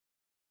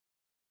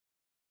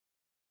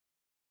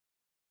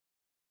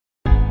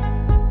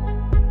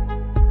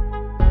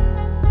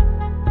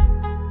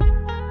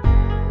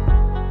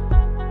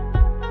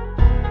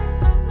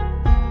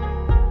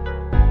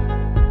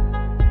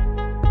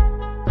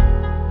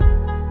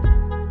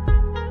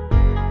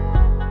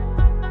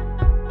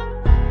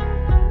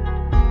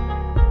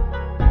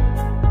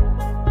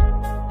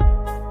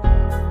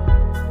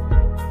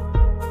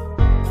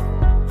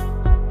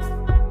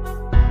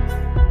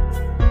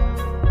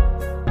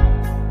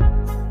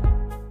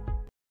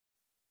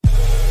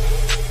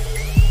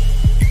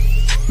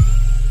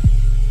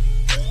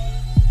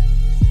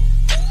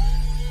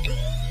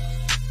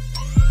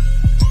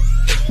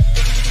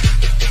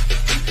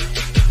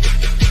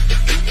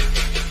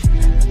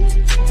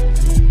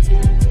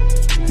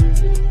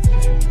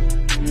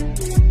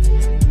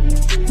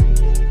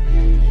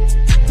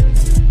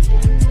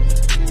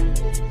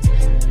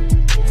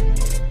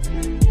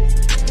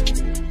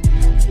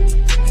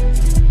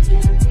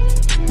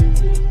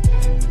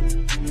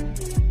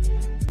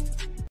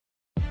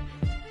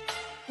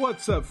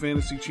What's up,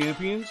 fantasy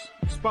champions?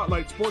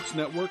 Spotlight Sports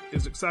Network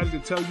is excited to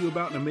tell you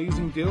about an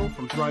amazing deal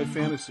from Thrive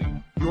Fantasy,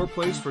 your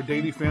place for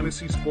daily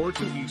fantasy sports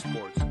and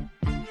esports.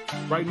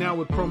 Right now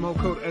with promo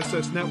code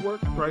SS Network,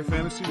 Thrive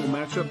Fantasy will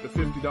match up to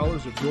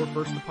 $50 of your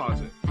first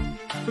deposit.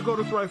 So go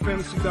to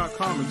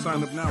thrivefantasy.com and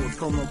sign up now with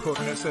promo code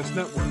SS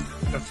Network.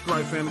 That's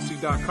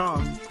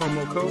thrivefantasy.com,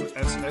 promo code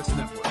SS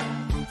Network.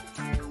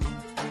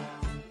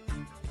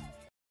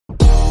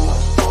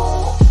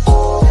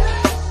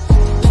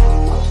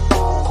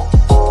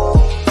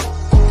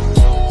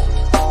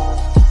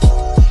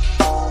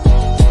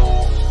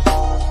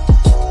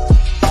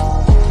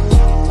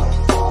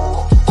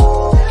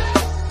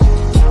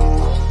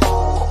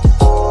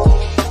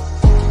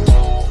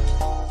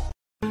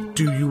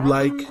 Do you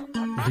like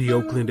the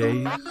Oakland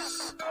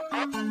A's?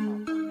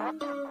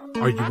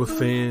 Are you a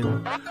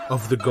fan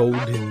of the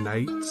Golden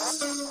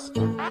Knights?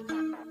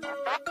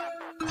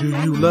 Do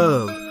you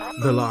love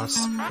the Los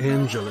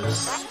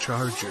Angeles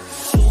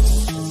Chargers?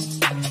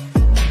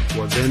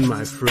 Well then,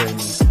 my friend,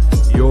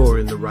 you're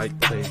in the right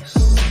place.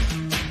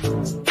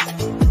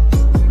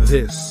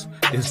 This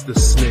is the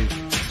Snake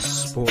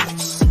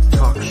Sports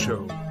Talk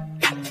Show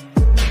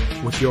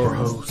with your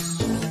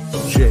host,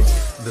 Jake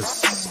the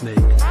Snake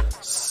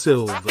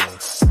Silva,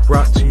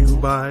 brought to you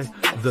by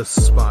the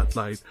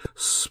Spotlight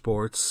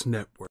Sports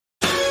Network.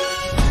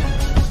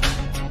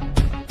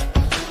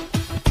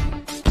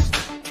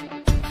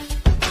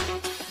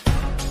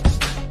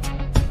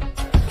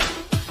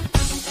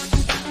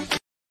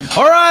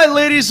 All right,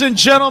 ladies and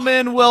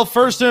gentlemen, well,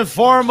 first and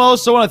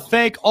foremost, I want to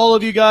thank all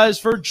of you guys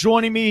for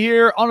joining me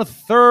here on a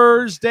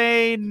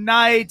Thursday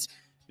night.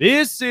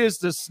 This is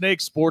the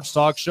Snake Sports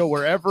Talk Show,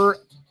 wherever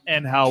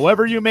and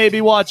however you may be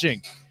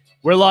watching.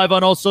 We're live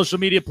on all social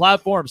media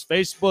platforms,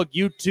 Facebook,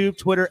 YouTube,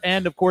 Twitter,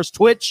 and, of course,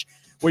 Twitch,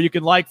 where you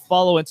can like,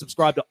 follow, and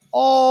subscribe to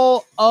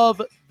all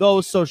of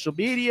those social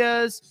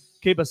medias.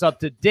 Keep us up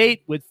to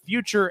date with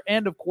future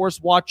and, of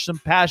course, watch some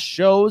past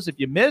shows if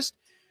you missed.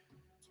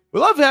 We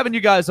love having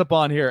you guys up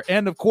on here.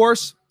 And, of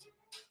course,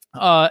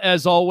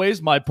 as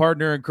always, my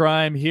partner in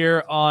crime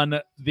here on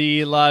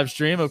the live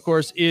stream, of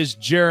course, is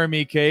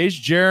Jeremy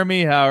Cage.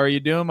 Jeremy, how are you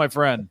doing, my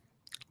friend?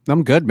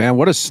 I'm good, man.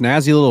 What a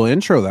snazzy little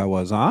intro that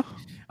was, huh?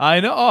 I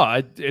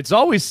know. It's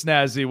always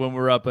snazzy when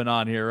we're up and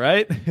on here,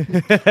 right?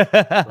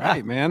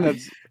 Right, man.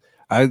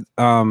 It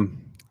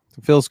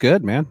feels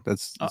good, man.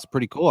 That's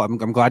pretty cool.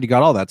 I'm glad you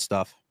got all that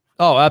stuff.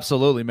 Oh,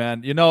 absolutely,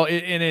 man. You know,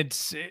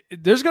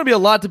 there's going to be a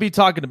lot to be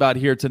talking about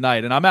here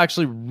tonight, and I'm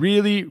actually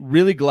really,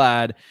 really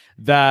glad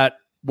that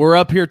we're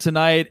up here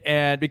tonight.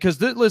 And because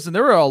listen,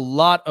 there are a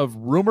lot of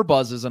rumor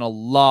buzzes and a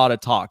lot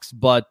of talks,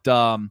 but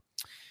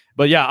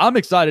yeah, I'm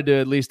excited to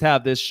at least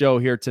have this show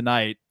here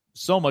tonight.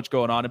 So much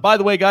going on. And by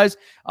the way, guys,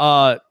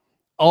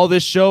 all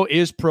this show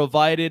is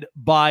provided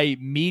by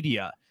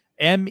Media,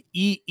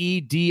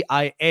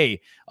 MEEDIA.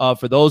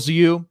 For those of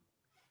you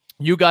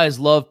guys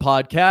love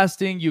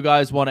podcasting, you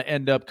guys want to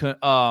end up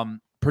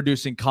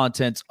producing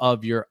content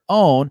of your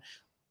own,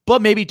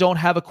 but maybe don't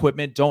have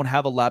equipment, don't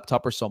have a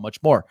laptop or so much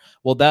more.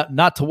 Well,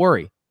 not to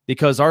worry,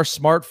 because our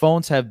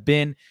smartphones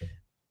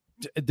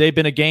they've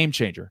been a game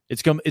changer.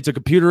 It's a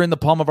computer in the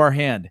palm of our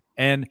hand,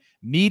 and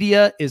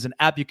Media is an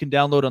app you can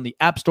download on the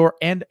App Store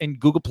and in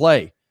Google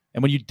Play.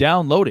 And when you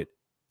download it,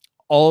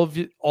 all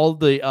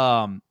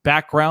the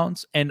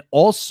backgrounds, and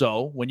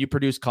also when you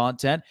produce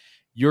content,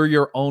 you're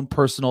your own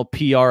personal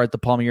PR at the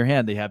palm of your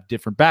hand. They have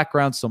different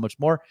backgrounds, so much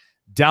more.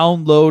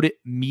 Download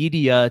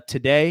Media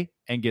today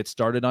and get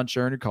started on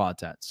sharing your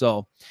content.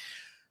 So,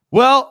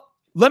 well,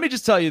 let me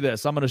just tell you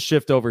this. I'm going to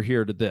shift over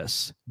here to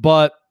this,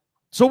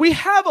 so we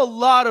have a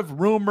lot of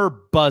rumor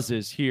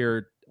buzzes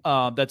here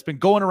that's been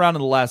going around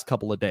in the last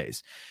couple of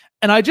days.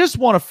 And I just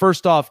want to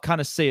first off kind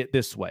of say it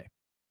this way,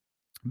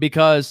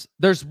 because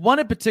there's one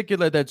in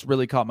particular that's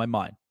really caught my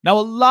mind. Now,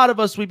 a lot of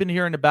us, we've been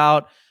hearing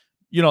about,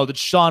 the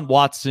Deshaun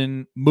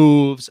Watson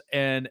moves,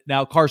 and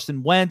now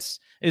Carson Wentz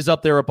is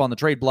up on the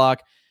trade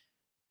block.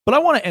 But I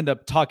want to end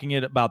up talking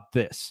about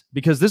this,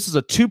 because this is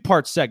a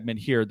two-part segment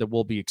here that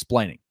we'll be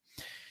explaining.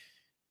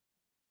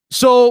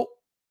 So,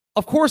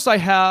 of course, I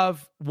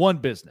have one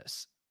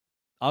business.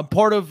 I'm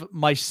part of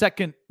my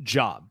second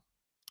job.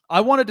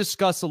 I want to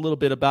discuss a little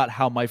bit about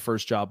how my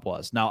first job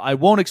was. Now, I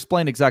won't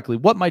explain exactly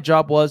what my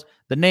job was,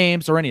 the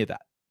names, or any of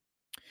that.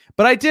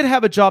 But I did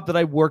have a job that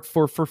I worked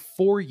for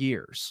 4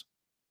 years.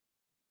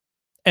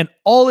 And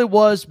all it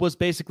was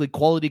basically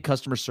quality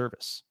customer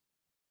service,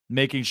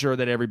 making sure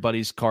that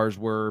everybody's cars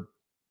were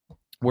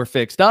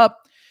fixed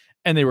up,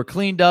 and they were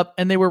cleaned up,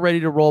 and they were ready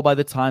to roll by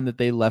the time that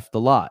they left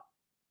the lot.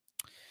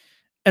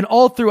 And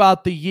all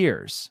throughout the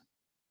years,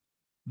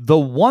 the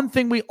one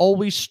thing we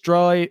always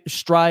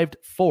strived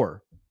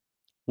for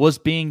was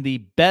being the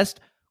best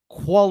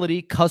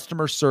quality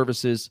customer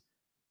services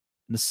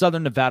in the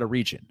Southern Nevada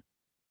region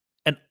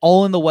and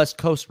all in the West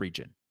Coast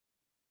region.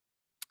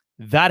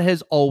 That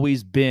has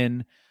always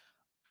been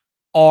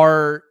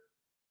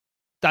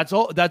that's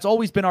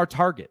always been our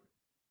target.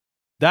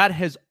 That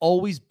has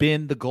always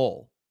been the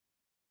goal.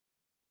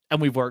 And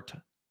we've worked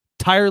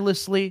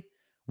tirelessly.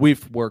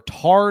 We've worked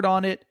hard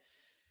on it.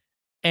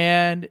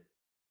 And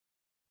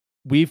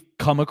we've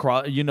come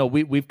across,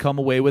 we've come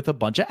away with a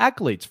bunch of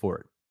accolades for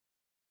it.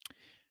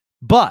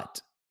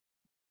 But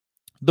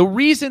the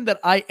reason that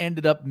I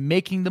ended up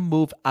making the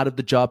move out of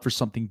the job for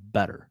something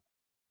better,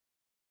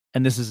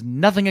 and this is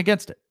nothing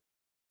against it,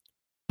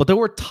 but there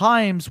were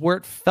times where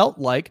it felt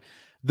like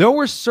there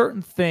were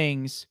certain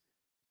things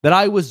that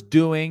I was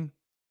doing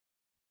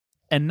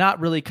and not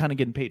really kind of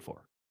getting paid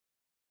for.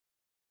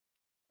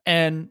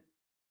 And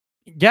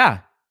yeah,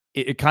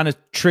 it kind of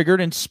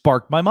triggered and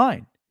sparked my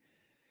mind.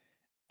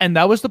 And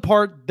that was the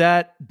part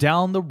that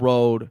down the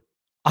road,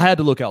 I had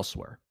to look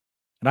elsewhere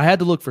and I had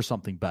to look for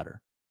something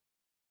better.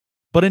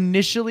 But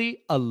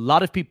initially, a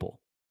lot of people,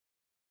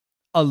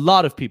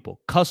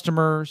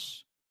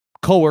 customers,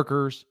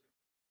 coworkers,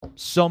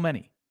 so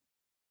many,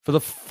 for the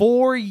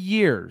 4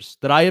 years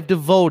that I have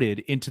devoted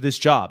into this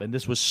job, and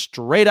this was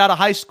straight out of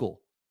high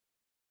school,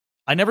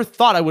 I never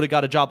thought I would have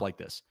got a job like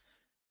this.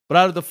 But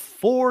out of the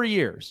 4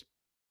 years,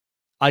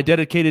 I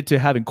dedicated to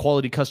having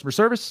quality customer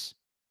service,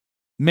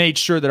 made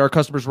sure that our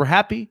customers were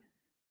happy,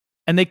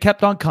 and they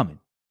kept on coming.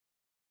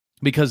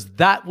 Because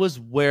that was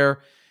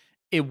where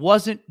it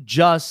wasn't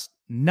just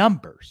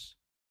numbers,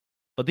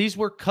 but these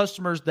were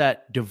customers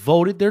that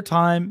devoted their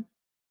time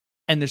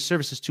and their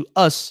services to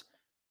us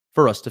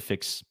for us to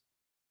fix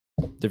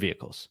their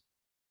vehicles.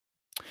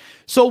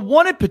 So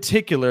one in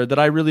particular that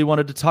I really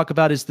wanted to talk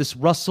about is this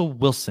Russell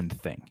Wilson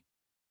thing.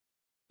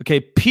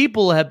 Okay,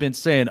 people have been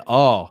saying,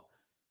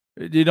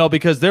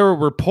 because there were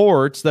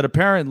reports that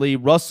apparently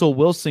Russell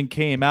Wilson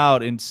came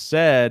out and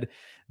said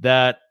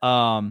that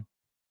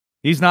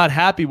he's not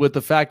happy with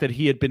the fact that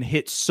he had been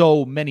hit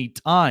so many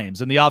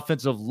times and the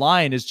offensive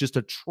line is just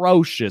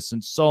atrocious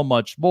and so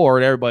much more.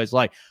 And everybody's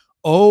like,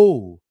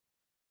 oh,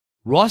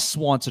 Russ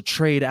wants a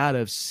trade out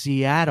of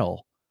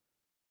Seattle.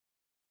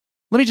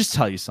 Let me just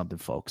tell you something,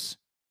 folks.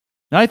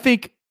 Now, I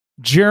think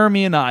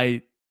Jeremy and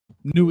I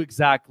knew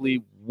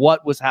exactly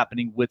what was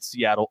happening with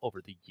Seattle over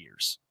the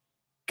years.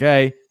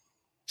 Okay?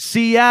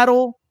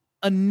 Seattle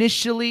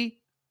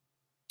initially,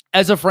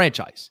 as a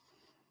franchise,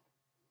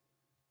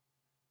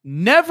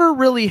 never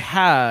really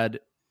had,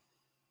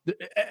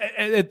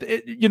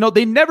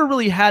 they never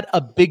really had a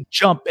big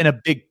jump and a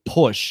big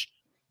push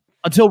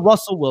until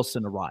Russell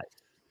Wilson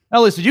arrived.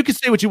 Now, listen, you can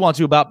say what you want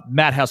to about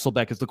Matt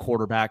Hasselbeck as the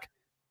quarterback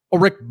or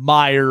Rick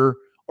Meyer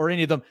or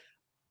any of them,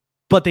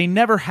 but they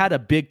never had a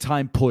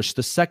big-time push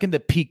the second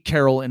that Pete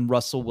Carroll and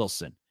Russell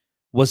Wilson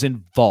was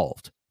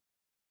involved.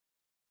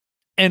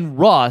 And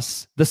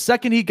Russ, the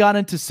second he got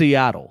into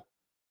Seattle,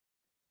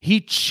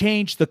 he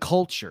changed the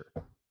culture,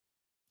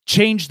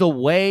 changed the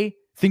way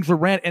things were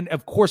ran, and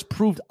of course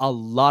proved a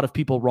lot of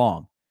people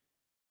wrong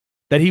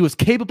that he was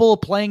capable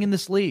of playing in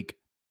this league.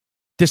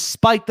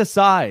 Despite the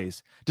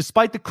size,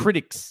 despite the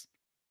critics,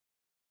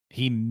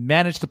 he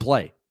managed to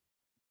play.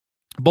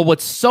 But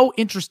what's so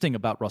interesting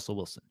about Russell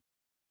Wilson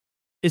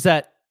is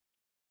that,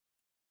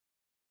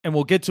 and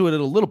we'll get to it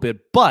in a little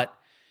bit, but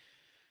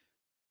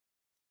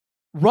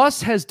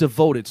Russ has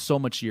devoted so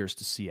much years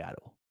to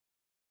Seattle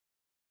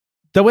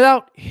that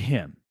without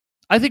him,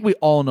 I think we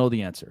all know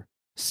the answer.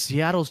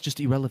 Seattle's just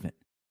irrelevant.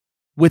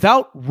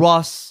 Without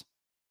Russ,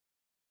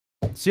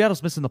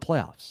 Seattle's missing the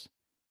playoffs.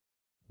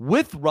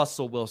 With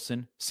Russell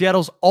Wilson,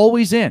 Seattle's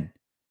always in.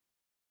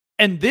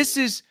 And this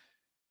is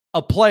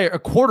a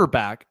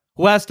quarterback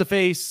who has to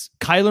face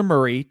Kyler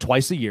Murray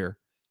twice a year.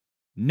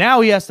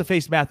 Now he has to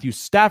face Matthew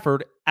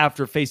Stafford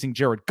after facing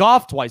Jared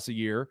Goff twice a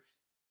year.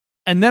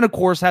 And then, of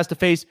course, has to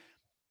face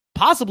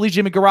possibly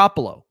Jimmy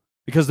Garoppolo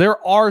because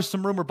there are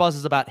some rumor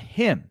buzzes about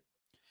him.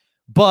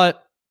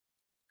 But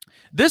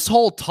this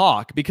whole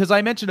talk, because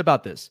I mentioned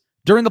about this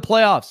during the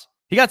playoffs,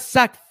 he got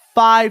sacked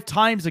 5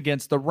 times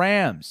against the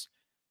Rams.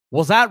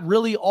 Was that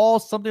really all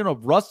something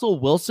of Russell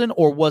Wilson,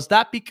 or was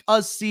that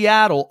because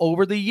Seattle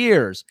over the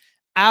years,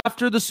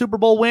 after the Super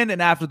Bowl win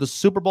and after the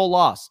Super Bowl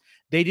loss,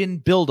 they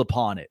didn't build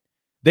upon it?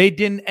 They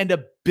didn't end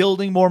up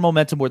building more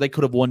momentum where they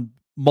could have won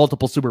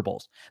multiple Super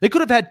Bowls. They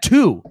could have had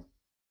 2.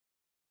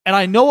 And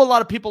I know a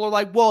lot of people are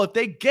like, well, if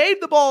they gave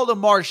the ball to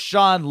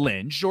Marshawn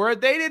Lynch or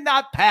if they did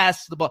not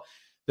pass the ball,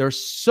 there's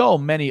so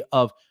many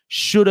of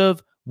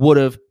should've,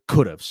 would've,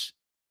 could've's.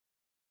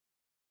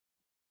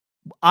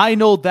 I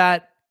know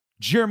that.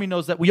 Jeremy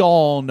knows that. We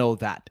all know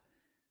that.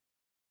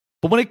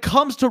 But when it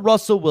comes to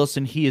Russell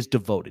Wilson, he is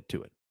devoted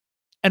to it.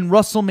 And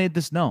Russell made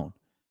this known.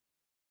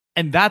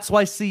 And that's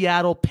why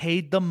Seattle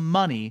paid the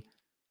money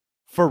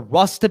for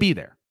Russ to be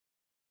there.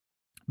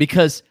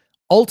 Because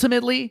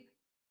ultimately,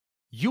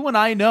 you and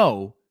I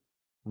know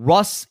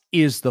Russ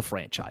is the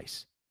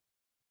franchise.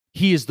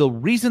 He is the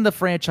reason the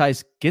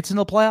franchise gets in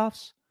the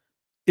playoffs,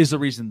 is the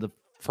reason the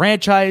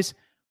franchise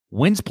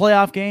wins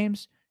playoff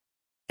games,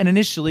 and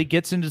initially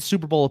gets into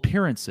Super Bowl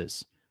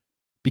appearances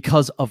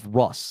because of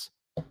Russ.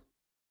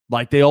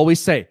 Like they always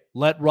say,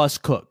 let Russ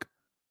cook.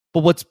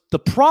 But what's the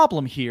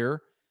problem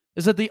here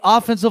is that the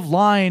offensive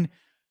line,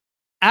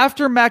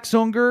 after Max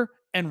Unger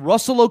and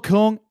Russell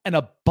Okung and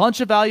a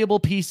bunch of valuable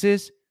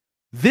pieces,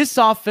 this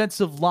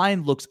offensive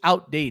line looks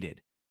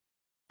outdated.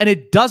 And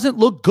it doesn't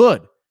look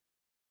good.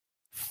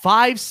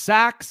 5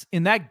 sacks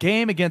in that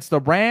game against the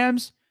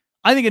Rams.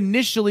 I think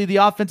initially the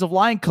offensive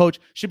line coach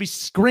should be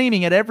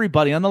screaming at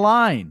everybody on the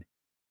line.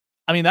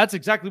 I mean, that's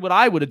exactly what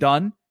I would have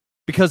done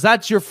because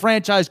that's your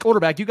franchise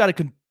quarterback. You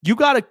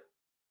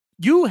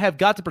have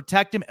got to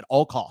protect him at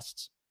all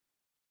costs.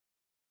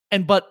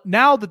 But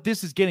now that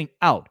this is getting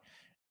out,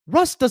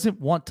 Russ doesn't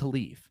want to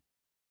leave.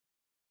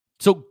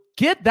 So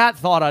get that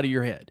thought out of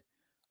your head.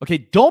 Okay,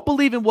 don't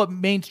believe in what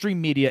mainstream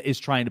media is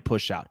trying to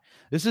push out.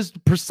 This is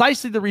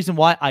precisely the reason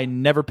why I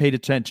never paid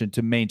attention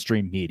to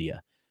mainstream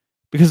media.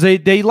 Because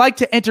they like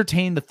to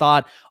entertain the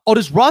thought, oh,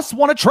 does Russ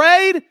want to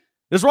trade?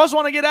 Does Russ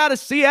want to get out of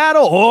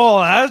Seattle? Oh,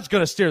 that's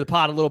going to steer the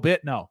pot a little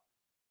bit. No.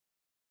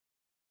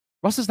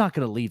 Russ is not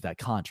going to leave that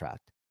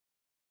contract.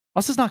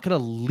 Russ is not going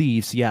to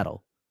leave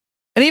Seattle.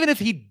 And even if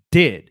he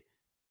did,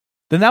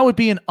 then that would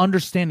be in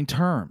understanding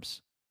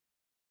terms.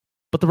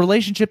 But the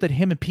relationship that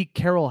him and Pete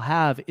Carroll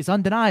have is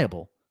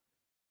undeniable.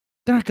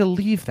 They're not going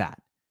to leave that.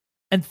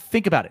 And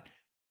think about it.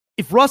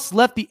 If Russ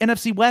left the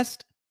NFC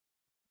West,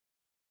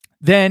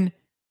 then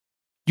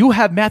you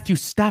have Matthew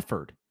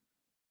Stafford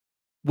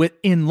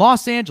in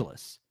Los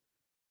Angeles.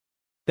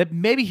 That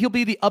maybe he'll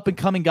be the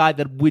up-and-coming guy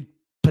that would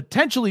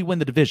potentially win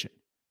the division.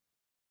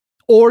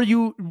 Or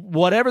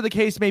whatever the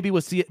case may be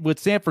with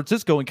San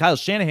Francisco and Kyle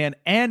Shanahan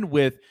and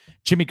with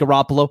Jimmy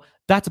Garoppolo,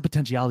 that's a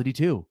potentiality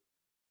too.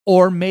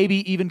 Or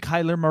maybe even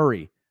Kyler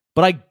Murray.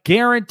 But I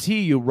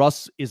guarantee you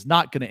Russ is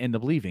not going to end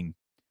up leaving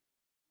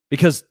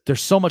because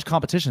there's so much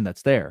competition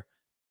that's there.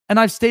 And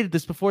I've stated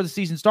this before the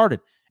season started.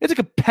 It's a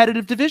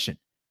competitive division.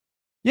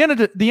 The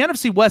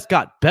NFC West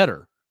got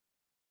better.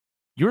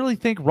 You really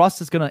think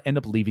Russ is going to end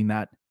up leaving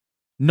that?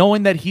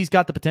 Knowing that he's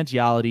got the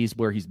potentialities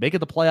where he's making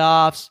the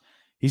playoffs,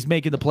 he's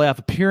making the playoff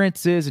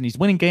appearances, and he's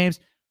winning games.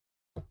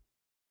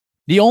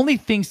 The only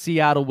thing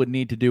Seattle would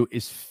need to do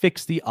is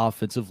fix the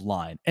offensive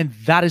line, and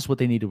that is what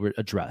they need to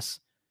address.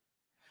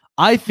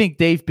 I think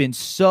they've paid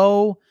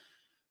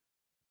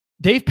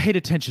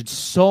attention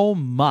so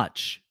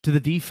much to the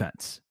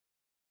defense.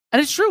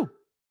 And it's true.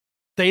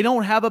 They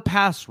don't have a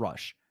pass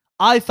rush.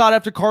 I thought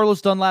after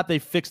Carlos Dunlap, they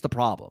fixed the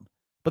problem,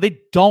 but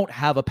they don't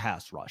have a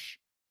pass rush.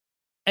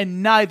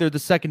 And neither the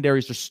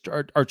secondaries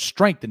are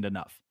strengthened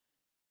enough.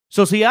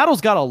 So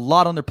Seattle's got a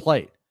lot on their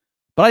plate.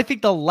 But I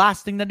think the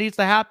last thing that needs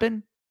to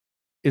happen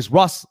is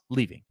Russ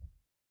leaving.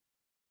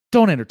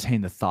 Don't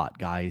entertain the thought,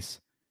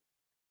 guys.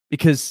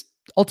 Because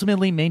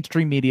ultimately,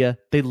 mainstream media,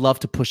 they love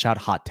to push out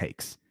hot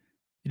takes.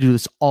 They do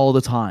this all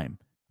the time.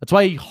 That's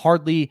why I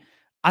hardly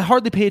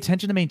pay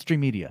attention to mainstream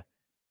media.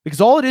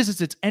 Because all it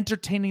is it's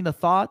entertaining the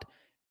thought.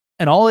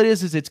 And all it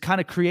is it's kind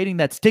of creating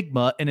that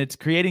stigma and it's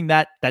creating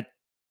that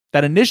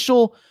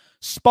initial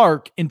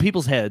spark in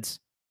people's heads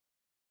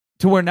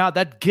to where now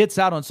that gets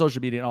out on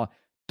social media and all.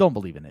 Don't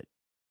believe in it.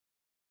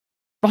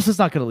 Russ is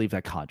not going to leave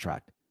that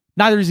contract.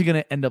 Neither is he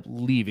going to end up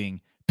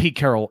leaving Pete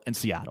Carroll in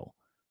Seattle.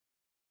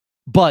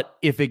 But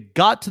if it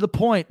got to the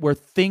point where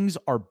things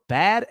are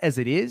bad as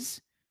it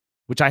is,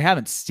 which I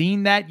haven't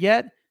seen that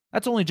yet,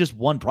 that's only just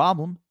one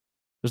problem.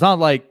 There's not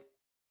like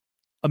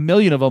a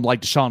million of them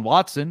like Deshaun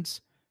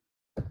Watson's.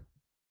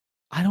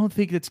 I don't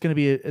think it's going to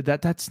be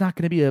that's not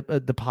going to be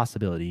the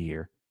possibility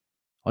here.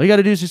 All you got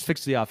to do is just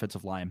fix the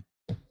offensive line,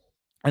 and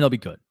they'll be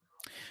good.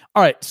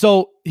 All right,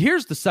 so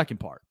here's the second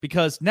part,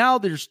 because now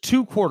there's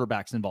 2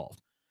 quarterbacks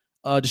involved,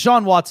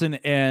 Deshaun Watson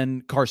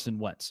and Carson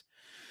Wentz.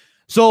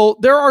 So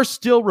there are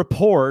still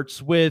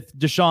reports with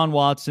Deshaun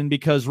Watson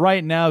because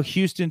right now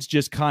Houston's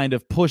just kind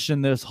of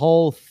pushing this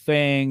whole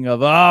thing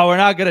of, oh, we're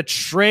not going to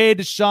trade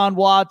Deshaun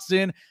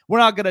Watson. We're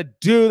not going to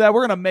do that.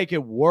 We're going to make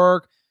it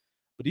work.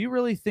 But do you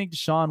really think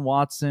Deshaun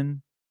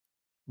Watson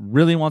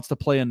really wants to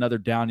play another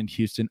down in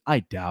Houston? I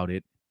doubt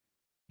it.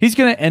 He's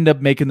going to end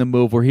up making the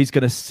move where he's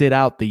going to sit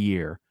out the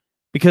year.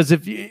 Because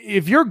if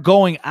you're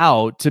going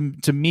out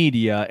to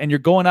media and you're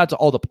going out to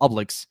all the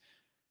publics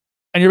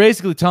and you're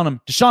basically telling them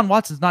Deshaun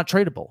Watson's not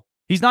tradable.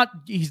 He's not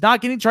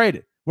getting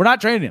traded. We're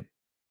not trading him.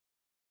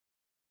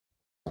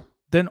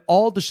 Then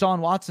all Deshaun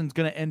Watson's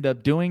going to end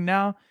up doing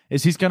now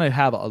is he's going to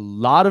have a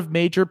lot of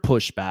major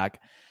pushback,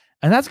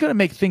 and that's going to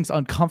make things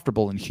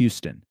uncomfortable in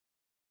Houston.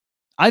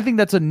 I think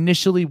that's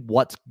initially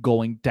what's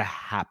going to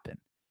happen.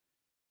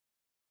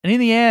 And in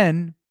the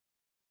end,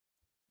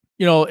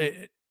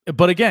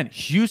 but again,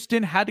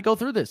 Houston had to go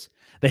through this.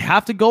 They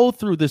have to go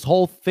through this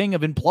whole thing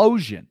of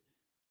implosion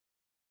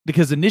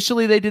because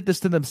initially they did this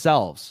to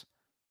themselves.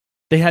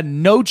 They had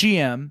no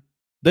GM.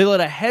 They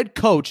let a head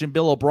coach in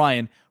Bill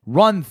O'Brien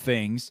run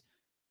things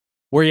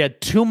where he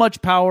had too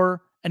much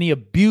power and he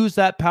abused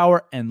that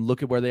power, and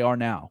look at where they are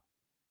now.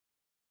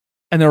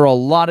 And there are a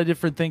lot of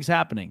different things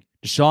happening.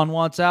 Deshaun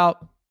wants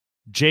out.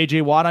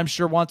 J.J. Watt, I'm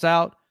sure, wants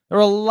out. There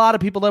are a lot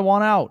of people that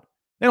want out.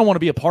 They don't want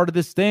to be a part of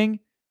this thing.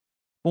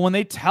 But when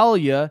they tell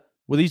you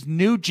with these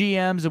new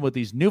GMs and with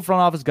these new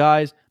front office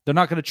guys, they're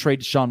not going to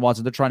trade Deshaun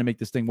Watson. They're trying to make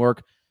this thing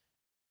work.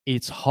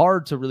 It's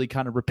hard to really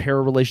kind of repair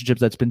a relationship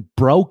that's been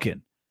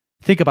broken.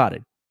 Think about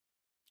it.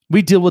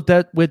 We deal with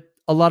that with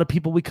a lot of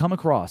people we come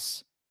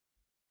across.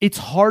 It's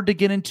hard to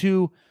get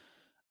into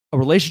a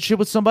relationship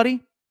with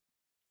somebody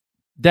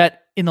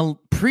that in the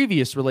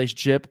previous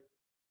relationship,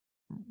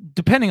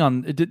 depending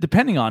on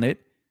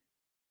it,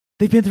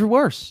 they've been through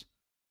worse.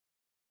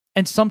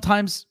 And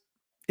sometimes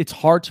it's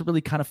hard to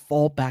really kind of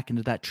fall back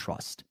into that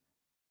trust.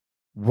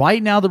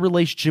 Right now, the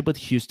relationship with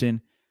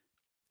Houston,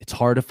 it's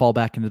hard to fall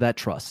back into that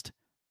trust.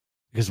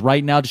 Because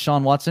right now,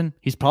 Deshaun Watson,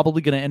 he's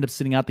probably going to end up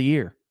sitting out the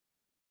year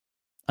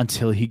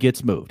until he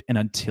gets moved and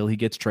until he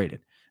gets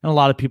traded. And a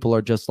lot of people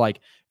are just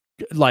like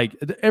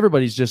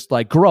everybody's just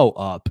like, grow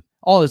up.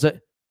 All is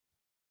it?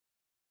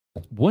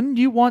 Wouldn't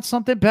you want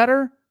something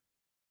better?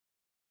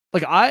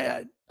 Like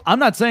I'm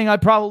not saying I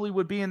probably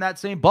would be in that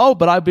same boat,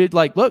 but I'd be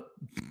like, look,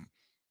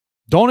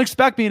 don't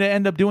expect me to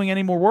end up doing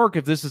any more work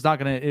if this is not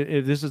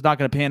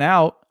gonna pan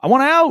out. I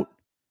want out.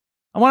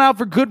 I want out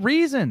for good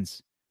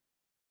reasons.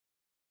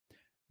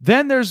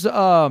 Then there's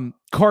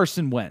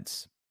Carson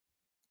Wentz.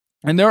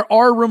 And there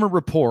are rumor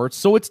reports,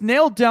 so it's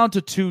nailed down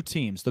to two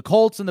teams, the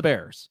Colts and the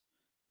Bears.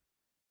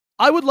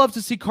 I would love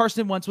to see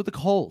Carson Wentz with the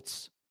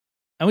Colts.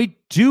 And we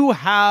do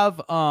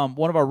have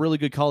one of our really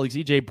good colleagues,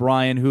 EJ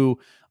Bryan, who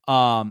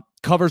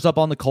covers up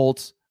on the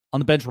Colts on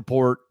the Bench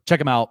Report.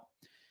 Check him out.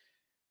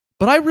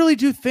 But I really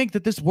do think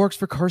that this works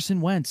for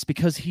Carson Wentz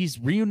because he's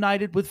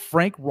reunited with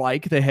Frank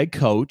Reich, the head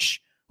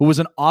coach, who was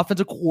an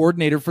offensive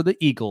coordinator for the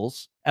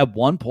Eagles at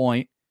one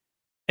point.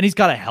 And he's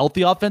got a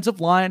healthy offensive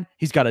line.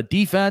 He's got a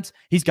defense.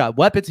 He's got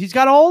weapons. He's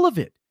got all of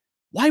it.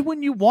 Why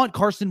wouldn't you want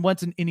Carson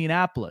Wentz in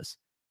Indianapolis?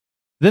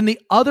 Then the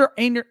other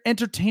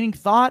entertaining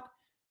thought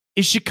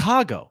is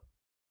Chicago.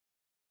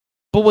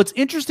 But what's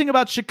interesting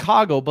about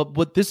Chicago,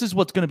 this is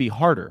what's going to be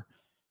harder.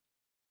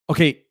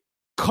 Okay,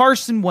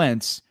 Carson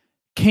Wentz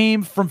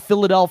came from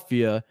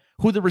Philadelphia,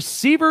 who the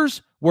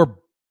receivers were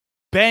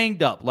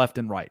banged up left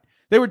and right.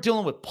 They were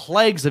dealing with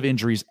plagues of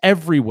injuries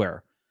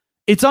everywhere.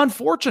 It's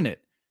unfortunate.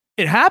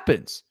 It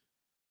happens.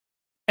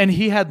 And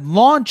he had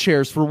lawn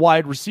chairs for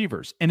wide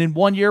receivers. And in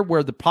 1 year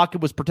where the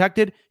pocket was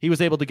protected, he was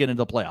able to get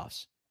into the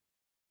playoffs.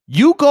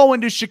 You go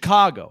into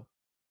Chicago,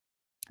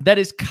 that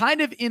is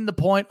kind of in the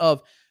point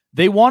of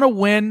they want to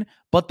win,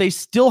 but they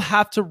still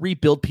have to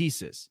rebuild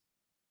pieces.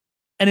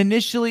 And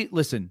initially,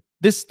 listen,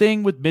 this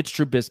thing with Mitch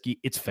Trubisky,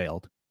 it's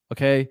failed.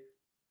 Okay?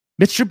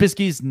 Mitch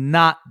Trubisky is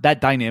not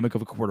that dynamic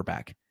of a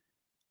quarterback.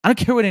 I don't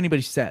care what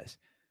anybody says.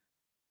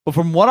 But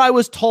from what I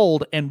was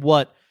told and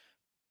what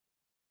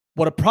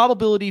a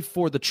probability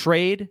for the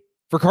trade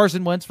for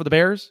Carson Wentz for the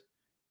Bears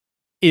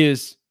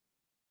is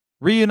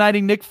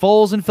reuniting Nick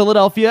Foles in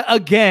Philadelphia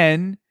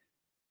again.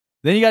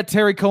 Then you got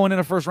Terry Cohen in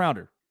a first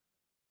rounder.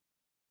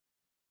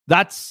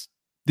 That's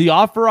the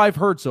offer I've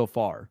heard so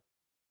far.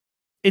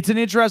 It's an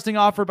interesting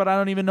offer, but I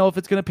don't even know if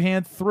it's going to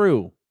pan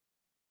through.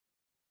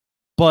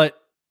 But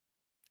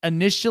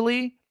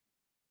initially,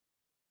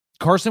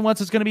 Carson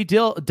Wentz is going to be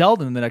dealt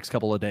in the next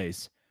couple of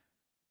days.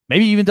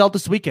 Maybe even dealt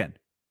this weekend.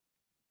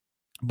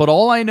 But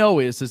all I know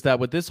is that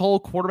with this whole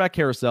quarterback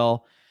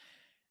carousel,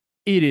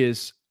 it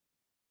is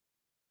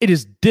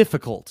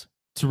difficult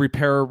to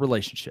repair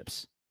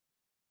relationships.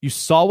 You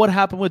saw what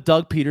happened with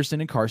Doug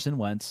Peterson and Carson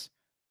Wentz.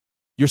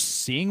 You're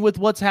seeing with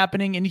what's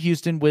happening in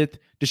Houston with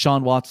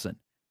Deshaun Watson.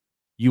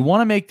 You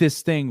want to make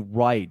this thing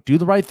right. Do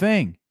the right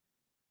thing.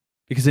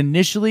 Because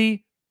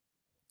initially,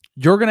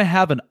 you're going to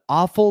have an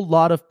awful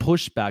lot of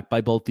pushback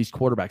by both these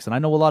quarterbacks. And I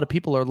know a lot of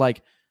people are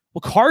like,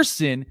 well,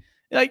 Carson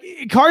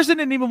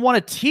didn't even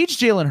want to teach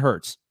Jalen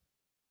Hurts.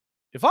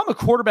 If I'm a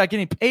quarterback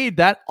getting paid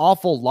that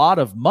awful lot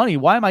of money,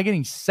 why am I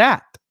getting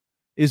sacked?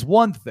 Is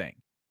one thing.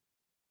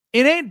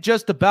 It ain't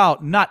just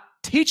about not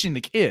teaching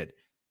the kid.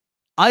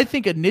 I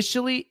think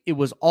initially it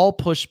was all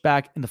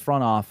pushback in the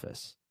front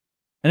office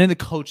and in the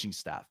coaching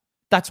staff.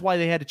 That's why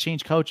they had to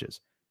change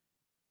coaches.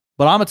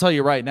 But I'm going to tell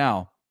you right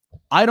now,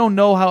 I don't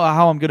know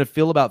how I'm going to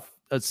feel about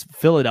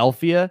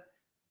Philadelphia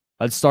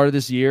at the start of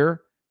this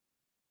year.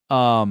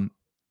 But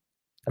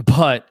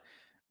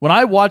when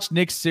I watched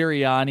Nick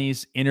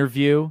Sirianni's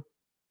interview,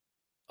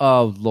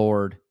 oh,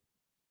 Lord,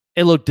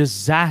 it looked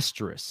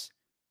disastrous.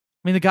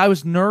 I mean, the guy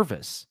was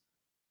nervous.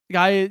 The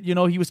guy,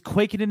 he was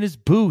quaking in his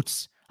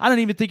boots. I don't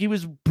even think he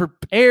was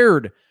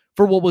prepared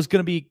for what was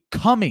going to be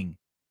coming.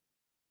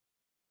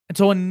 And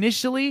so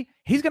initially,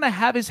 he's going to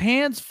have his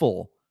hands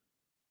full.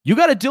 You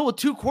got to deal with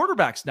two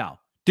quarterbacks now.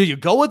 Do you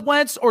go with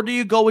Wentz or do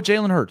you go with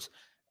Jalen Hurts?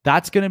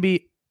 That's going to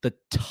be the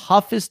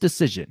toughest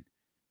decision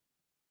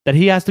that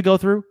he has to go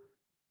through.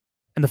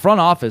 And the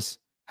front office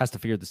has to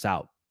figure this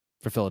out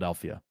for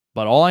Philadelphia.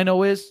 But all I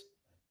know is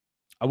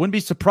I wouldn't be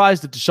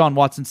surprised if Deshaun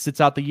Watson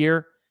sits out the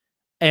year.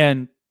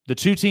 And the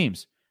two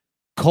teams,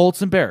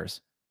 Colts and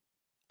Bears,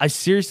 I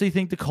seriously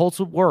think the Colts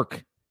would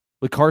work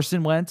with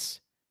Carson Wentz.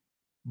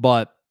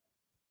 But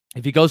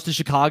if he goes to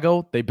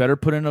Chicago, they better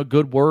put in a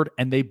good word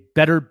and they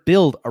better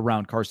build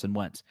around Carson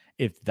Wentz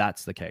if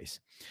that's the case.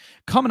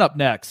 Coming up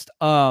next,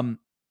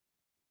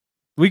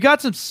 we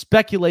got some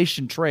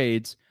speculation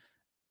trades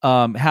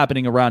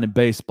happening around in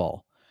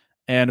baseball.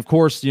 And of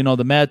course,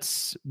 the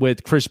Mets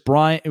with Chris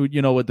Bryant,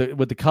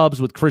 with the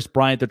Cubs with Chris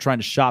Bryant, they're trying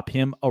to shop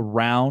him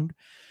around.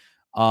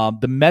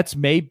 The Mets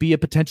may be a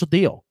potential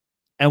deal.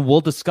 And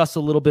we'll discuss a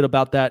little bit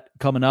about that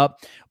coming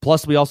up.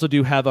 Plus, we also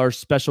do have our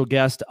special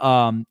guest,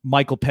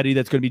 Michael Petty,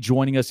 that's going to be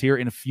joining us here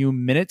in a few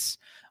minutes.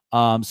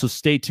 So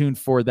stay tuned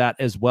for that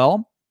as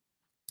well.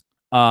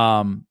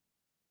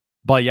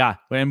 But yeah,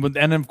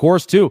 and of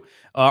course, too,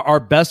 our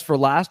best for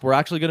last, we're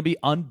actually going to be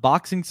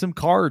unboxing some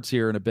cards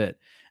here in a bit.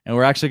 And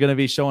we're actually going to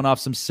be showing off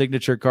some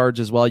signature cards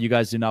as well. You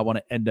guys do not want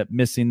to end up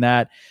missing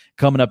that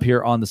coming up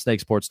here on the Snake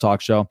Sports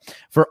Talk Show.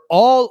 For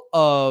all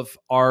of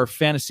our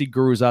fantasy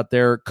gurus out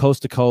there,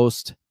 coast to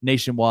coast,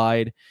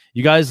 nationwide,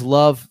 you guys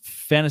love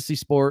fantasy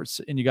sports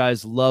and you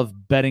guys love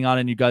betting on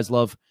it and you guys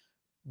love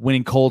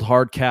winning cold,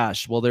 hard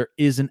cash. Well, there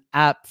is an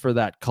app for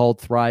that called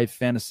Thrive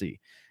Fantasy.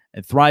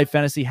 And Thrive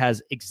Fantasy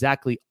has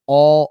exactly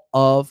all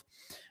of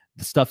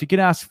the stuff you can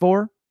ask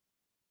for.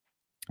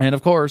 And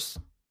of course,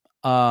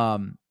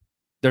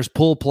 there's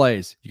pool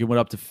plays. You can win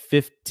up to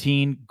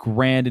 15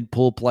 grand in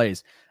pool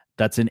plays.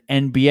 That's in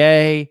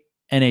NBA,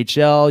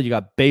 NHL. You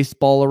got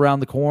baseball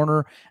around the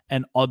corner.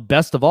 And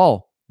best of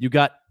all, you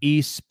got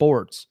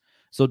esports.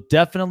 So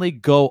definitely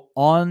go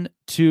on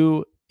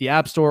to the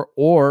App Store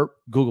or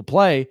Google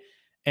Play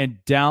and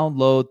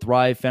download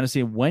Thrive Fantasy.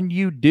 And when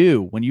you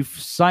do, when you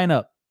sign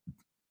up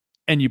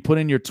and you put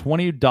in your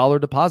 $20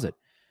 deposit,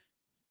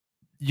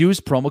 use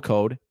promo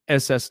code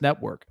SS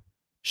Network,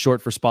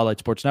 short for Spotlight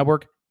Sports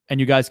Network. And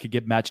you guys could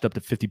get matched up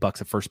to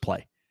 $50 at first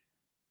play.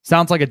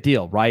 Sounds like a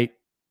deal, right?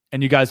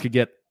 And you guys could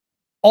get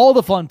all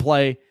the fun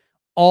play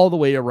all the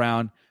way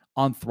around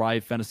on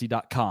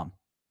thrivefantasy.com.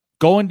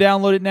 Go and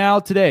download it now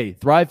today.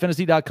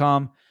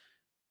 Thrivefantasy.com,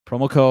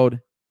 promo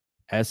code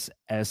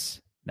SS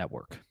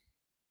Network.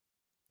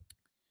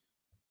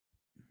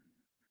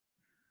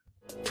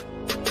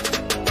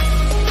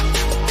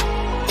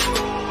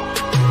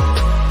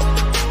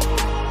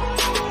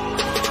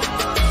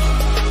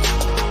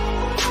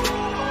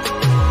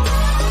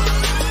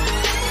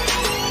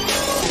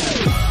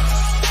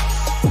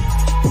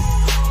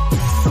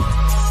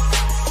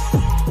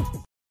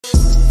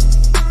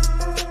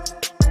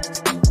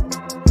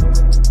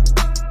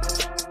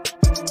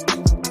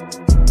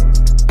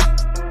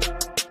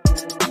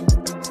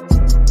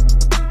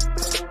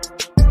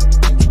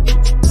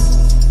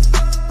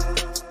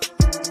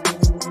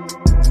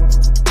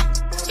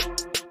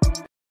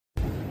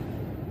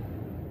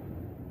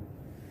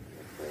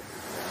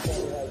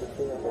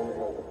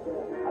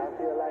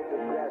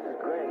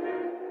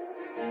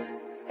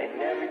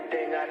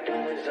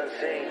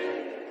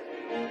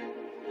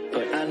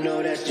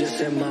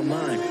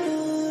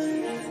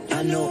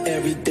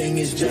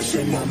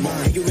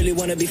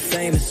 Be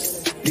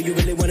famous? Do you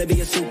really want to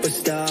be a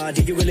superstar?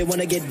 Do you really want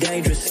to get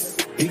dangerous?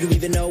 Do you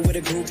even know where the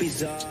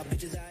groupies are?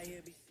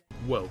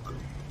 Welcome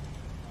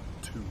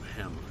to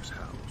Hammer's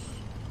house.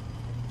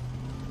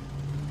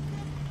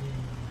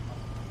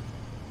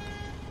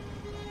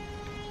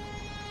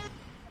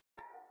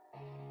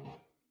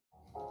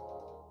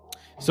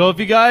 So if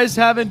you guys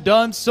haven't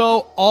done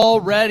so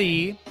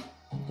already,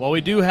 well, we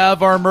do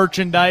have our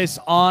merchandise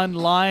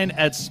online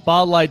at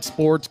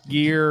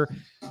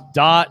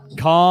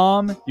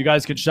SpotlightSportsGear.com. You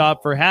guys can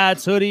shop for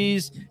hats,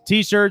 hoodies,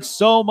 t-shirts,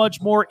 so much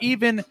more,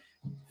 even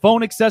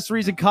phone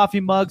accessories and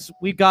coffee mugs.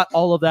 We've got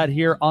all of that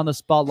here on the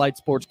Spotlight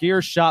Sports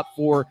Gear. Shop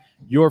for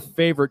your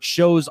favorite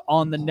shows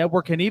on the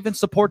network and even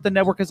support the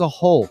network as a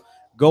whole.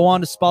 Go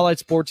on to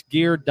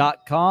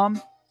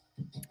SpotlightSportsGear.com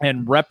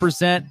and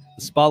represent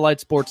the Spotlight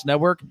Sports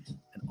Network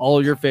and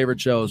all your favorite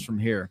shows from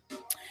here.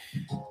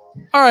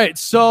 All right,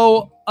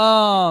 so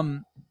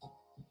of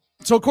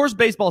course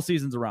baseball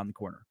season's around the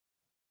corner.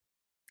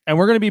 And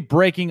we're going to be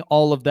breaking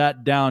all of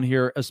that down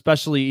here,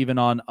 especially even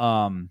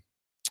on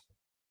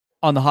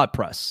the hot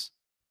press.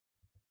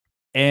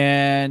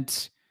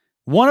 And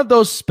one of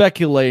those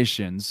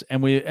speculations,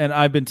 and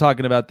I've been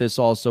talking about this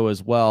also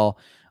as well,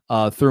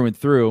 through and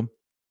through,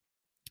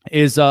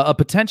 is a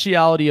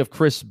potentiality of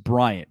Kris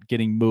Bryant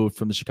getting moved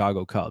from the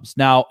Chicago Cubs.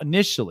 Now,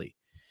 initially,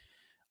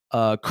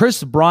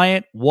 Kris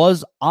Bryant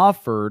was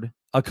offered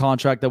a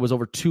contract that was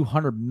over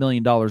 $200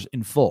 million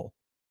in full,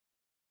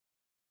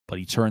 but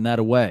he turned that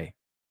away.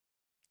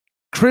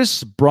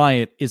 Kris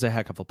Bryant is a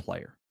heck of a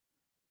player.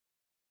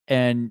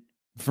 And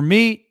for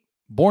me,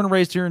 born and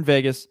raised here in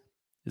Vegas,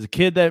 is a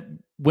kid that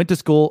went to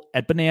school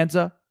at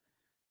Bonanza.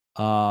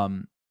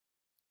 And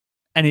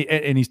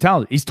he's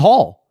talented. He's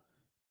tall,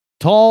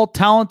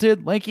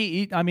 talented,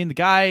 lanky.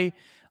 The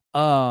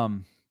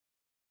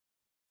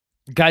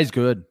guy's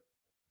good.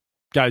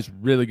 Guy's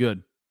really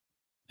good.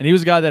 And he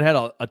was a guy that had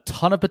a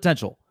ton of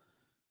potential.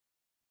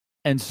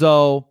 And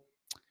so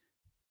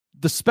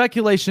the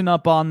speculation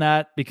up on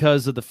that,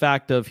 because of the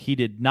fact of he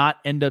did not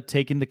end up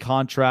taking the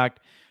contract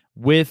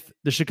with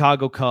the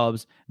Chicago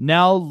Cubs,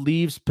 now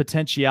leaves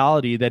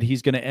potentiality that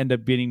he's going to end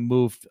up being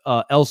moved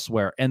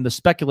elsewhere. And the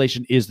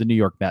speculation is the New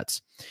York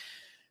Mets.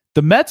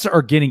 The Mets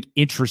are getting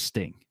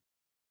interesting.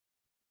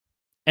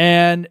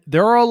 And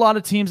there are a lot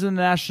of teams in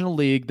the National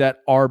League that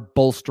are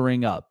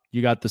bolstering up.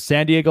 You got the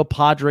San Diego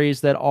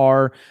Padres that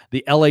are,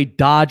 the LA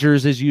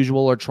Dodgers, as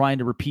usual, are trying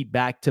to repeat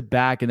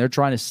back-to-back, and they're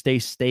trying to stay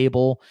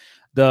stable.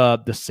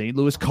 The St.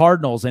 Louis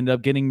Cardinals ended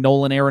up getting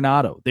Nolan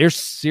Arenado. They're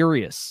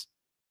serious.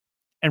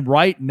 And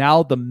right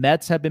now, the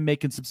Mets have been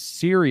making some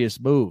serious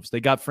moves. They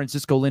got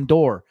Francisco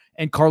Lindor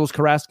and Carlos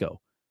Carrasco,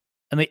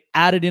 and they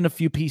added in a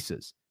few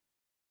pieces.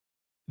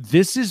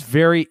 This is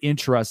very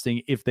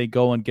interesting if they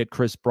go and get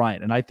Chris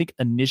Bryant. And I think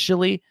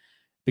initially,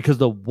 because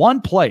the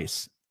one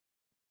place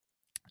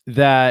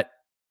that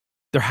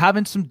they're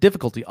having some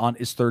difficulty on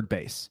is third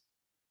base.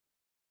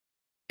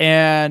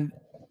 And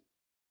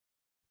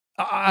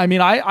I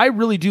mean, I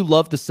really do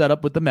love the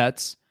setup with the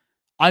Mets.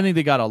 I think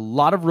they got a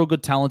lot of real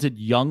good, talented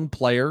young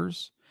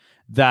players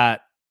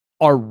that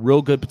are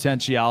real good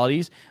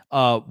potentialities.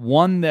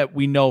 One that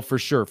we know for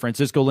sure,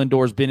 Francisco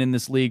Lindor has been in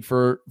this league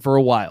for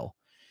a while.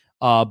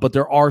 But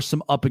there are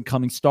some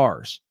up-and-coming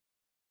stars.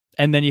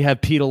 And then you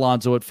have Pete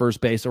Alonso at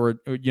first base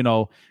or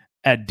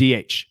at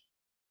DH.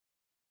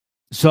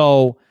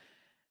 So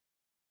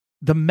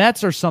the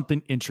Mets are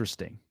something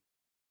interesting.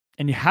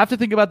 And you have to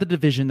think about the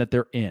division that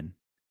they're in.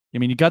 I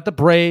mean, you got the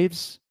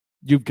Braves,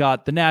 you've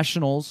got the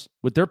Nationals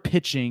with their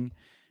pitching.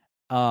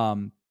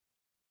 There's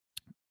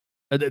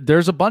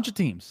a bunch of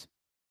teams,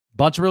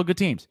 bunch of real good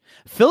teams.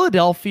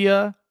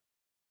 Philadelphia,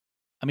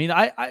 I mean,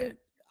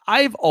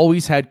 I've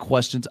always had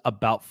questions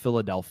about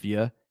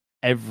Philadelphia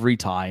every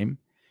time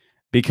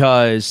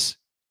because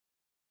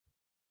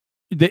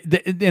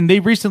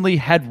they recently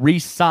had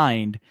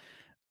re-signed,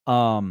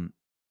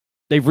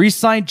 they've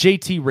re-signed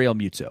JT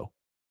Realmuto.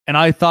 And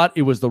I thought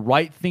it was the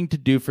right thing to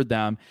do for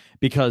them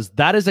because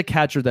that is a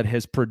catcher that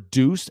has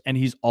produced and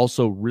he's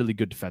also really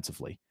good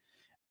defensively.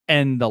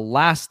 And the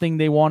last thing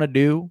they want to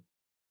do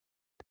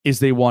is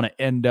they want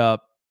to end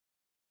up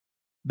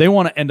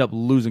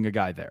losing a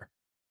guy there.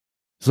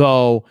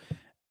 So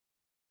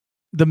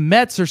the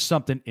Mets are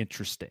something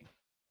interesting.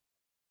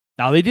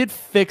 Now they did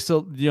fix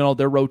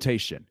their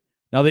rotation.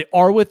 Now they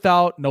are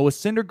without Noah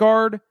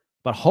Syndergaard,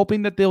 but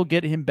hoping that they'll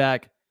get him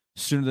back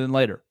sooner than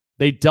later.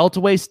 They dealt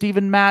away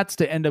Steven Matz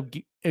to end up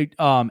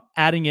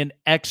adding in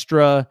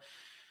extra.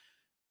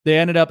 They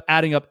ended up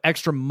adding up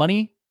extra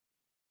money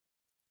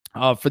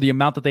for the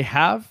amount that they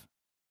have.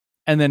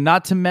 And then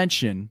not to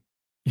mention,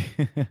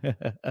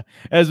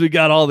 as we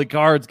got all the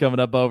cards coming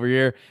up over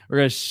here, we're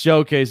going to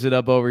showcase it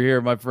up over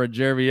here, my friend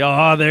Jeremy.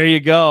 Oh, there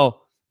you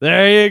go.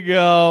 There you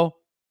go.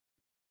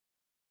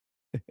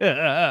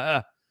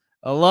 I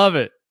love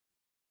it.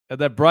 Got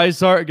that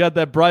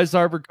Bryce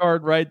Harper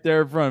card right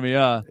there in front of me.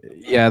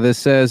 Yeah, this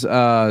says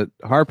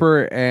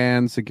Harper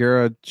and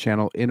Segura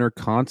channel inner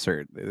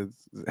concert. You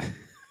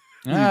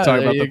talk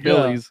about the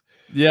Phillies.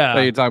 Yeah.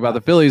 You talk about the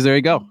Phillies. There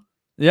you go.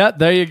 Yeah,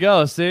 there you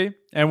go. See?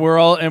 And we're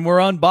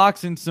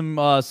unboxing some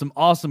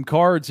awesome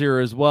cards here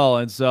as well.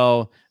 And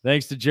so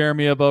thanks to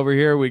Jeremy up over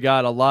here, we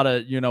got a lot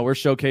of, we're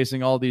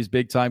showcasing all these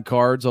big time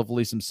cards,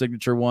 hopefully some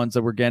signature ones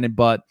that we're getting.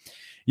 But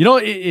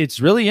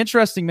it's really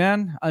interesting,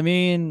 man. I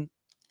mean,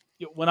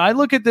 when I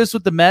look at this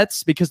with the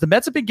Mets, because the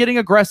Mets have been getting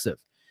aggressive,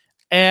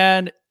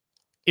 and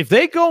if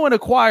they go and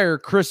acquire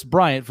Chris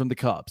Bryant from the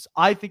Cubs,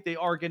 I think they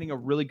are getting a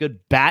really good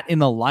bat in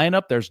the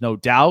lineup. There's no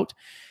doubt.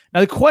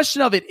 Now, the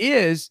question of it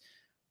is,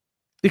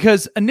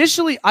 because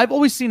initially I've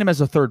always seen him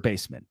as a third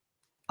baseman.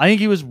 I think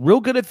he was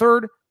real good at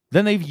third.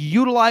 Then they've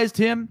utilized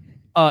him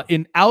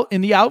in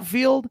the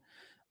outfield.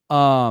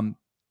 But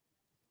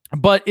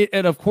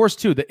and of course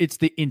too, it's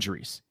the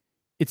injuries.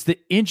 It's the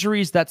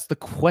injuries that's the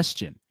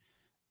question.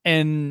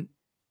 And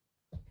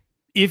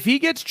if he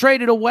gets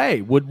traded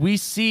away, would we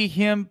see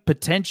him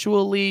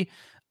potentially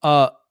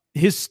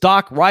his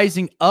stock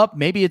rising up?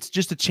 Maybe it's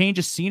just a change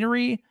of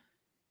scenery.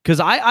 Because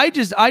I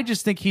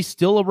just think he's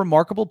still a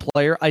remarkable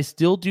player. I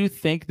still do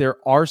think there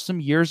are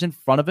some years in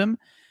front of him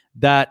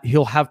that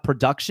he'll have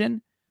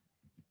production,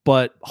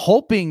 but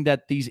hoping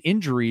that these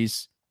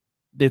injuries,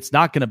 it's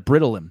not going to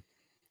brittle him,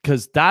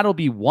 because that'll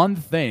be one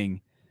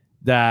thing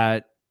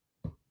that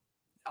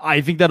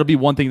I think that'll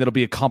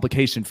be a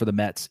complication for the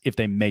Mets if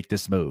they make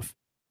this move.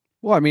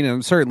 Well, I mean,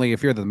 and certainly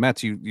if you're the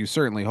Mets, you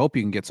certainly hope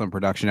you can get some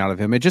production out of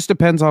him. It just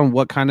depends on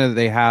what kind of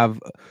they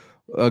have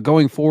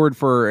going forward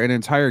for an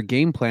entire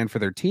game plan for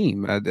their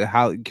team.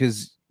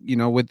 Because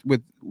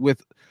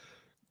with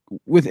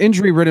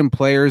injury-ridden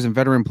players and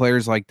veteran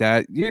players like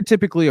that, you're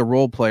typically a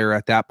role player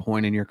at that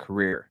point in your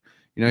career.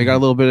 You got a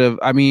little bit of.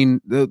 I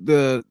mean,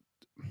 the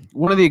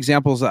one of the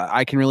examples that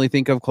I can really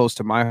think of close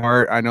to my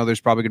heart, I know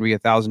there's probably going to be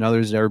 1,000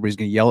 others that everybody's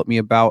going to yell at me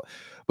about,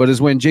 but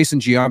is when Jason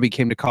Giambi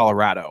came to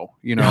Colorado.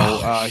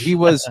 He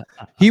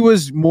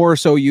was more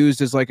so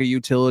used as like a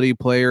utility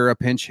player, a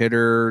pinch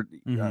hitter,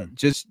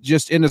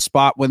 just in a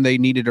spot when they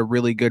needed a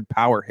really good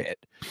power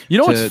hit.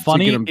 What's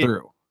funny? To get him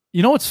through.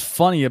 What's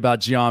funny about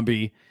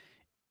Giambi?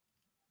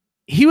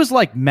 He was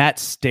like Matt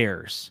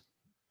Stairs.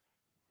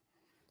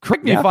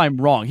 Correct me if I'm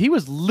wrong. He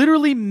was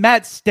literally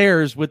Matt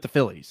Stairs with the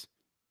Phillies.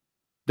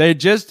 They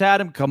just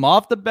had him come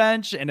off the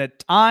bench, and at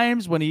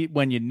times when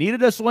you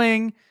needed a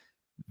swing,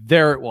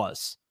 there it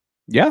was.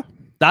 Yeah.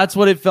 That's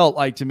what it felt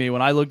like to me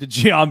when I looked at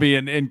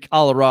Giambi in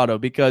Colorado,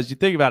 because you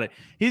think about it,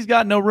 he's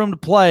got no room to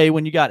play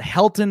when you got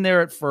Helton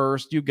there at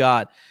first. You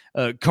got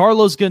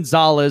Carlos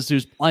Gonzalez,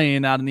 who's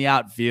playing out in the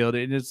outfield,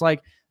 and it's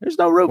like There's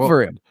no room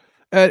for him.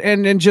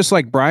 And just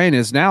like Brian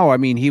is now, I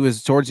mean, he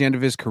was towards the end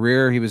of his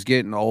career. He was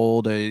getting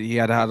old. He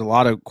had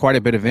quite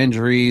a bit of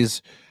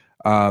injuries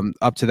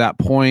up to that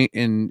point,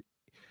 and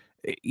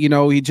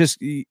it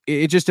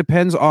just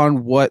depends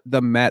on what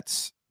the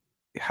Mets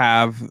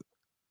have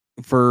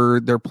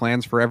for their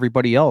plans for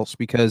everybody else,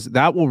 because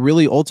that will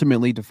really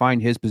ultimately define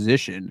his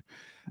position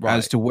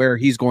as to where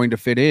he's going to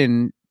fit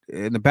in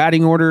the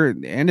batting order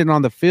and in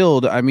on the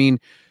field. I mean,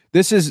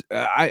 this is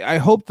I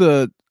hope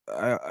the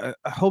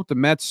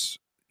Mets,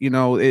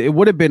 it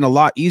would have been a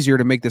lot easier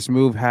to make this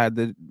move had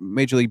the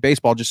Major League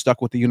Baseball just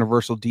stuck with the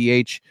universal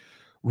DH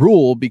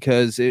rule,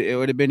 because it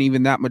would have been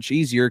even that much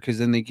easier, because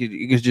then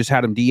you could just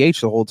had him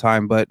DH the whole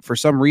time. But for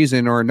some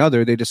reason or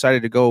another, they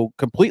decided to go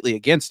completely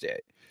against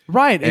it.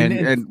 Right.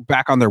 And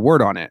back on their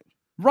word on it.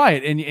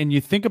 Right. And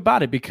you think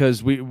about it,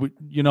 because we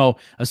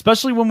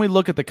especially when we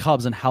look at the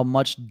Cubs and how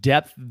much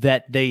depth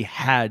that they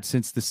had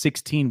since the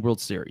 16 World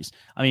Series.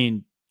 I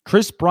mean,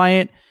 Chris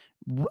Bryant,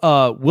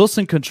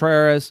 Wilson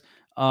Contreras,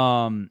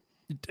 Kyle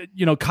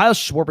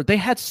Schwarber, they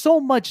had so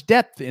much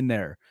depth in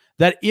there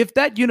that if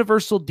that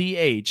universal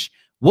DH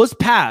was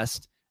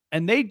passed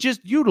and they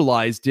just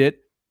utilized it,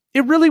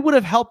 it really would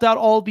have helped out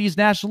all these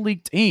National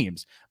League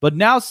teams. But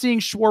now seeing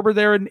Schwarber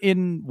there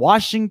in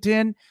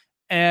Washington,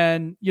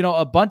 and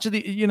a bunch of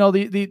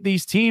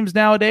these teams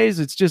nowadays,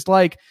 it's just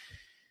like,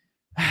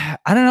 I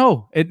don't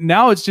know.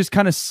 It's just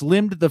kind of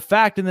slimmed the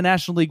fact in the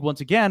National League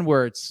once again,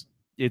 where it's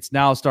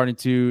now starting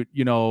to,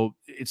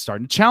 it's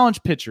starting to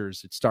challenge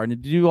pitchers. It's starting to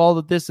do all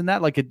of this and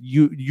that, like it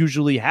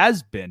usually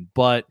has been.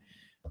 But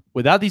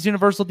without these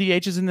universal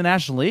DHs in the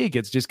National League,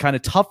 it's just kind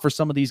of tough for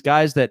some of these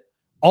guys that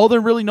all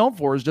they're really known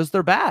for is just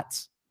their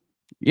bats.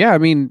 Yeah, I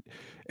mean,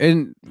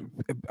 and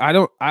I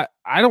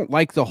don't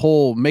like the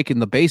whole making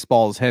the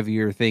baseballs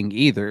heavier thing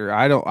either.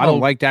 I don't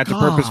like that to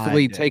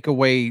purposefully take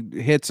away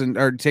hits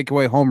or take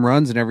away home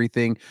runs and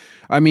everything.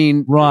 I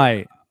mean,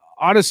 right.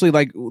 Honestly,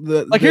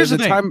 here's the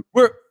thing.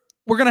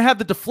 We're gonna have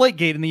the deflate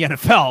gate in the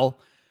NFL,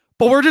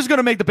 but we're just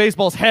gonna make the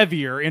baseballs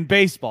heavier in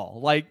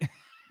baseball.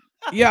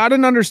 Yeah, I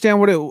don't understand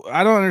what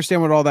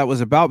all that was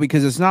about,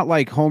 because it's not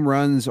like home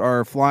runs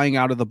are flying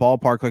out of the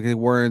ballpark like they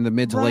were in the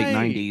mid to late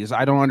 90s.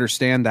 I don't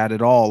understand that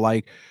at all.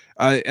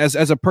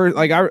 As a person,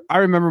 I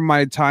remember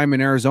my time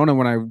in Arizona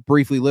when I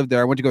briefly lived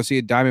there. I went to go see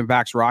a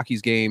Diamondbacks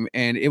Rockies game,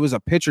 and it was a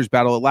pitcher's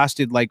battle. It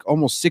lasted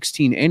almost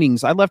 16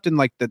 innings. I left in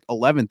the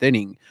 11th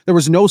inning. There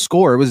was no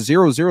score. It was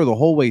 0-0 the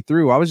whole way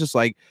through. I was just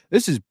like,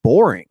 this is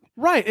boring.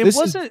 Right. This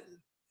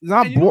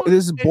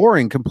is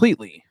boring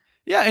completely.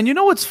 Yeah, and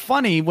what's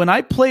funny? When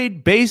I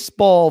played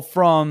baseball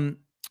from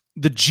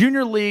the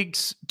junior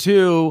leagues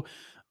to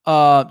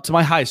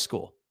my high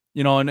school,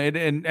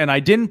 and I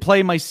didn't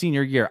play my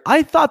senior year,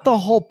 I thought the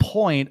whole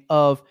point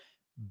of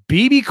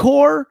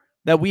BB-Core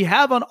that we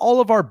have on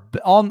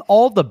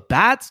all the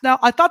bats now,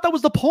 I thought that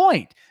was the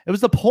point. It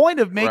was the point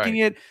of making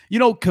it,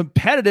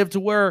 competitive to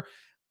where,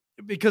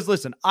 because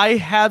listen, I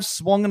have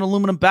swung an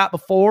aluminum bat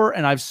before,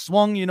 and I've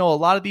swung, a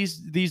lot of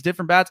these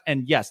different bats,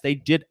 and yes, they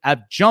did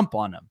have jump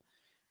on them.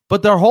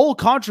 But their whole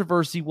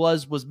controversy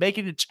was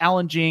making it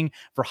challenging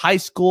for high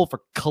school, for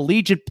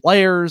collegiate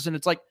players. And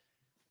it's like,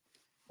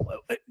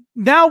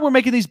 now we're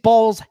making these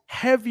balls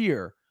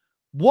heavier.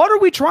 What are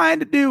we trying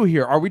to do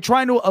here? Are we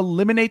trying to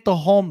eliminate the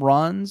home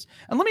runs?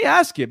 And let me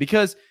ask you,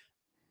 because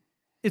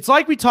it's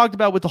like we talked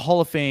about with the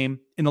Hall of Fame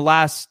in the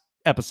last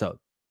episode.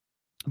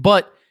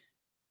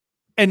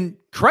 And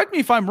correct me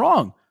if I'm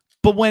wrong,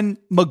 but when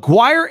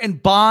McGwire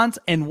and Bonds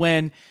and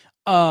when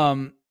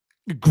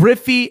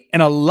Griffey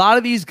and a lot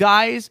of these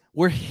guys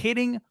were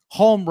hitting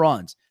home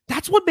runs,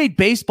 that's what made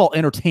baseball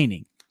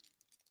entertaining.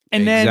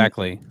 And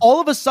exactly. Then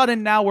all of a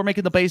sudden now we're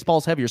making the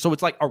baseballs heavier. So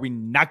it's like, are we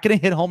not going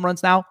to hit home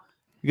runs now?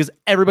 Because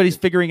everybody's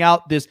figuring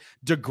out this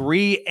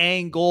degree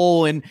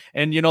angle and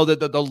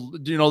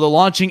the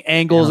launching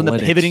angles and the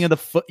pivoting of the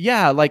foot.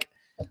 Yeah,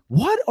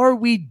 what are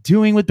we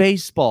doing with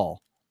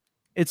baseball?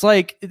 It's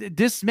like,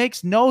 this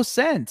makes no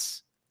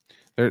sense.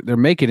 They're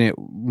making it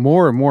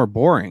more and more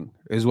boring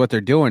is what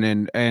they're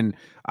doing. And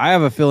I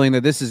have a feeling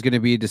that this is going to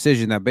be a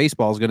decision that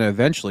baseball is going to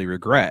eventually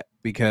regret,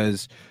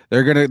 because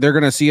they're going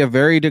to see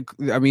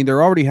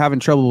they're already having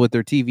trouble with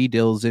their TV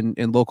deals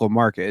in local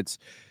markets.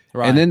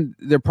 Right. And then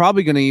they're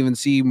probably going to even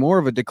see more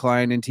of a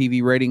decline in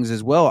TV ratings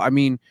as well. I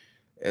mean,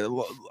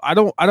 I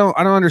don't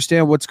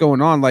understand what's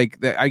going on.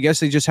 I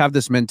guess they just have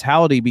this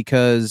mentality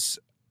because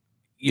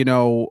they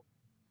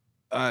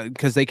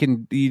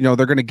can, they're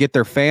going to get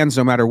their fans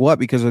no matter what,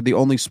 because they're the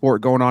only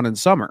sport going on in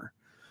summer.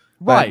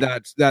 Right.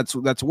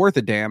 That's worth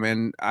a damn.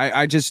 And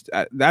I just,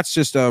 that's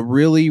just a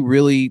really,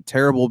 really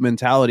terrible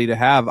mentality to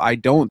have. I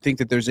don't think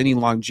that there's any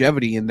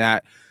longevity in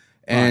that.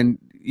 And,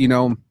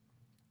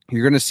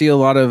 you're going to see a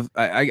lot of,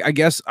 I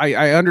guess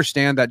I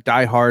understand that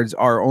diehards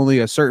are only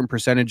a certain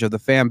percentage of the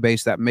fan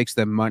base that makes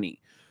them money,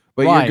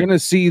 but you're going to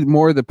see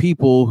more of the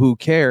people who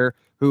care,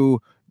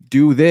 who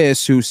do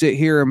this, who sit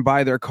here and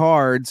buy their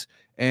cards,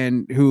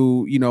 and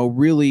who,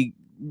 really,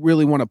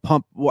 really want to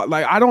pump.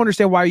 I don't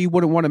understand why you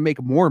wouldn't want to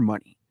make more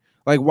money.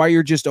 Like why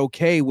you're just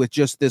okay with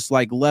just this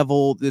like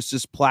level,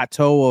 this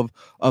plateau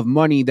of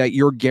money that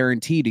you're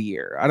guaranteed a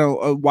year. I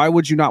don't. Why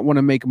would you not want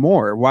to make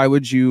more? Why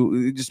would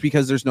you just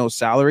because there's no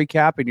salary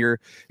cap and your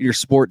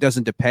sport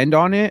doesn't depend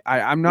on it?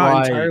 I'm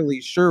not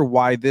entirely sure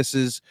why this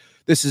is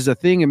a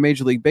thing in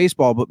Major League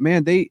Baseball. But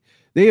man, they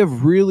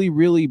have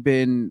really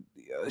been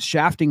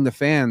shafting the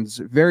fans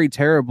very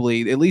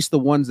terribly. At least the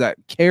ones that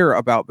care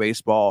about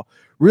baseball,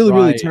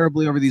 really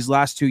terribly over these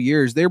last 2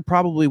 years. They're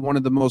probably one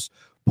of the most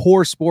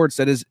poor sports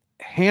that has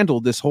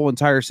handled this whole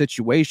entire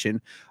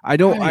situation. I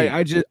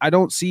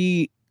don't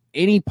see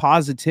any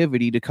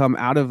positivity to come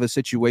out of a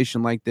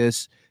situation like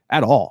this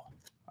at all.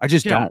 I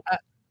just don't.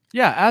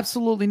 Yeah,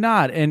 absolutely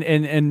not.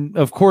 And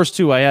of course,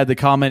 too, I had the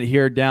comment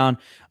here down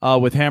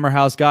with Hammer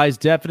House. Guys,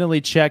 definitely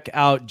check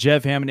out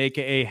Jeff Hammond,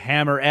 a.k.a.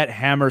 Hammer at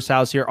Hammer's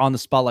House here on the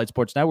Spotlight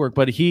Sports Network.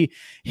 But he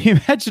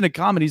mentioned a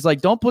comment. He's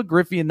like, don't put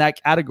Griffey in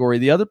that category.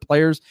 The other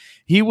players,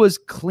 he was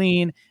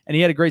clean and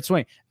he had a great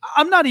swing.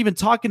 I'm not even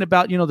talking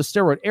about, the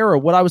steroid era.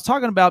 What I was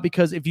talking about,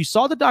 because if you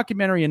saw the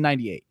documentary in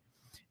 98,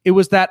 it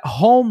was that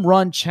home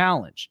run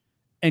challenge.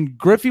 And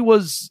Griffey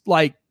was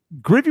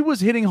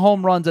hitting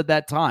home runs at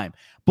that time,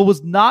 but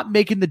was not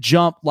making the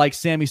jump like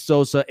Sammy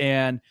Sosa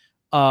and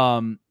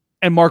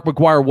Mark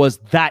McGwire was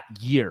that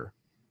year.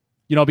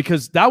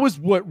 Because that was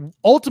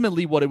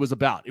ultimately what it was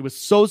about. It was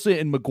Sosa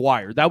and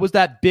McGwire. That was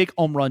that big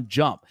home run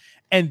jump.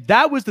 And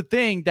that was the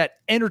thing that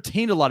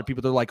entertained a lot of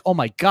people. They're like, oh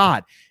my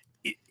God,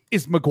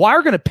 is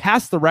McGwire going to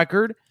pass the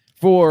record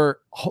for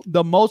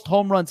the most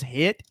home runs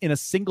hit in a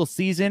single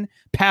season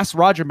past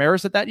Roger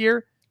Maris at that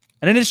year?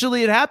 And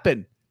initially it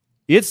happened.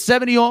 He hit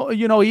 70,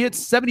 he hit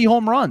 70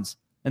 home runs.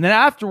 And then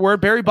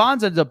afterward, Barry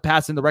Bonds ended up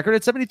passing the record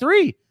at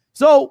 73.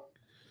 So,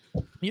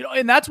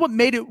 and that's what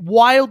made it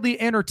wildly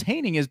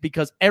entertaining, is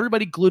because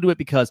everybody glued to it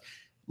because,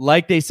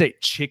 like they say,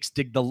 chicks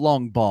dig the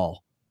long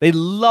ball. They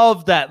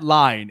love that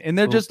line. And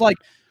they're just like,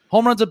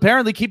 home runs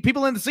apparently keep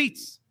people in the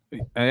seats.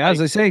 As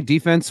I say,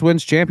 defense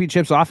wins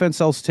championships, offense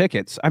sells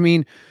tickets. I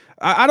mean,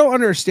 I don't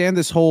understand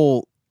this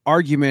whole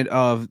argument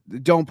of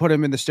don't put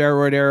him in the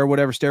steroid era,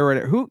 whatever steroid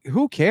era.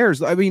 Who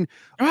cares? I mean,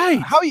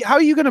 how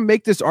are you going to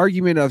make this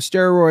argument of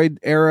steroid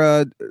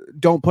era?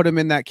 Don't put him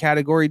in that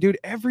category, dude.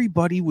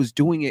 Everybody was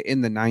doing it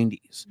in the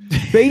 90s.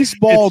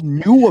 Baseball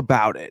knew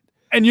about it.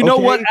 And you know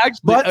what?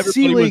 Actually,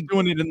 everybody was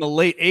doing it in the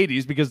late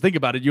 80s, because think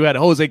about it. You had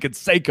Jose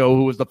Canseco,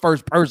 who was the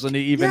first person to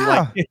even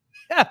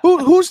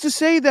Who's to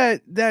say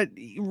that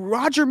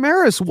Roger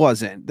Maris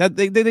wasn't, that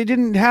they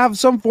didn't have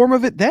some form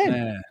of it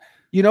then?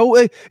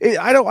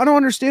 I don't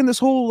understand this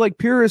whole like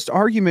purist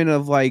argument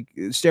of like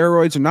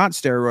steroids or not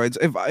steroids.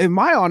 In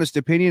my honest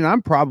opinion,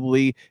 I'm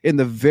probably in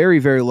the very,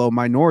 very low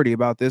minority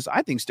about this.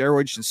 I think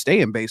steroids should stay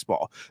in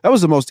baseball. That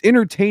was the most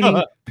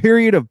entertaining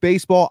period of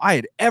baseball I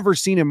had ever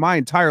seen in my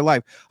entire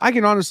life. I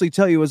can honestly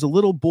tell you, as a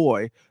little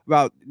boy,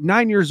 about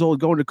 9 years old,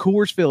 going to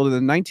Coors Field in the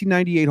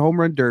 1998 Home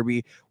Run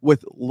Derby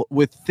with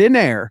thin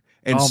air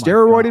and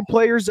steroided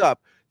players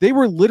up. They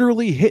were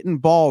literally hitting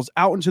balls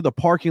out into the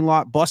parking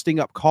lot, busting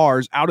up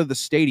cars out of the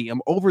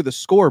stadium over the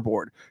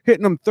scoreboard,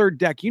 hitting them third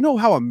deck. You know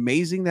how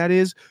amazing that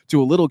is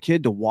to a little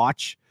kid to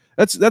watch?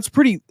 That's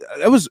pretty.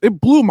 It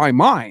blew my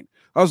mind.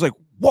 I was like,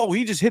 whoa,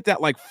 he just hit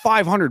that like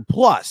 500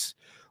 plus.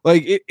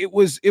 Like it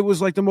was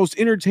like the most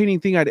entertaining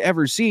thing I'd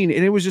ever seen.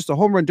 And it was just a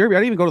home run derby. I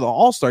didn't even go to the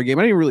All-Star game.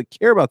 I didn't even really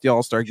care about the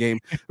All-Star game.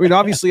 I mean,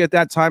 obviously at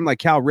that time, like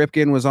Cal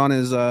Ripken was on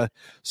his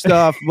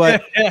stuff,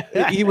 but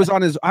he was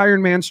on his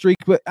Iron Man streak.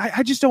 But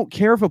I just don't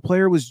care if a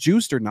player was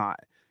juiced or not.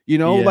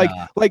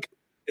 Like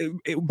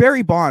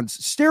Barry Bonds,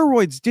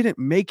 steroids didn't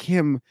make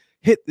him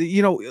hit.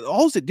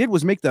 All it did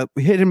was make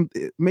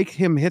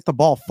him hit the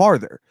ball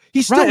farther.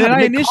 He still and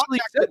I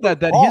initially said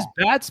that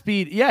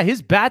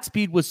his bat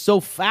speed was so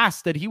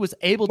fast that he was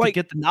able to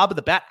get the knob of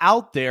the bat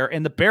out there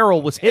and the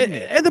barrel was hitting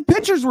it. And the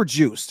pitchers were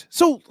juiced.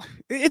 So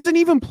it's an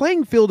even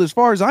playing field as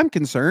far as I'm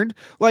concerned.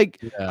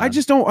 I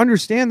just don't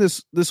understand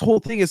this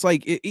whole thing. It's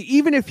like,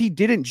 even if he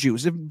didn't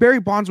juice, if Barry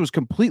Bonds was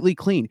completely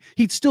clean,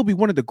 he'd still be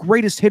one of the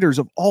greatest hitters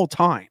of all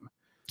time.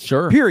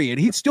 Sure. Period.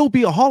 He'd still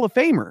be a Hall of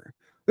Famer.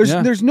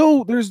 There's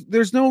no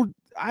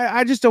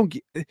I just don't,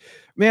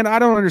 man. I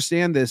don't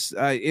understand this.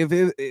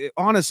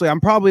 Honestly,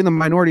 I'm probably in the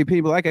minority of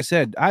people. Like I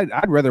said,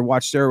 I'd rather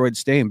watch steroids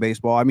stay in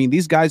baseball. I mean,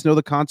 these guys know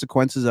the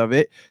consequences of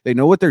it. They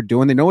know what they're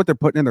doing. They know what they're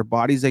putting in their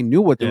bodies. They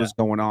knew what was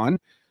going on.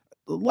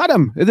 Let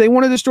them. If they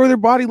want to destroy their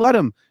body, let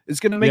them. It's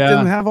going to make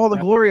them have all the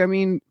glory. I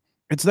mean,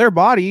 it's their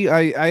body.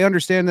 I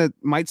understand that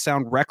might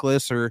sound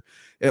reckless, or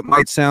it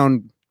might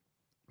sound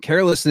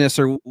carelessness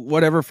or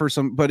whatever for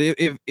some, but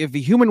if a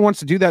human wants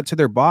to do that to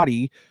their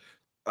body,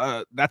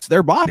 that's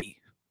their body.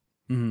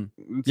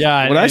 Mm-hmm.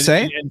 Yeah. What I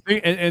say?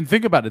 And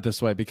think about it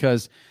this way,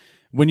 because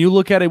when you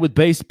look at it with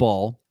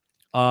baseball,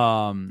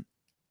 the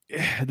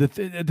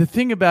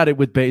thing about it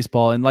with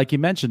baseball, and like you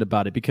mentioned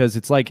about it, because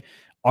it's like,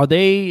 are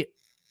they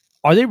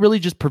really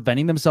just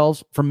preventing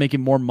themselves from making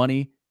more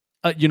money,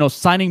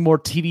 signing more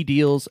TV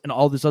deals and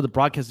all this other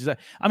broadcasting?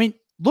 I mean,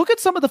 look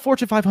at some of the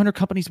Fortune 500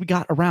 companies we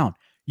got around.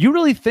 You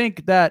really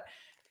think that,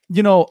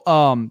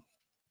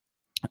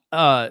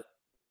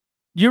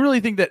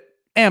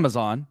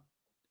 Amazon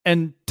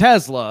and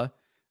Tesla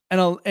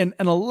and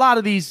a lot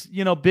of these,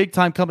 big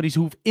time companies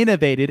who've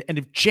innovated and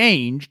have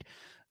changed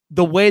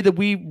the way that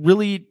we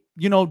really,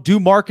 do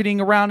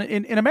marketing around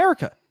in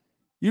America.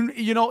 You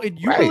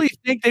really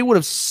think they would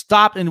have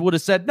stopped and would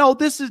have said, no,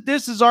 this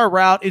is our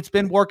route. It's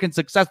been working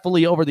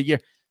successfully over the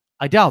year.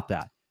 I doubt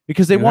that,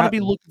 because they want to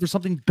be looking for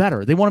something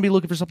better. They want to be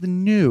looking for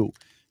something new,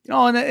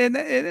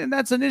 and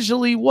that's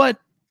initially what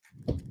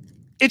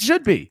it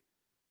should be.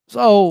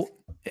 So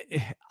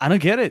I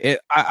don't get it.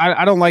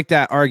 I don't like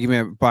that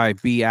argument by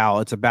B.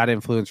 Al. It's a bad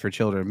influence for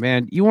children.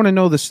 Man, you want to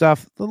know the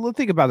stuff?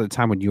 Think about the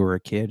time when you were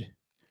a kid.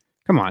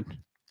 Come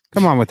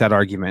on with that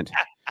argument.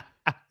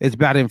 It's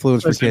bad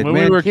influence for kids. When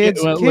man, we were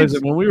kids,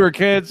 listen, when we were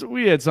kids,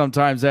 we had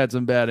sometimes had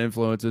some bad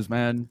influences,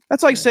 man.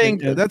 That's like saying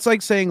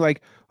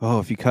oh,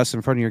 if you cuss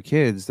in front of your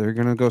kids, they're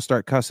gonna go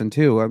start cussing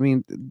too. I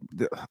mean,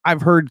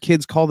 I've heard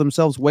kids call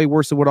themselves way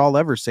worse than what I'll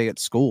ever say at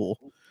school.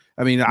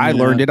 I mean, I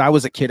learned it. I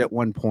was a kid at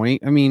one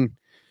point. I mean,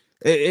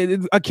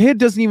 a kid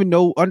doesn't even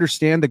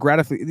understand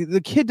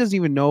the kid doesn't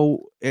even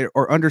know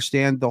or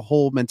understand the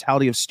whole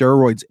mentality of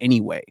steroids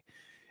anyway.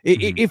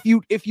 If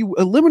you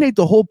eliminate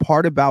the whole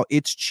part about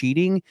it's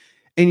cheating,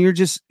 and you're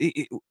just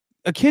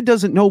a kid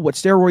doesn't know what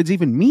steroids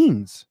even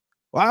means.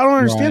 Well, I don't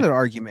understand that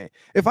argument.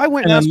 If I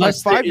went and asked my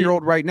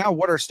 5-year-old right now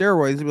what are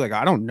steroids, they'd be like,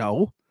 I don't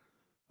know.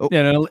 Oh.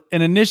 Yeah,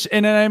 and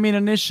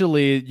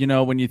initially,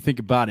 when you think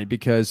about it,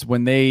 because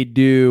when they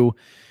do,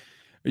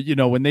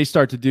 when they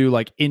start to do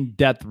like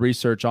in-depth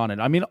research on it,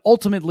 I mean,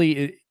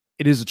 ultimately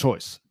it is a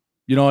choice.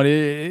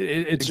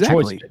 It's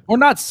exactly. a choice. We're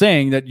not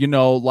saying that,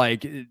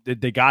 like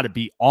they got to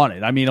be on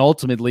it. I mean,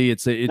 ultimately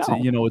it's a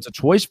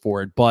choice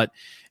for it. But,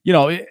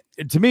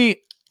 to me,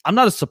 I'm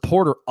not a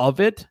supporter of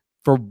it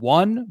for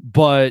one,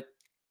 but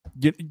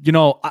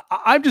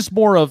I'm just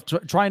more of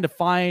trying to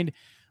find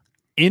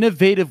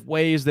innovative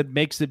ways that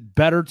makes it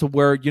better to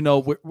where,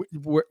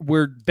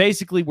 we're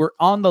basically we're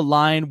on the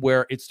line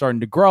where it's starting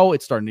to grow,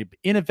 it's starting to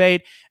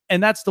innovate.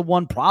 And that's the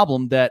one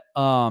problem that,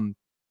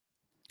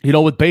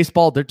 with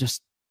baseball, they're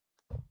just,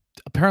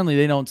 apparently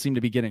they don't seem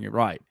to be getting it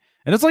right.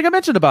 And it's like I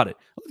mentioned about it.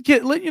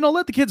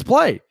 Let the kids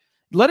play.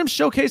 Let them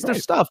showcase their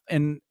stuff.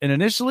 And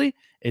initially,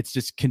 it's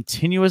just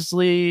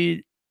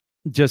continuously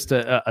just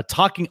a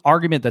talking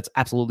argument that's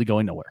absolutely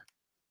going nowhere.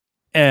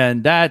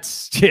 And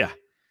that's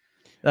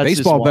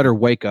baseball better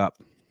wake up.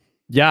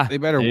 Yeah. They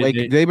better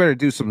they better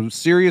do some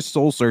serious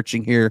soul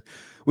searching here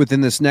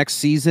within this next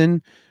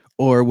season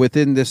or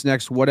within this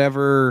next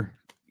whatever,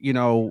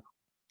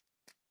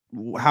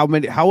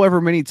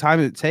 however many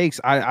times it takes.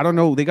 I don't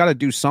know. They got to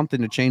do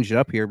something to change it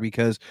up here,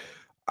 because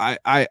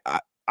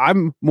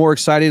I'm more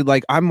excited.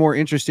 Like, I'm more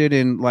interested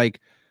in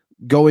like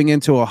going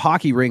into a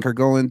hockey rink or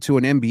going to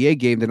an NBA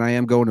game than I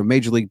am going to a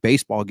Major League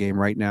Baseball game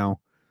right now.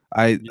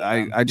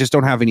 I just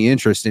don't have any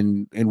interest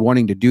in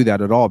wanting to do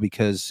that at all,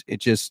 because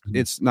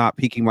it's not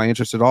piquing my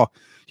interest at all.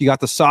 You got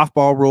the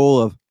softball rule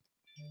of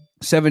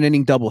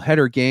 7-inning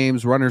doubleheader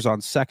games, runners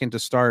on second to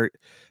start,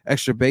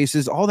 extra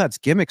bases. All that's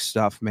gimmick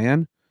stuff,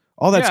 man.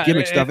 All that's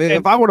gimmick stuff.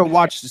 If I want to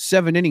watch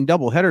 7-inning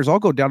doubleheaders, I'll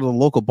go down to the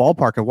local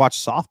ballpark and watch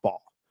softball.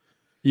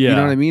 Yeah, you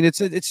know what I mean.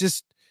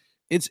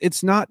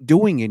 It's not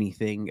doing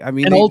anything. I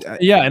mean,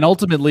 and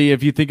ultimately,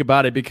 if you think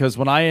about it, because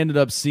when I ended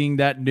up seeing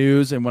that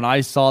news and when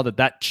I saw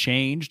that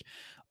changed,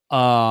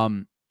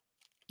 I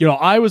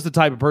was the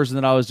type of person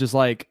that I was just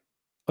like,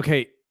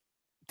 okay,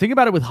 think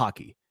about it with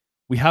hockey.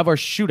 We have our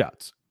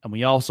shootouts and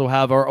we also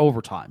have our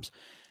overtimes,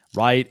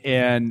 right?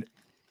 And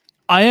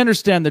I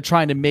understand they're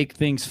trying to make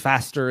things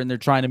faster and they're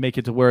trying to make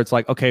it to where it's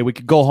like, okay, we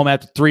could go home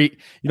after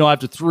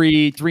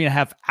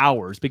 3.5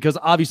 hours, because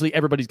obviously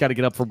everybody's got to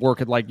get up for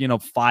work at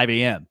 5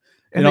 a.m.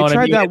 And they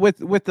tried that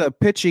with the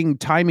pitching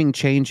timing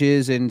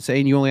changes and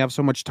saying you only have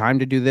so much time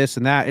to do this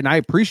and that. And I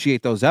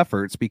appreciate those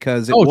efforts,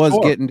 because it was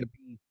getting to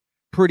be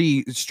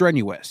pretty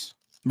strenuous.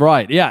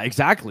 Right. Yeah,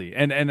 exactly.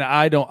 And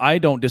I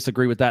don't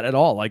disagree with that at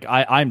all. Like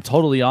I'm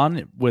totally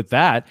on with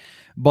that.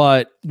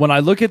 But when I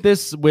look at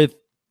this with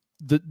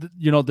the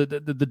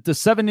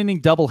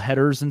 7-inning double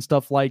headers and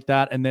stuff like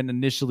that, and then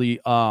initially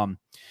the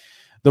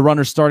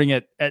runner starting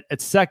at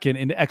second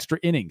in extra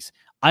innings,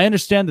 I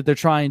understand that they're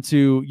trying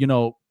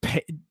to,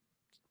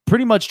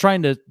 pretty much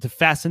trying to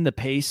fasten the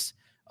pace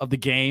of the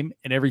game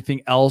and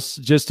everything else,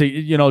 just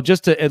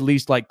to at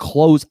least like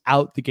close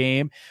out the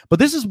game. But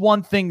this is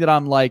one thing that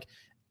I'm like,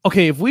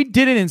 okay, if we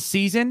did it in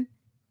season,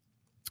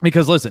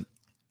 because listen,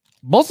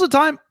 most of the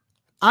time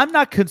I'm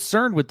not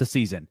concerned with the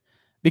season,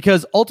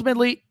 because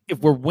ultimately, if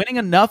we're winning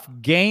enough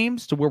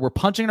games to where we're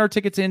punching our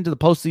tickets into the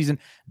postseason,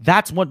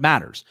 that's what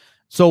matters.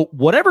 So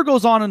whatever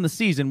goes on in the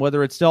season,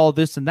 whether it's all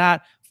this and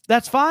that,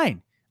 that's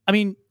fine. I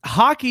mean,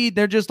 hockey,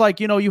 they're just like,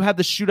 you have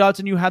the shootouts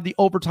and you have the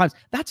overtimes.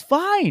 That's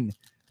fine.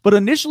 But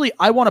initially,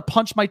 I want to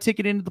punch my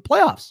ticket into the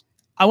playoffs.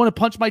 I want to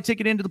punch my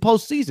ticket into the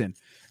postseason.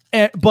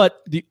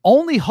 But the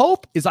only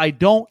hope is I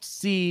don't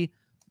see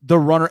the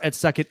runner at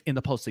second in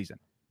the postseason.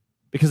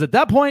 Because at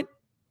that point,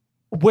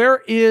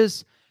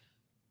 where's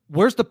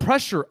the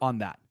pressure on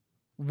that?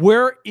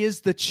 Where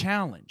is the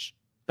challenge?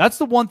 That's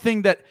the one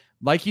thing that,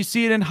 like you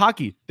see it in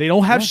hockey, they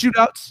don't have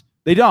shootouts.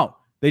 They don't.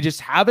 They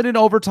just have it in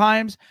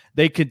overtimes.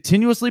 They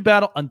continuously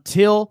battle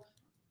until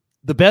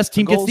the best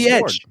team gets the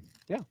edge.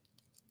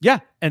 Yeah.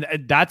 And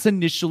that's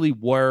initially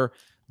where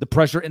the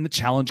pressure and the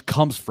challenge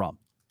comes from.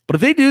 But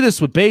if they do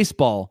this with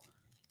baseball,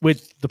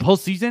 with the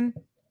postseason,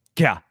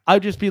 yeah,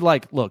 I'd just be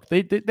like, look,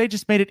 they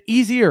just made it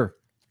easier.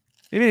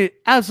 They made it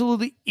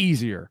absolutely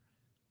easier.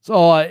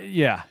 So,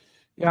 yeah.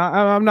 Yeah,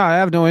 I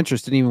have no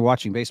interest in even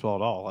watching baseball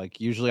at all. Like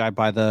usually I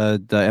buy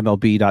the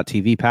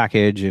MLB.TV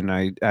package and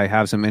I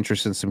have some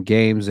interest in some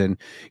games and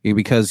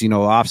because,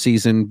 off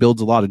season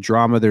builds a lot of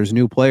drama. There's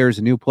new players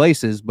and new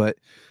places, but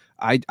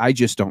I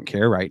just don't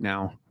care right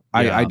now.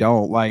 Yeah. I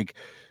don't like,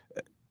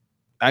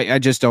 I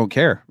just don't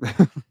care.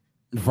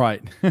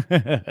 Right.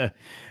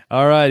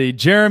 All righty.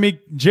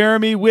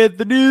 Jeremy with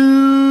the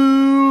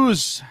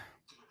news.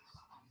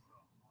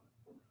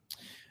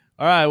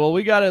 All right, well,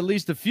 we got at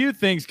least a few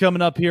things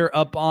coming up here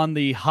up on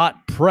the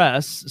hot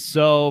press.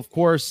 So, of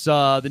course,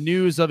 the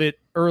news of it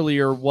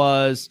earlier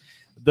was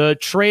the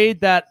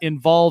trade that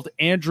involved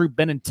Andrew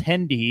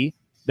Benintendi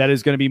that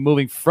is going to be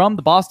moving from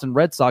the Boston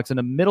Red Sox in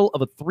the middle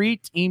of a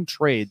 3-team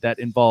trade that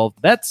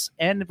involved Mets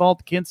and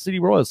involved the Kansas City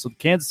Royals. So the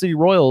Kansas City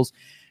Royals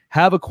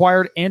have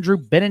acquired Andrew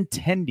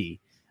Benintendi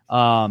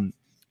from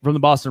the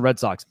Boston Red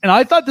Sox. And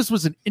I thought this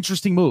was an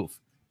interesting move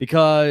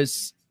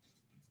because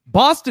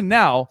Boston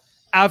now,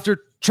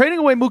 after trading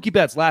away Mookie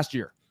Betts last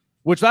year,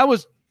 which that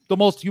was the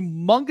most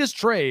humongous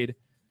trade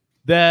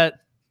that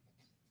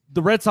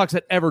the Red Sox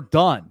had ever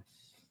done.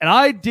 And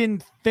I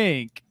didn't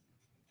think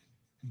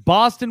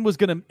Boston was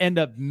going to end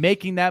up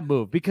making that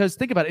move because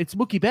think about it. It's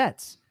Mookie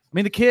Betts. I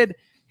mean, the kid,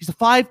 he's a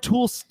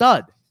 5-tool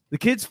stud. The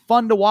kid's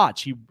fun to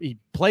watch. He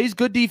plays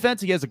good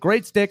defense. He has a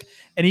great stick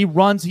and he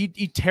runs. He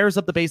tears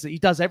up the base. He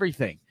does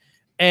everything.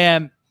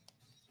 And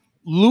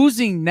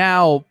losing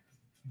now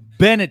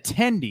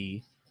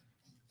Benintendi,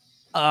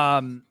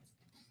 I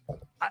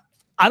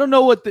don't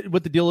know what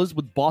the deal is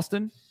with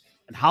Boston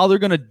and how they're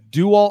going to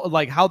do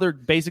how they're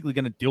basically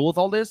going to deal with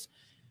all this.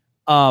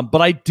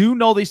 But I do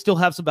know they still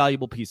have some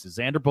valuable pieces.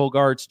 Xander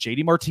Bogaerts,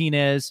 JD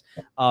Martinez.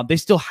 They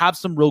still have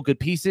some real good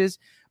pieces,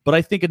 but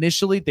I think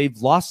initially they've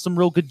lost some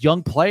real good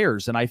young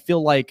players. And I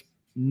feel like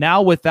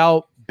now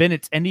without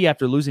Benintendi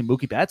after losing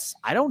Mookie Betts,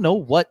 I don't know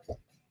what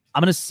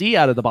I'm going to see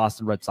out of the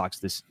Boston Red Sox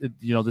this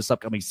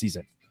upcoming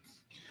season.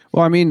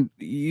 Well, I mean,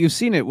 you've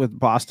seen it with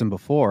Boston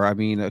before. I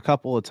mean, a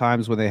couple of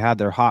times when they had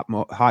their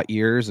hot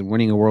years and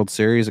winning a World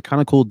Series, it kind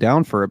of cooled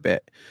down for a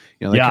bit.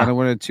 They kind of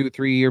went a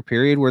 2-3 year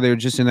period where they were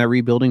just in that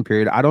rebuilding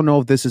period. I don't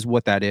know if this is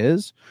what that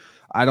is.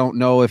 I don't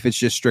know if it's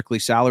just strictly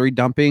salary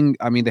dumping.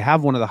 I mean, they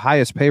have one of the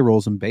highest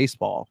payrolls in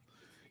baseball.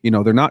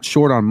 They're not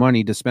short on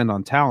money to spend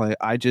on talent.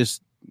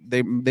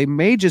 They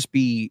may just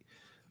be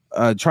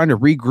trying to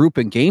regroup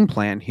and game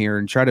plan here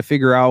and try to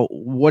figure out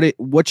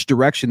which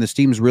direction this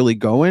team's really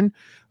going.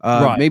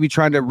 Right. Maybe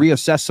trying to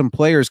reassess some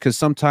players because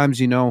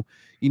sometimes you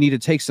need to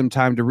take some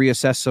time to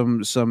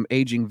reassess some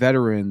aging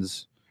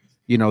veterans.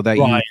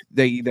 That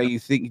you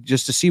think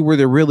just to see where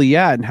they're really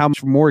at and how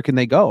much more can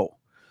they go.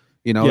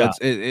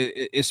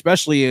 It's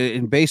especially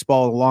in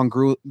baseball, a long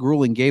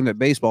grueling game that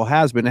baseball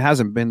has been. It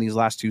hasn't been these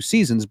last 2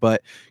 seasons,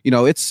 but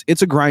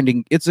it's a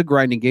grinding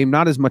game.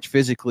 Not as much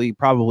physically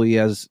probably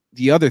as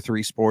the other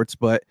 3 sports,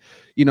 but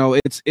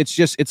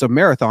it's a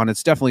marathon.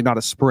 It's definitely not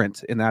a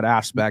sprint in that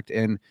aspect.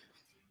 And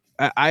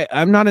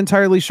I'm not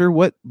entirely sure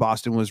what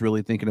Boston was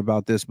really thinking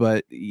about this,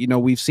 but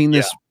we've seen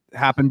this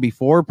happen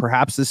before.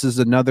 Perhaps this is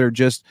another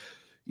just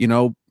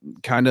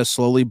kind of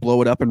slowly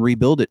blow it up and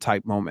rebuild it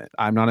type moment.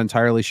 I'm not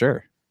entirely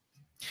sure.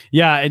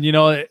 Yeah, and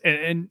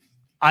and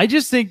I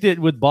just think that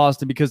with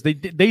Boston, because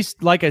they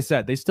like I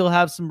said, they still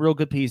have some real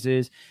good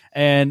pieces,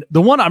 and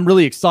the one I'm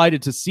really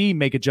excited to see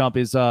make a jump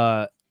is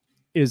Michael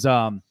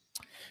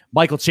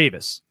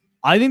Chavis.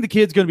 I think the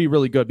kid's going to be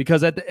really good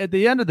because at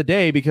the end of the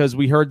day, because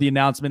we heard the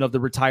announcement of the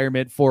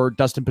retirement for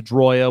Dustin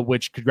Pedroia,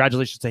 which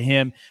congratulations to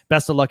him,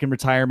 best of luck in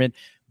retirement.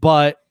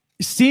 But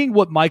seeing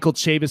what Michael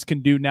Chavis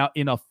can do now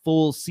in a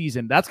full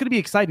season, that's going to be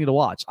exciting to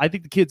watch. I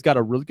think the kid's got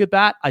a really good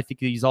bat. I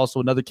think he's also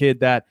another kid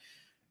that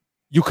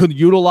you could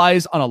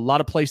utilize on a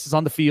lot of places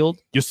on the field.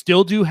 You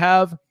still do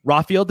have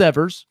Rafael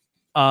Devers.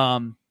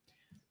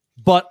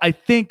 But I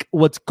think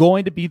what's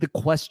going to be the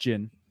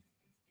question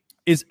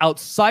is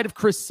outside of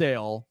Chris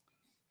Sale,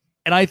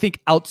 and I think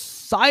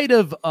outside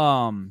of Rick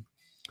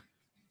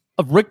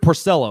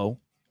Porcello,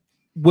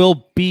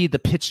 will be the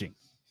pitching.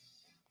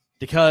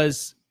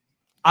 Because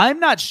I'm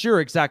not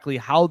sure exactly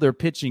how their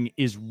pitching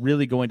is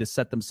really going to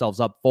set themselves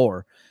up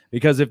for.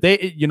 Because if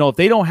they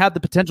don't have the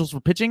potentials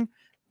for pitching,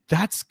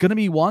 that's going to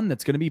be one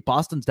that's going to be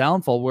Boston's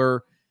downfall,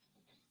 where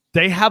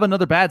they have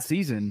another bad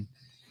season.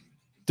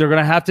 They're going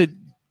to have to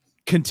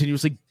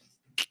continuously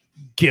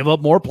give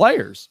up more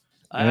players.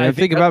 I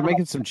think about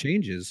making some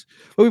changes.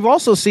 But we've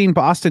also seen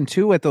Boston,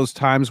 too, at those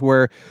times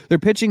where their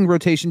pitching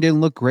rotation didn't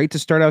look great to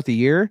start out the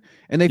year,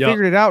 and they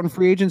figured it out in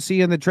free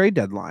agency and the trade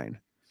deadline.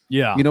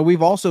 Yeah.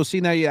 We've also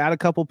seen that you add a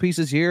couple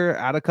pieces here,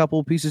 add a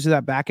couple pieces to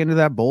that back end of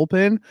that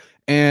bullpen,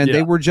 and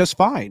they were just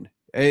fine.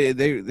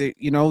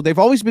 They've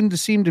always been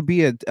seem to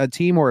be a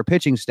team or a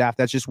pitching staff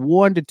that's just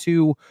 1 to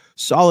 2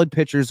 solid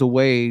pitchers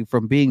away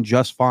from being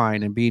just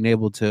fine and being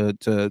able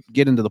to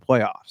get into the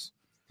playoffs.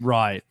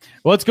 Right.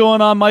 What's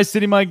going on, My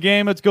City, My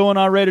Game? What's going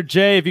on, Raider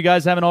J? If you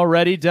guys haven't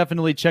already,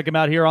 definitely check him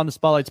out here on the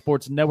Spotlight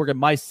Sports Network at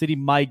My City,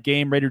 My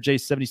Game, Raider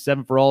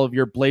J77 for all of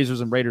your Blazers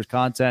and Raiders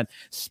content.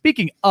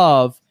 Speaking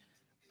of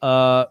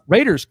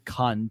Raiders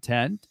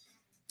content,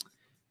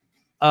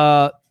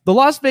 the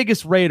Las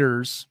Vegas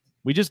Raiders,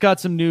 we just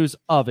got some news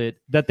of it,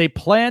 that they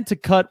plan to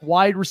cut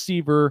wide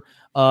receiver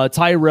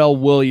Tyrell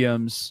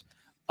Williams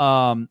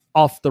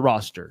off the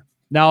roster.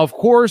 Now, of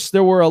course,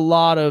 there were a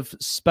lot of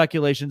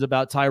speculations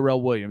about Tyrell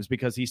Williams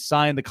because he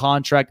signed the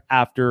contract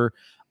after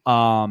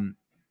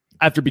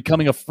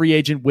becoming a free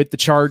agent with the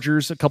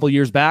Chargers a couple of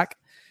years back.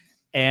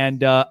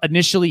 And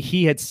initially,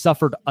 he had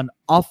suffered an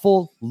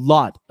awful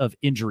lot of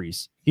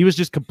injuries. He was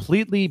just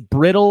completely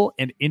brittle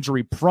and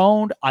injury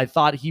prone. I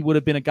thought he would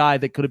have been a guy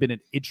that could have been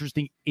an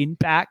interesting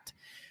impact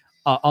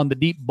on the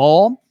deep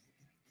ball.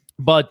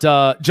 But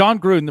John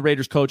Gruden, the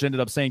Raiders coach,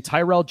 ended up saying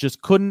Tyrell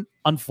just couldn't,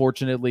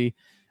 unfortunately,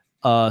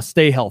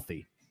 stay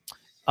healthy.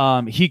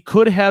 He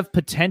could have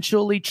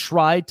potentially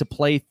tried to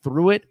play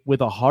through it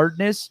with a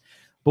hardness,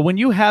 but when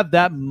you have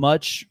that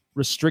much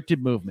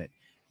restricted movement,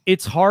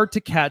 it's hard to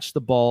catch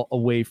the ball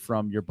away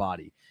from your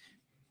body.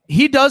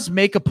 He does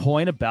make a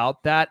point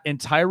about that, and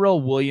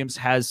Tyrell Williams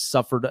has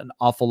suffered an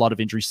awful lot of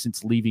injuries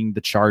since leaving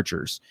the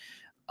Chargers.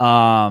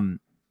 And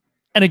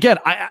again,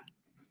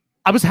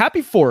 I was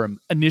happy for him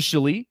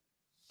initially.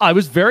 I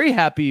was very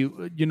happy,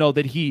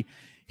 that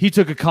he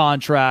took a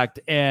contract,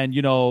 and,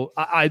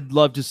 I'd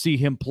love to see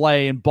him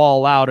play and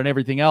ball out and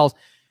everything else.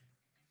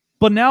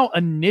 But now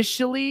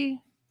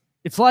initially,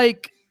 it's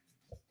like,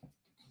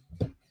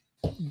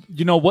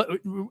 what?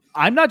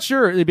 I'm not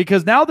sure,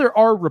 because now there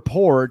are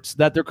reports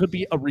that there could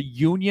be a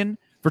reunion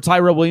for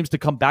Tyrell Williams to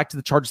come back to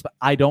the Chargers, but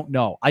I don't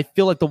know. I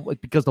feel like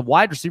because the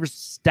wide receivers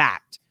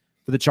stacked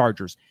for the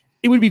Chargers,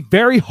 it would be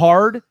very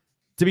hard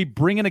to be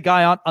bringing a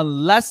guy on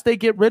unless they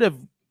get rid of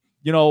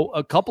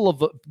a couple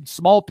of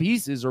small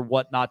pieces or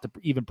whatnot to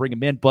even bring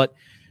him in. But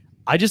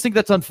I just think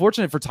that's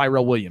unfortunate for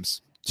Tyrell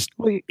Williams. Just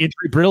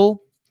injury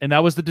brittle, and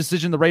that was the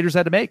decision the Raiders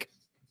had to make.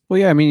 Well,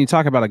 yeah, I mean, you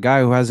talk about a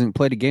guy who hasn't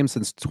played a game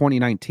since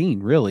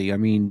 2019, really. I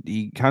mean,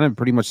 he kind of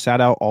pretty much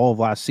sat out all of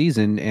last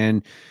season,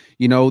 and,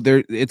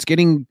 it's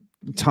getting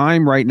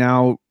time right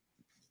now,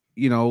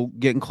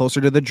 getting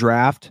closer to the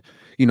draft.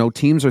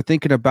 Teams are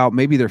thinking about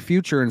maybe their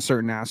future in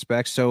certain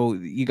aspects. So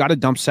you got to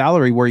dump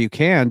salary where you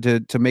can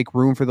to make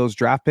room for those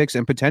draft picks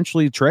and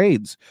potentially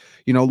trades.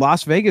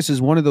 Las Vegas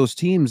is one of those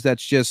teams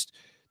that's just,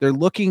 they're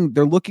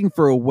looking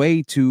for a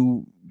way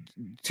to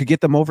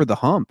get them over the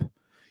hump.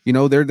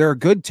 They're a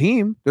good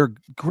team. They're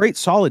a great,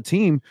 solid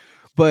team,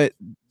 but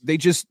they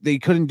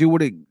couldn't do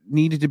what it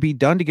needed to be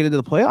done to get into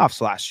the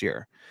playoffs last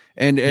year.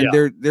 And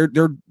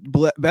they're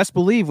best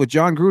believe with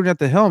John Gruden at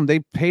the helm, they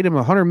paid him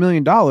 $100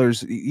 million.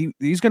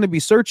 He's going to be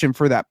searching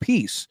for that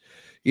piece.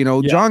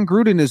 John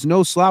Gruden is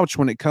no slouch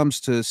when it comes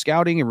to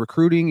scouting and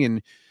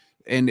recruiting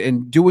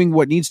and doing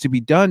what needs to be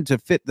done to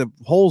fit the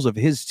holes of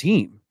his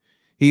team.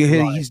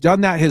 He's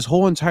done that his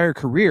whole entire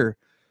career.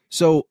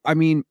 So, I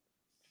mean,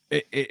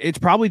 it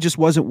probably just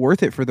wasn't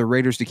worth it for the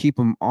Raiders to keep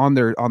him on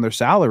their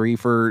salary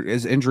for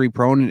as injury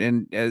prone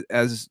and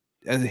as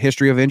a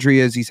history of injury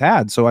as he's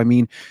had. So, I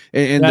mean,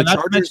 and the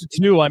Chargers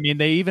too, I mean,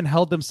 they even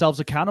held themselves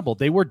accountable.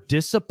 They were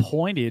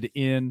disappointed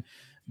in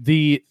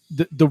the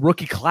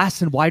rookie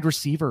class and wide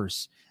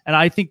receivers. And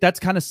I think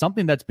that's kind of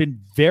something that's been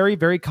very,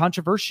 very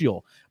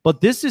controversial. But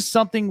this is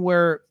something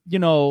where,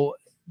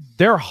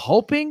 they're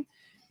hoping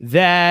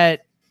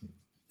that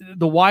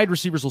the wide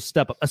receivers will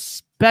step up,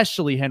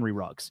 especially Henry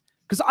Ruggs.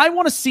 Because I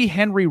want to see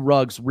Henry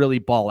Ruggs really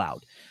ball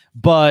out.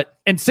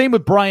 And same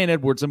with Brian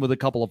Edwards and with a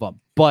couple of them.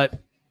 But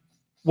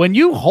when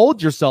you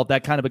hold yourself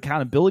that kind of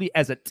accountability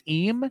as a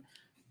team,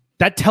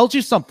 that tells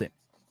you something.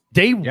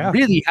 They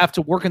really have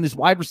to work on this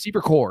wide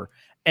receiver core.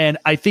 And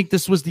I think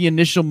this was the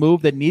initial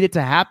move that needed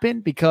to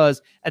happen,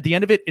 because at the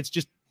end of it, it's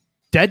just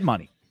dead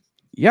money.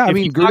 Yeah, I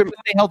mean, Gruden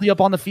healthy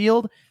up on the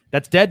field,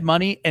 that's dead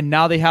money. And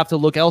now they have to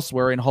look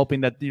elsewhere and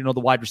hoping that, the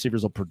wide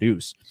receivers will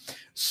produce.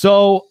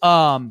 So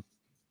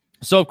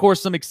of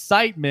course, some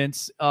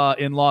excitement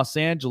in Los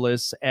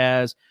Angeles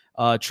as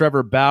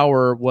Trevor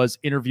Bauer was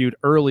interviewed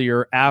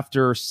earlier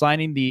after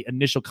signing the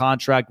initial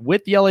contract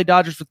with the LA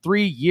Dodgers for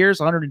 3 years,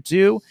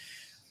 102.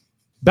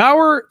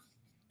 Bauer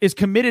is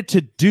committed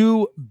to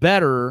do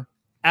better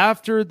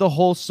after the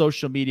whole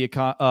social media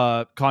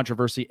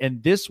controversy.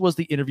 And this was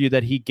the interview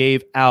that he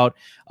gave out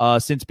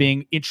since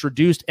being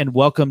introduced and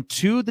welcomed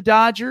to the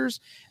Dodgers,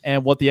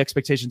 and what the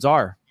expectations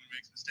are.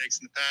 Makes mistakes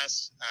in the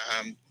past.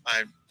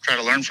 I try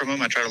to learn from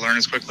them. I try to learn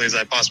as quickly as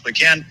I possibly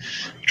can.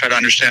 Try to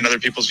understand other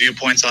people's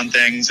viewpoints on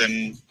things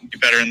and be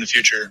better in the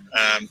future.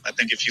 I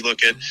think if you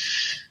look at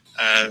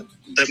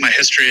that my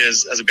history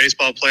as a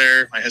baseball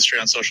player, my history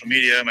on social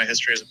media, my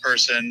history as a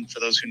person, for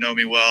those who know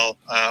me well,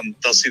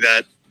 they'll see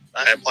that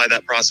I apply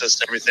that process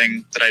to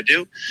everything that I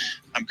do.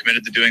 I'm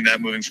committed to doing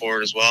that moving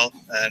forward as well.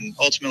 And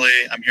ultimately,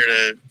 I'm here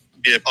to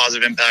be a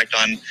positive impact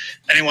on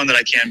anyone that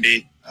I can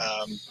be,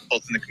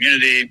 both in the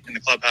community, in the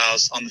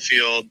clubhouse, on the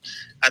field,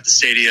 at the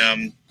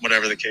stadium,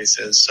 whatever the case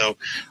is. So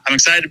I'm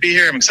excited to be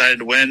here. I'm excited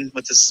to win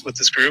with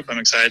this group. I'm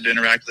excited to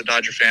interact with the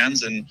Dodger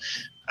fans and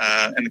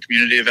the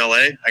community of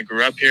LA. I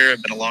grew up here.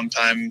 I've been a long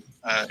time.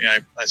 I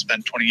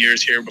spent 20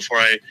 years here before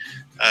I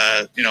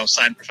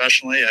signed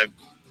professionally.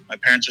 My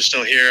parents are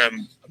still here.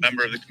 I'm a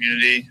member of the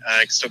community.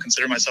 I still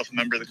consider myself a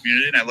member of the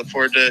community, and I look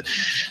forward to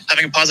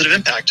having a positive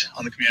impact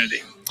on the community.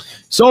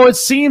 So it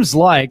seems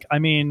like,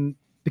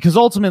 because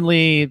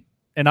ultimately,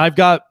 and I've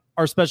got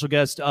our special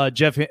guest,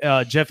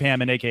 Jeff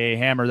Hammond, a.k.a.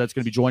 Hammer, that's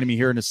going to be joining me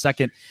here in a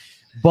second.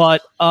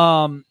 But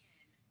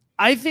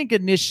I think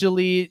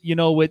initially,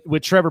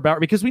 with Trevor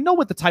Bauer, because we know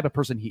what the type of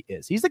person he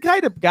is. He's the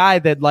kind of guy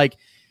that, like,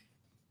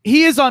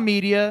 he is on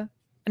media,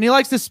 and he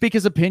likes to speak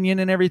his opinion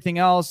and everything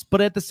else.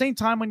 But at the same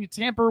time, when you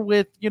tamper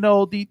with,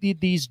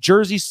 these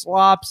jersey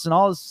swaps and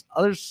all this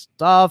other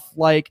stuff,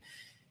 like,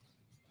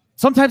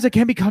 sometimes it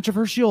can be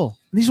controversial.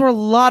 And these were a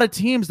lot of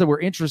teams that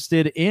were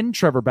interested in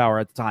Trevor Bauer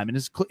at the time,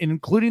 and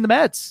including the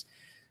Mets.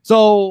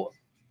 So,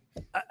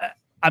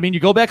 you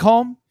go back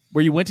home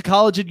where you went to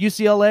college at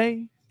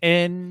UCLA,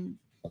 and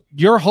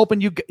you're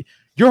hoping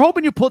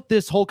you put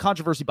this whole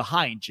controversy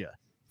behind you,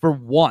 for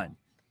one,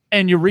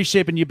 and you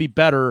reshape and you be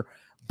better.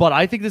 But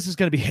I think this is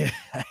going to be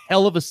a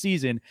hell of a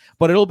season,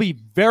 but it'll be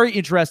very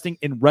interesting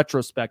in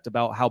retrospect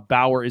about how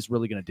Bauer is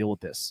really going to deal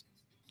with this.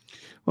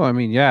 Well,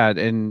 yeah,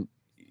 and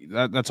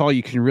that's all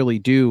you can really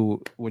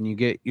do when you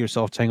get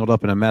yourself tangled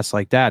up in a mess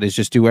like that, is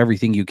just do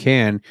everything you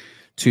can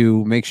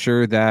to make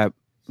sure that,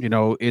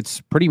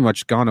 it's pretty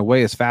much gone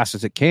away as fast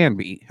as it can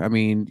be.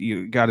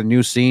 You got a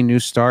new scene, new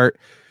start.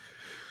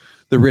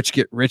 The rich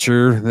get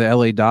richer. The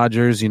LA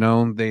Dodgers,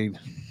 they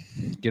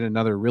get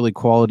another really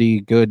quality,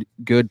 good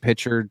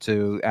pitcher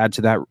to add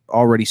to that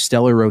already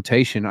stellar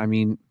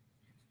rotation.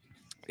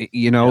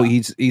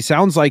 He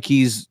sounds like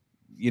he's,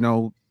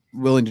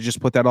 willing to just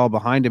put that all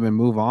behind him and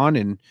move on.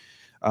 And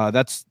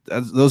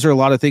those are a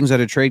lot of things that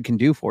a trade can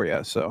do for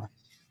you. So,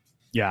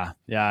 yeah,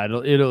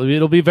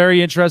 it'll be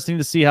very interesting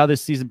to see how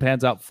this season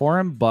pans out for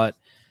him. But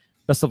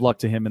best of luck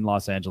to him in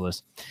Los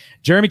Angeles.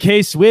 Jeremy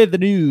Case with the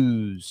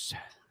news.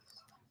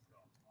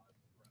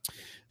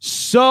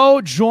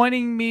 So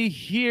joining me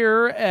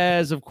here,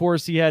 as of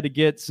course he had to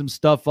get some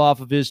stuff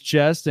off of his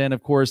chest, and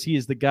of course he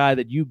is the guy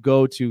that you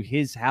go to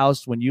his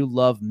house when you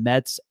love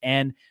Mets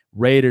and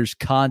Raiders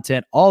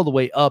content all the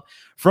way up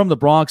from the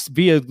Bronx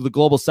via the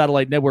Global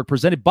Satellite Network,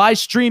 presented by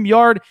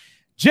StreamYard.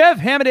 Jeff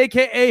Hammond,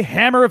 a.k.a.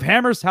 Hammer of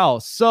Hammer's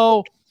house.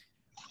 So,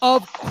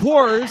 of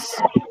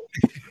course,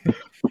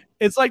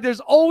 it's like there's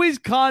always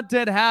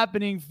content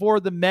happening for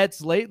the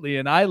Mets lately,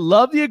 and I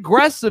love the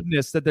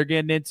aggressiveness that they're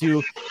getting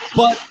into.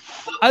 But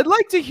I'd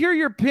like to hear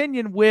your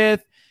opinion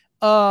with,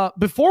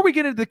 before we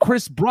get into the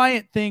Chris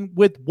Bryant thing,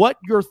 with what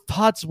your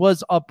thoughts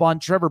was up on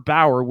Trevor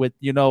Bauer with,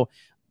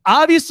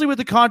 obviously with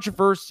the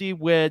controversy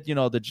with,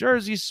 the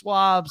jersey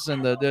swaps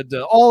and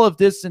the all of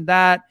this and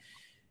that.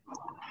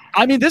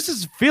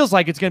 This feels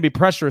like it's going to be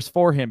pressurous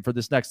for him for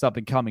this next up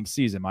and coming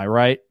season. Am I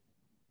right?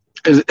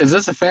 Is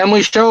this a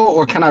family show,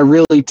 or can I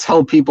really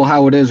tell people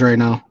how it is right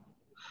now?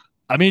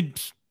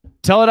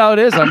 Tell it how it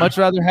is. I'd much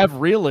rather have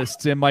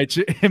realists in my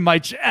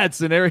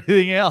chats and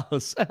everything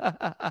else.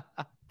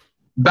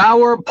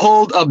 Bauer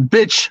pulled a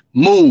bitch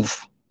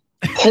move.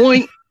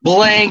 Point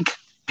blank,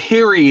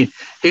 period.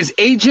 His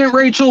agent,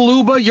 Rachel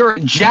Luba, you're a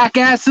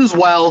jackass as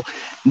well.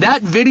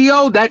 That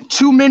video, that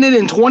 2-minute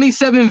and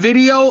 27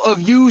 video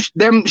of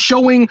them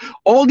showing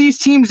all these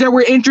teams that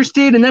were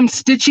interested and them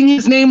stitching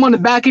his name on the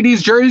back of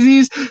these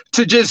jerseys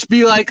to just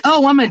be like,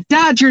 oh, I'm a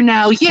Dodger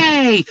now.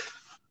 Yay.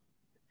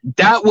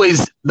 That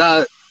was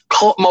the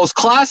most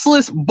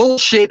classless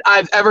bullshit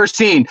I've ever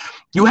seen.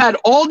 You had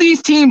all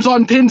these teams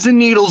on pins and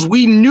needles.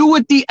 We knew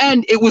at the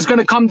end it was going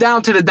to come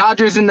down to the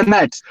Dodgers and the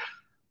Mets.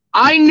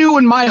 I knew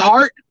in my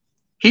heart,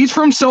 he's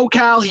from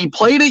SoCal. He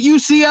played at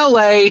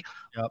UCLA.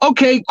 Yep.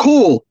 Okay,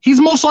 cool. He's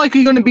most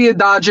likely going to be a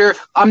Dodger.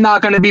 I'm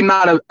not going to be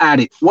mad at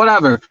it.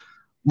 Whatever.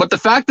 But the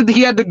fact that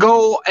he had to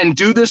go and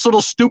do this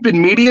little stupid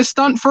media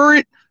stunt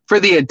for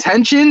the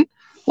attention,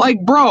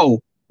 like,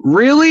 bro,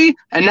 really?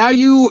 And now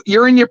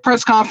you're in your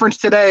press conference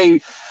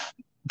today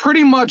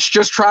pretty much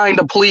just trying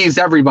to please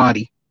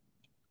everybody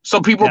so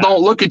people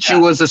don't look at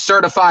you as a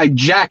certified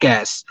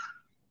jackass.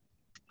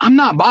 I'm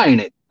not buying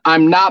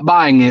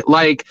it.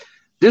 Like,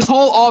 this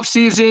whole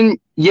offseason,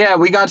 yeah,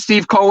 we got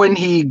Steve Cohen.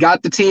 He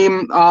got the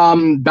team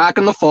back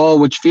in the fall,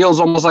 which feels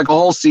almost like a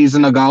whole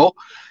season ago.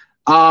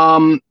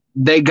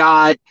 They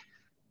got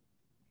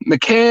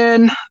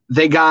McCann.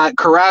 They got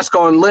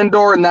Carrasco and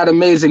Lindor in that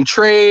amazing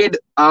trade.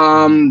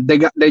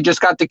 They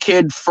just got the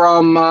kid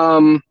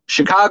from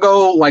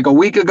Chicago like a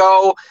week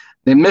ago.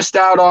 They missed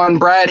out on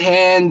Brad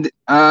Hand.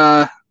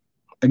 I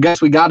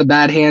guess we got a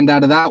bad hand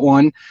out of that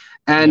one.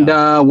 And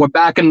we're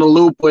back in the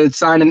loop with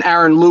signing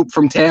Aaron Loop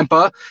from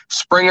Tampa.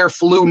 Springer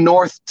flew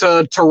north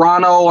to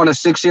Toronto on a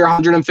 6-year,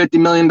 $150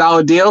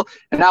 million deal.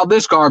 And now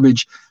this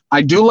garbage.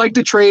 I do like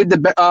the trade,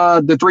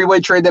 the three-way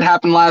trade that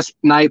happened last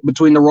night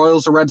between the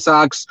Royals, the Red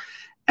Sox,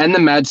 and the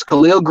Mets.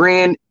 Khalil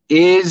Green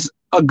is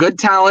a good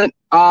talent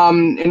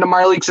in the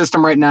minor league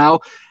system right now.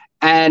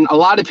 And a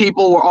lot of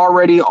people were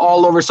already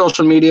all over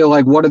social media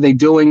like, what are they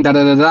doing?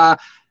 Da-da-da-da.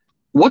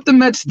 What the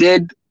Mets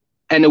did,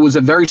 and it was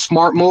a very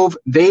smart move,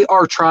 they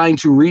are trying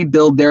to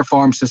rebuild their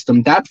farm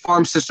system. That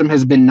farm system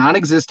has been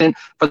non-existent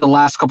for the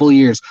last couple of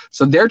years.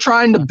 So they're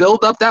trying to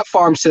build up that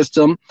farm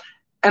system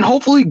and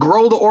hopefully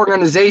grow the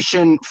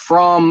organization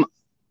from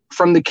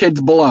the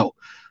kids below.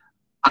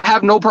 I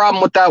have no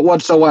problem with that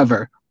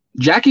whatsoever.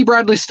 Jackie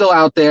Bradley's still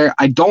out there.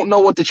 I don't know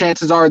what the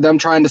chances are of them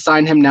trying to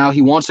sign him now.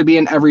 He wants to be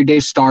an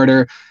everyday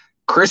starter.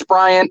 Chris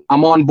Bryant,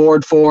 I'm on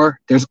board for.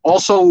 There's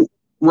also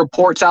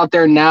reports out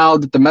there now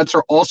that the Mets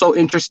are also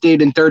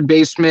interested in third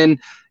baseman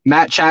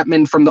Matt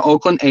Chapman from the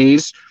Oakland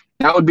A's.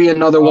 That would be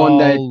another one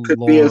that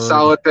could be a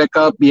solid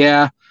pickup.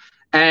 Yeah.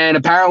 And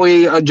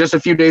apparently just a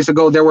few days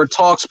ago, there were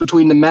talks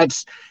between the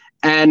Mets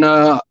and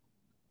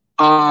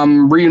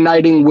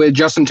reuniting with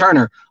Justin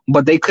Turner,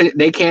 but they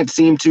can't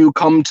seem to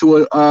come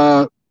to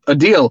a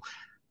deal.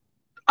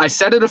 I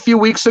said it a few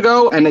weeks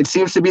ago, and it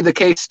seems to be the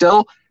case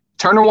still.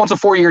 Turner wants a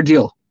 4-year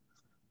deal.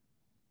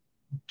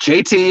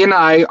 JT and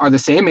I are the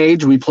same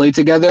age. We played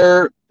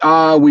together.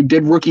 We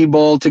did rookie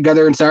ball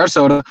together in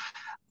Sarasota.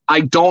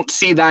 I don't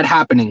see that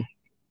happening.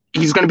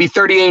 He's going to be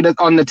 38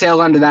 on the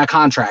tail end of that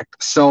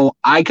contract. So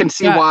I can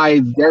see why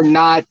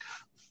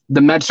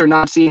the Mets are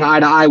not seeing eye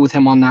to eye with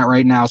him on that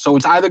right now. So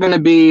it's either going to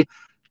be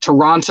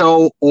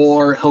Toronto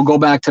or he'll go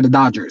back to the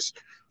Dodgers.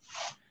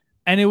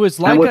 And it was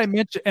like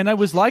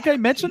I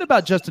mentioned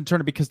about Justin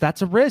Turner, because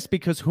that's a risk,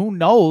 because who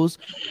knows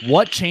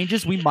what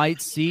changes we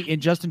might see in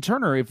Justin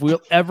Turner, if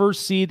we'll ever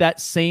see that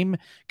same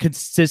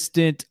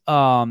consistent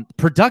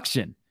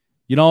production,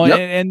 you know.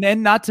 Yep.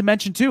 And not to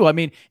mention too, I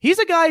mean, he's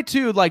a guy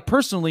too, like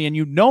personally, and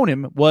you've known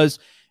him,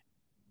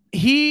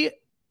 he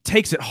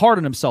takes it hard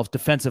on himself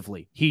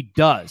defensively. He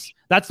does.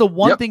 That's the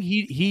one thing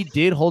he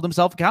did hold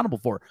himself accountable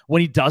for. When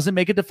he doesn't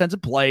make a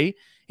defensive play,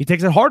 he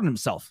takes it hard on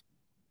himself.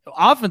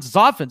 Offense is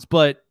offense,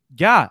 but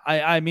yeah,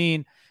 I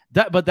mean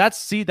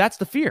that's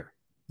the fear.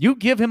 You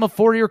give him a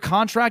 4-year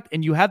contract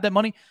and you have that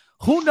money.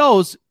 Who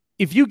knows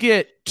if you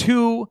get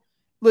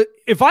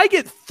if I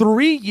get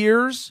 3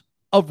 years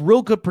of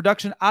real good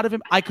production out of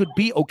him, I could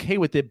be okay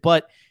with it.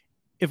 But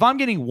if I'm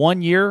getting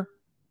 1 year,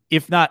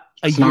 if not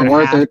a year, not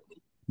worth it.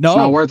 No, it's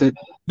not worth it.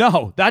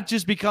 No, that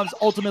just becomes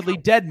ultimately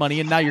dead money,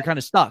 and now you're kind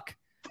of stuck.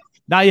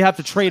 Now you have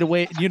to trade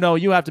away. You know,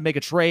 you have to make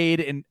a trade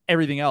and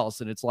everything else,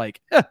 and it's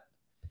like.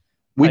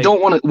 We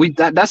don't want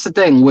to. That's the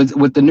thing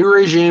with the new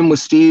regime, with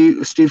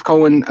Steve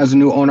Cohen as a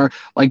new owner.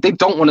 Like, they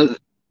don't want to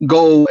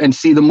go and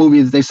see the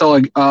movie that they saw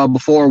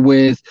before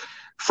with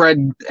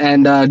Fred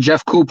and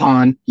Jeff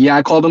Coupon. Yeah,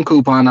 I called him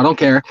Coupon. I don't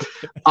care.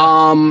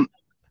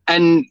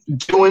 And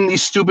doing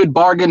these stupid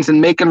bargains and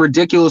making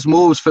ridiculous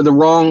moves for the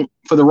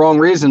wrong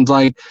reasons.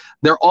 Like,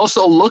 they're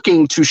also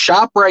looking to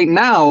shop right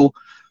now.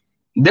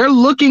 They're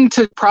looking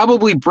to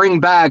probably bring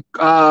back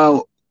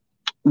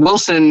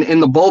Wilson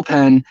in the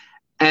bullpen.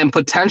 And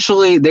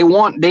potentially they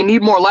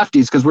need more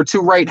lefties because we're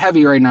too right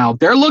heavy right now.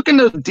 They're looking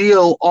to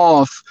deal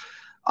off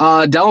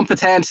Dellin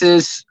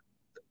Betances,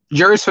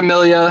 Juris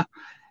Familia,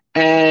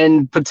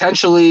 and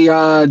potentially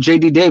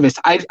JD Davis.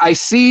 I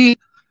see,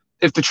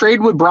 if the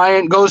trade with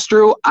Bryant goes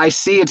through, I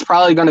see it's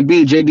probably going to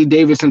be JD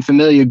Davis and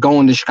Familia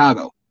going to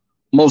Chicago,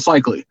 most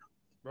likely.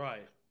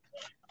 Right.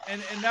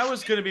 And that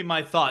was going to be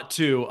my thought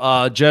too.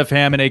 Jeff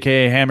Hammond,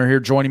 aka Hammer, here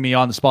joining me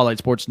on the Spotlight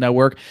Sports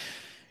Network.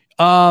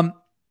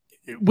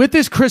 With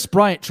this Chris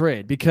Bryant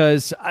trade,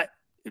 because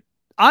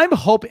I'm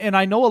hoping, and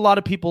I know a lot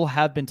of people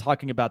have been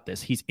talking about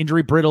this. He's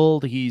injury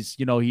brittled. He's,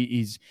 you know,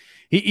 he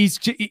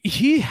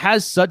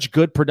has such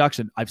good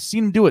production. I've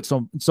seen him do it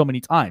so many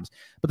times.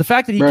 But the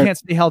fact that he can't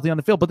stay healthy on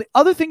the field. But the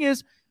other thing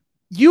is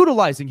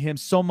utilizing him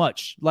so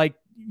much, like,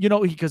 you know,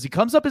 because he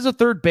comes up as a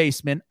third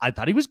baseman. I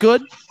thought he was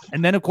good,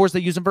 and then of course they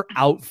use him for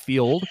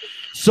outfield.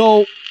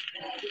 So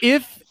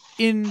if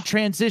in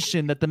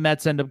transition that the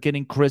Mets end up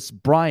getting Chris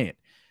Bryant,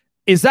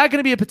 is that going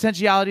to be a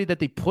potentiality that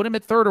they put him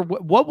at third, or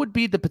what would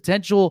be the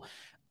potential?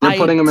 They're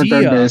putting him at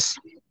third base.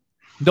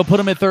 They'll put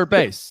him at third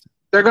base.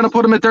 They're going to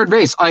put him at third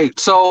base. And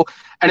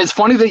it's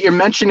funny that you're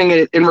mentioning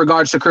it in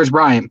regards to Chris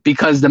Bryant,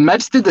 because the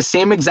Mets did the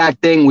same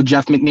exact thing with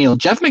Jeff McNeil.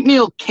 Jeff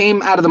McNeil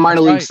came out of the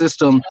minor league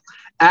system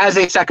as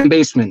a second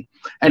baseman,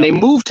 and they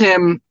moved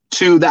him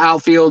to the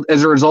outfield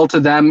as a result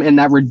of them in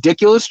that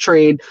ridiculous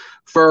trade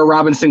for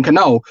Robinson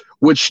Cano,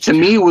 which to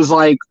me was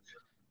like,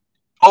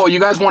 oh,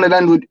 you guys wanted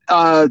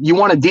you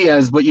wanted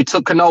Diaz, but you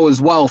took Cano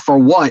as well for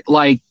what?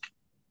 Like,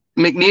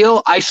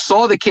 McNeil, I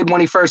saw the kid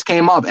when he first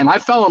came up, and I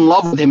fell in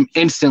love with him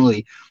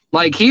instantly.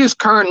 Like, he is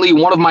currently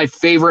one of my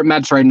favorite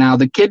Mets right now.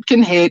 The kid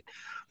can hit.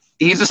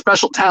 He's a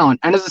special talent.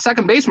 And as a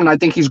second baseman, I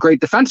think he's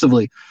great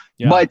defensively.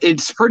 Yeah. But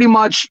it's pretty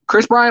much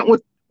Chris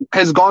Bryant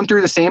has gone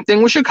through the same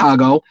thing with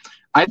Chicago.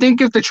 I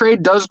think if the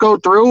trade does go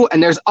through,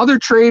 and there's other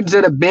trades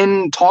that have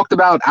been talked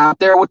about out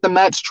there with the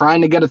Mets trying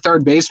to get a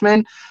third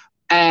baseman,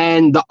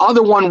 and the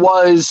other one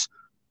was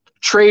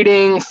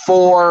trading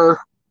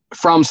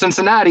from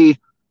Cincinnati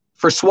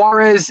for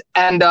Suarez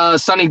and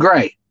Sonny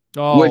Gray,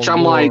 which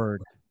I'm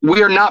Lord. Like,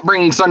 we are not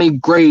bringing Sonny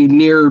Gray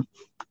near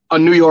a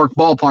New York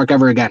ballpark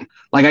ever again.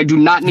 Like, I do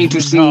not need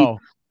to see. No.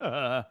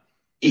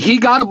 He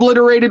got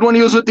obliterated when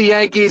he was with the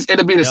Yankees.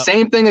 It'll be the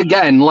same thing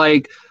again.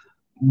 Like,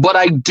 but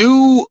I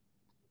do,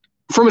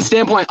 from a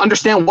standpoint,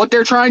 understand what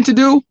they're trying to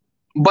do,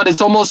 but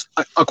it's almost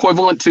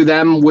equivalent to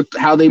them with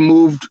how they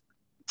moved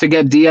to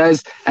get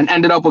Diaz and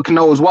ended up with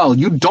Cano as well.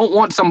 You don't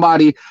want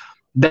somebody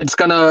that's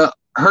going to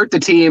hurt the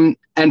team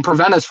and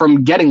prevent us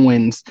from getting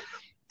wins.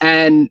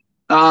 And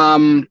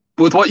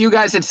with what you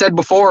guys had said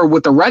before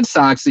with the Red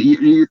Sox,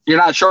 you're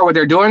not sure what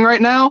they're doing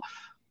right now.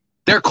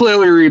 They're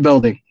clearly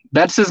rebuilding.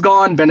 Betts is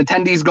gone.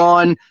 Benintendi's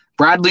gone.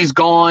 Bradley's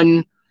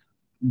gone.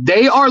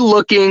 They are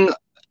looking,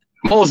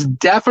 most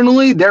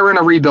definitely, they're in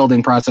a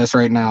rebuilding process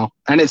right now.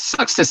 And it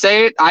sucks to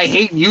say it. I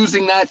hate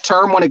using that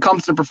term when it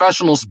comes to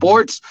professional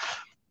sports,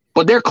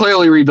 but they're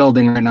clearly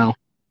rebuilding right now.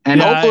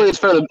 And hopefully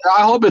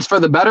I hope it's for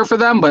the better for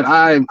them, but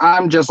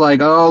I'm just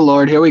like, oh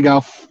Lord, here we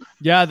go.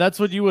 Yeah, that's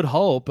what you would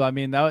hope. I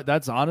mean,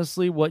 that's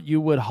honestly what you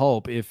would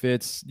hope if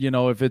it's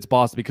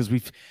Boston, because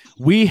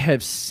we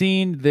have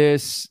seen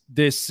this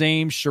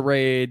same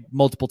charade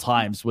multiple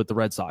times with the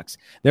Red Sox.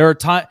 There are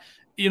times,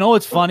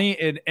 it's funny,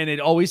 and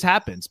it always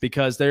happens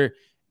because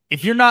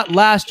if you're not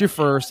last, you're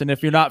first, and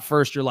if you're not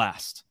first, you're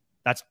last.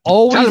 That's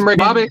always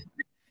Bobby.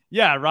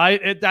 Yeah,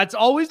 right. That's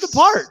always the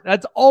part.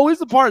 That's always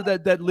the part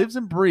that lives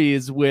and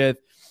breathes with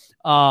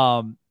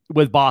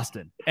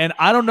Boston. And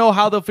I don't know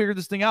how they'll figure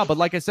this thing out, but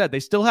like I said,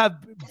 they still have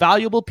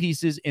valuable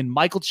pieces in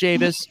Michael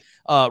Chavis,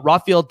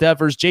 Rafael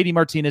Devers, JD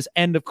Martinez,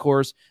 and of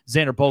course,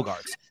 Xander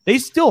Bogaerts. They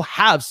still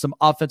have some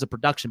offensive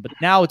production, but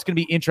now it's going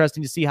to be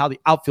interesting to see how the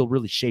outfield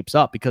really shapes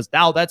up, because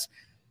now that's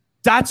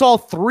all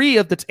three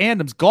of the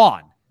tandems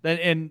gone.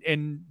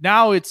 And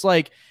now it's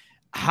like,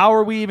 how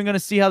are we even going to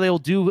see how they'll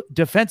do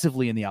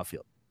defensively in the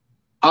outfield?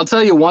 I'll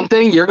tell you one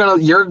thing, you're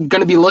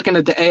gonna be looking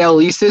at the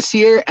AL East this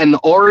year, and the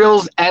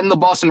Orioles and the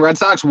Boston Red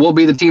Sox will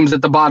be the teams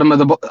at the bottom of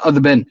the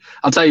bin.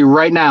 I'll tell you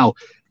right now,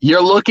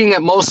 you're looking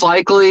at most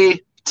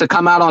likely to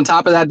come out on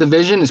top of that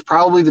division is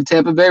probably the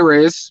Tampa Bay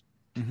Rays.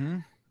 Mm-hmm.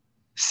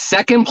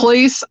 Second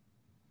place,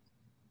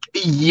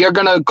 you're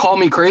gonna call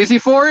me crazy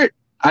for it,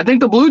 I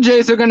think the Blue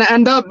Jays are gonna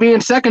end up being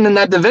second in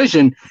that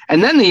division,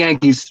 and then the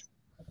Yankees.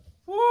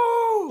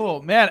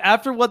 Whoa, man!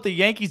 After what the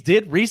Yankees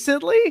did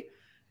recently,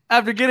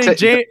 after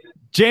getting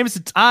James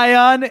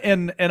Taillon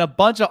and a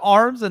bunch of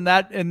arms in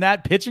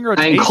that pitching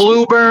rotation. And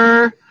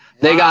Kluber.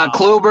 They got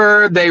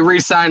Kluber. They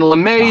re-signed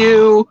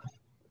LeMahieu. Wow.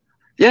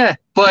 Yeah,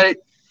 but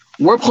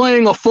we're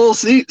playing a full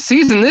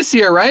season this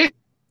year, right?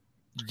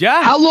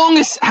 Yeah. How long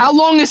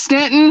is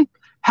Stanton?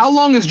 How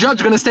long is Judge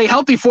going to stay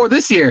healthy for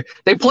this year?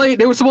 They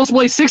were supposed to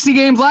play 60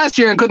 games last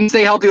year and couldn't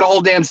stay healthy the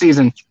whole damn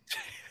season.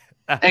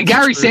 And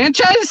Gary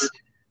Sanchez?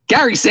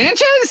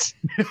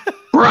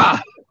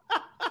 Bruh.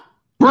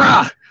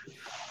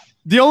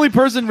 The only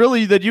person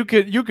really that you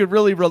could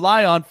really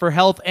rely on for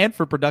health and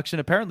for production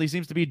apparently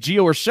seems to be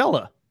Gio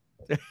Urshela.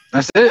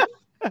 That's it.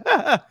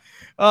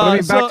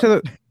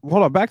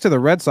 Back to the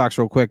Red Sox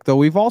real quick, though.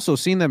 We've also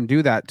seen them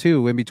do that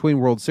too in between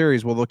World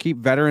Series. Well, they'll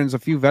keep a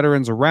few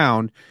veterans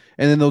around,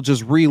 and then they'll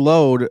just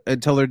reload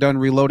until they're done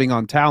reloading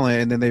on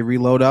talent, and then they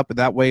reload up. And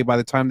that way, by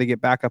the time they get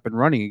back up and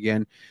running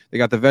again, they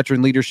got the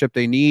veteran leadership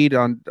they need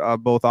on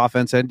both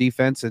offense and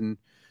defense, and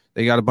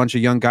they got a bunch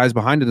of young guys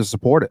behind it to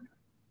support it.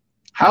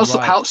 How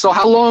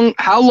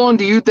long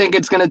do you think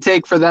it's going to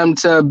take for them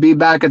to be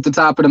back at the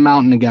top of the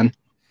mountain again?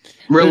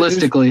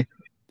 Realistically,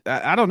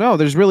 I don't know.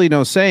 There's really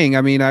no saying.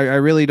 I mean, I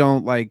really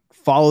don't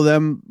follow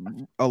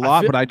them a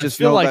lot, but I just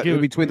know that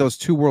between those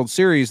two World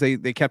Series, they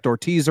kept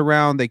Ortiz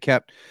around. They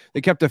kept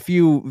a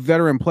few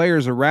veteran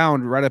players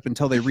around right up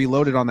until they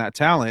reloaded on that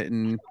talent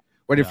and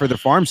waited for the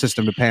farm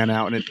system to pan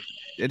out, and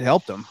it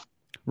helped them.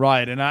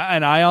 Right, and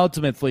I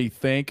ultimately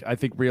think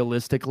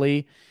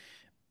realistically,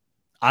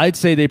 I'd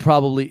say they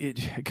probably,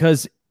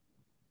 because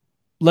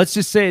let's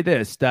just say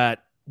this,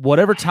 that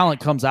whatever talent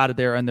comes out of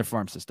there in their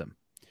farm system,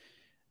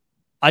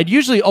 I'd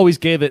usually always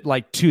give it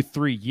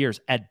 2-3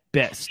 years at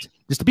best,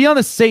 just to be on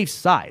the safe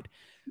side.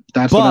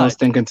 That's what I was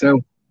thinking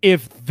too.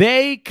 If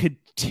they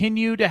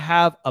continue to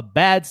have a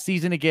bad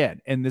season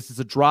again, and this is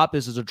a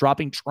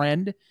dropping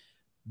trend,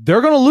 they're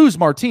going to lose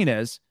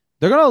Martinez.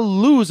 They're going to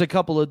lose a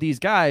couple of these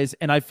guys.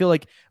 And I feel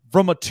like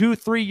from a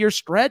 2-3 year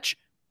stretch,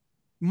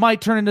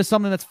 might turn into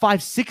something that's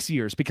 5-6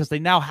 years, because they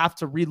now have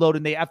to reload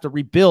and they have to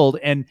rebuild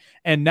and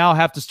now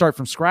have to start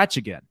from scratch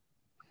again.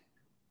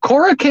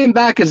 Cora came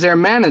back as their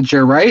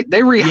manager, right?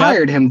 They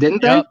rehired him,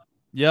 didn't they?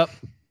 Yep.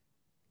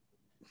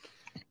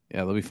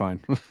 Yeah, they'll be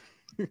fine.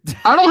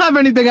 I don't have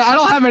anything.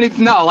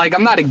 No,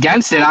 I'm not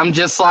against it. I'm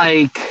just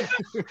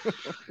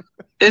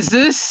is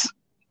this,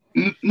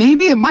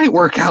 maybe it might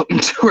work out in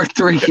 2 or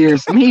 3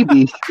 years.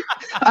 Maybe.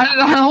 I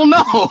don't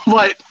know,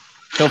 but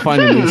they'll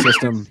find a new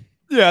system.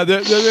 Yeah,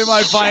 they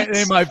might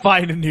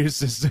find a new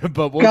system,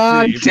 but we'll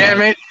God see.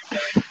 Damn it.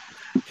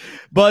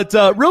 But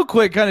real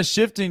quick, kind of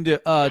shifting to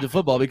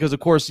football, because of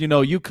course,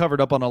 you covered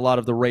up on a lot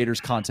of the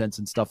Raiders contents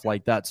and stuff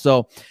like that.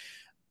 So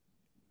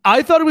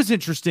I thought it was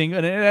interesting.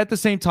 And at the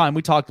same time,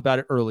 we talked about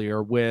it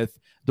earlier with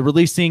the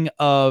releasing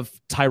of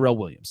Tyrell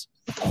Williams.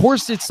 Of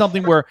course, it's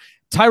something where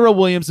Tyrell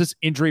Williams is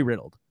injury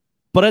riddled,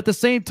 but at the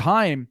same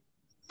time,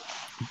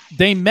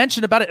 they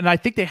mentioned about it, and I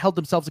think they held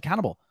themselves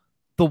accountable.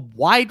 The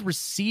wide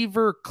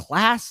receiver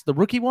class, the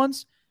rookie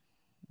ones,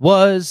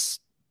 was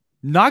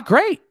not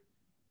great,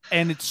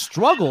 and it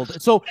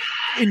struggled. So,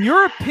 in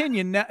your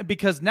opinion,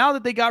 because now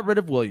that they got rid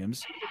of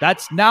Williams,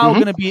 that's now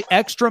going to be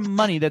extra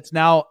money that's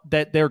now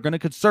that they're going to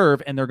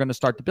conserve and they're going to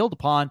start to build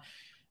upon.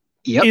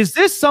 Yep. Is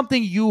this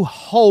something you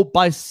hope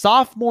by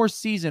sophomore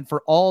season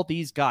for all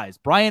these guys,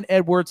 Brian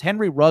Edwards,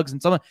 Henry Ruggs,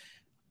 and someone?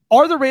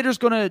 Are the Raiders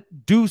going to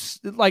do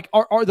like,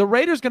 are the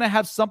Raiders going to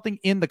have something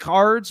in the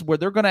cards where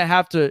they're going to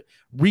have to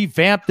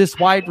revamp this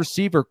wide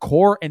receiver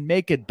core and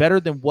make it better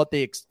than what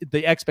the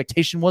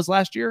expectation was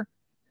last year?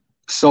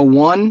 So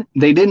one,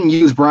 they didn't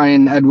use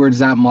Brian Edwards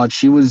that much.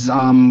 He was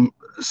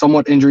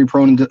somewhat injury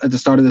prone at the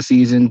start of the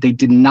season. They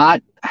did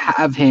not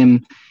have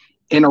him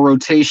in a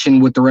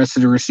rotation with the rest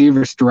of the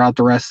receivers throughout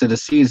the rest of the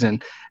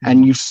season.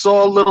 And you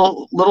saw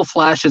little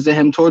flashes of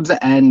him towards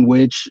the end,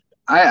 which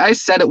I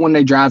said it when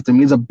they drafted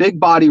him. He's a big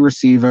body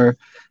receiver.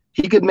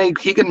 He could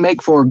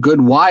make for a good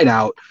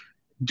wideout.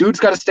 Dude's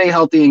got to stay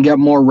healthy and get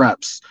more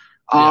reps.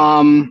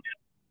 Yeah.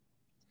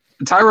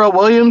 Tyrell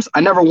Williams,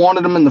 I never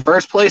wanted him in the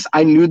first place.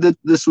 I knew that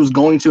this was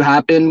going to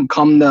happen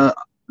come the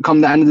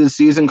end of the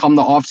season, come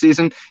the off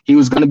season. He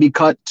was going to be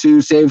cut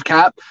to save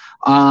cap.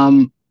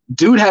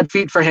 Dude had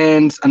feet for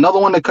hands. Another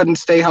one that couldn't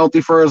stay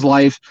healthy for his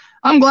life.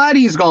 I'm glad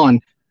he's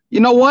gone. You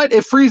know what?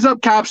 It frees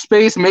up cap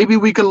space. Maybe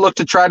we could look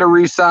to try to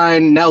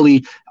re-sign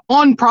Nelly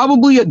on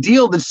probably a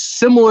deal that's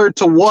similar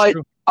to what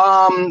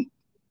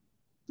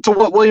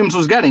Williams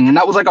was getting, and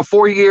that was like a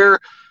 4-year,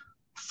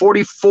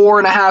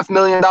 $44.5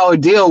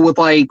 million deal with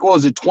like, what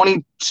was it,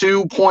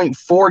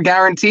 22.4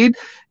 guaranteed.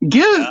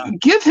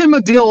 Give him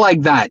a deal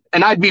like that,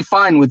 and I'd be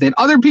fine with it.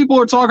 Other people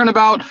are talking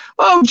about,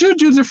 oh,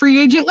 Juju's a free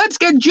agent. Let's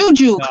get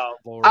Juju.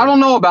 Oh, I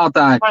don't know about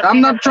that. I'm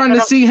not trying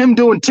to see him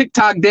doing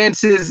TikTok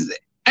dances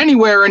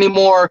anywhere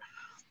anymore.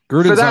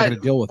 Gruden's not going to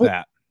deal with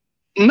that.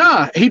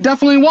 Nah, he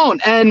definitely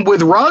won't. And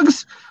with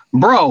Ruggs,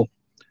 bro,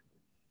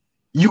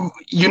 you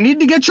need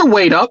to get your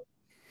weight up.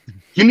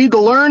 You need to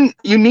learn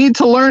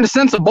a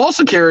sense of ball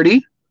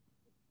security.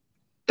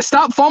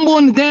 Stop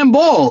fumbling the damn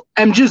ball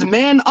and just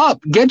man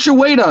up. Get your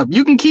weight up.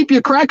 You can keep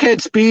your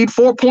crackhead speed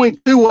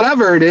 4.2,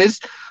 whatever it is,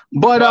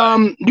 but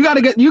you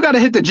gotta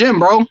hit the gym,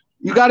 bro.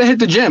 You gotta hit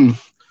the gym.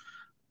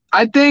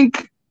 I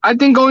think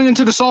going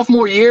into the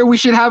sophomore year, we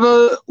should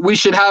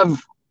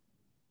have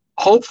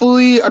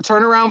hopefully a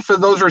turnaround for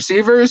those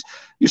receivers.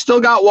 You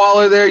still got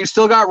Waller there, you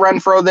still got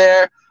Renfro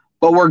there,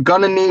 but we're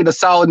gonna need a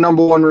solid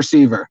number one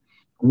receiver.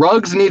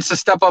 Ruggs needs to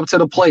step up to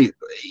the plate.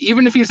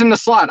 Even if he's in the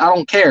slot, I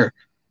don't care.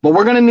 But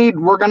we're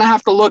gonna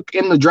have to look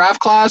in the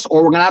draft class,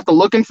 or we're gonna have to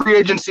look in free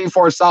agency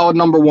for a solid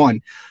number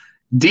one.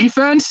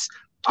 Defense,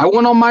 I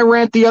went on my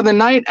rant the other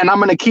night, and I'm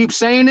gonna keep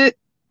saying it.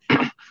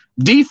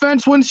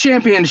 Defense wins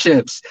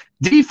championships.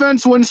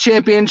 Defense wins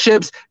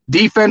championships.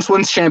 Defense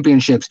wins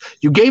championships.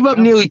 You gave up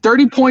nearly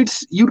 30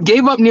 points. You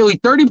gave up nearly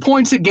 30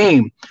 points a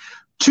game.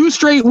 2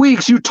 straight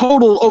weeks, you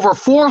totaled over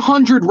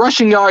 400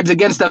 rushing yards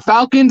against the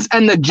Falcons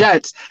and the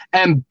Jets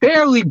and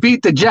barely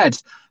beat the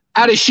Jets.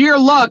 Out of sheer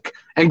luck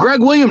and Greg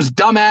Williams'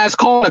 dumbass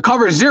calling a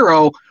cover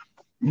 0,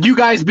 you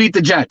guys beat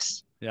the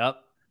Jets.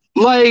 Yep.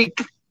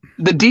 Like,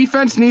 the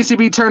defense needs to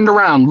be turned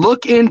around.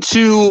 Look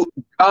into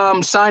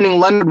signing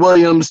Leonard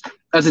Williams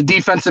as a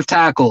defensive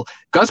tackle.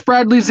 Gus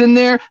Bradley's in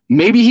there.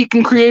 Maybe he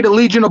can create a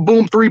Legion of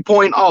Boom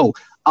 3.0.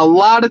 A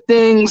lot of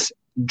things.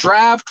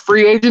 Draft,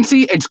 free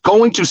agency, it's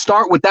going to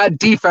start with that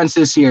defense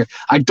this year.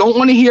 I don't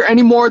want to hear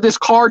any more of this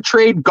Carr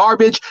trade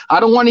garbage. I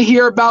don't want to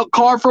hear about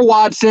Carr for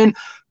Watson.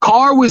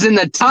 Carr was in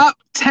the top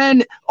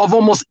 10 of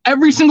almost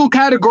every single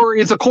category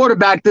as a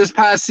quarterback this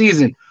past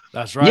season.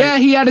 That's right. Yeah,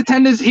 he had a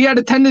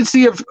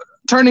tendency of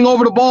turning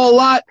over the ball a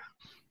lot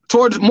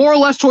more or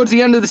less towards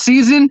the end of the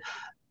season,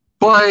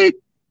 but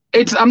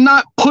I'm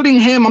not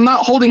holding him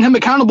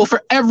accountable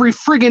for every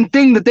friggin'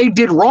 thing that they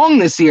did wrong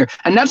this year.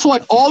 And that's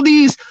what all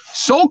these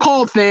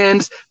so-called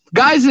fans,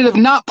 guys that have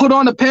not put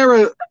on a pair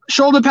of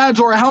shoulder pads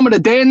or a helmet a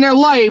day in their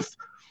life,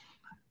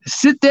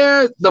 sit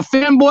there, the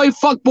fanboy,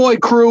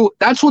 fuckboy crew,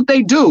 that's what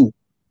they do.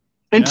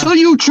 Until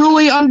you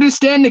truly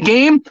understand the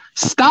game,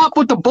 stop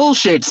with the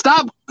bullshit.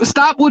 Stop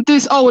with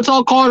this, oh, it's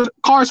all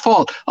Carr's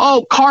fault.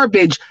 Oh,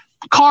 garbage,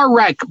 car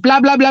wreck, blah,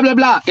 blah, blah, blah,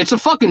 blah. It's a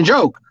fucking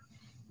joke.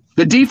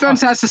 The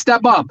defense has to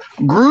step up.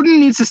 Gruden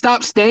needs to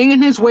stop staying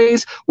in his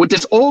ways with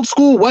this old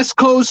school West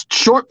Coast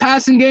short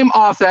passing game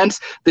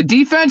offense. The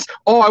defense,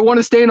 I want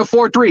to stay in a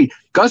 4-3.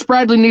 Gus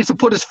Bradley needs to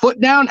put his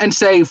foot down and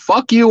say,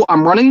 fuck you,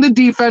 I'm running the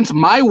defense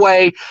my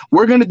way.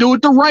 We're going to do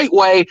it the right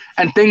way,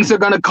 and things are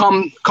going to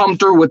come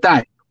through with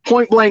that.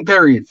 Point blank,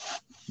 period.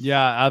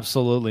 Yeah,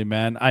 absolutely,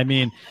 man. I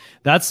mean,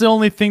 that's the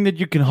only thing that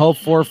you can hope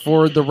for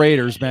the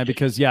Raiders, man,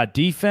 because,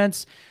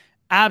 defense,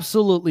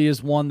 absolutely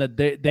is one that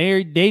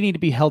they need to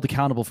be held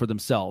accountable for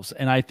themselves.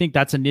 And I think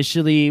that's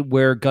initially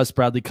where Gus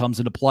Bradley comes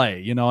into play,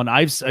 you know, and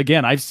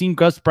I've seen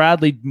Gus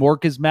Bradley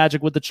work his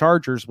magic with the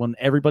Chargers when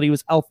everybody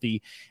was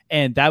healthy.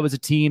 And that was a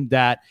team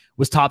that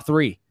was top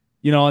 3,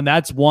 you know, and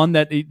that's one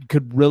that it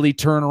could really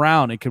turn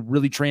around. It could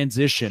really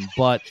transition.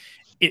 But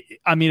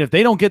if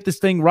they don't get this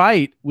thing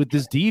right with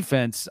this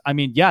defense,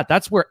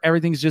 that's where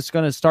everything's just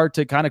going to start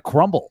to kind of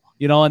crumble,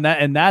 you know,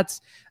 and that's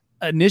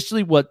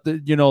initially what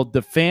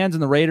the fans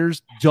and the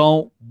Raiders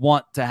don't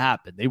want to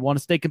happen. They want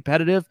to stay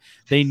competitive.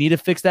 They need to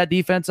fix that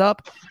defense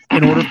up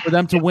in order for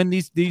them to win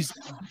these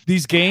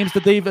games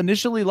that they've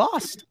initially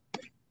lost.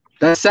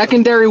 That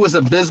secondary was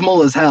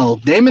abysmal as hell.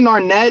 Damon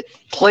Arnett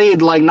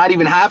played like not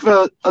even half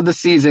of the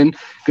season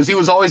because he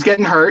was always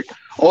getting hurt,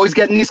 always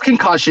getting these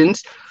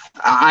concussions.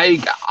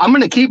 I'm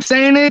going to keep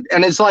saying it,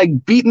 and it's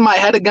like beating my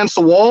head against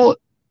the wall.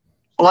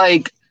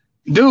 Like,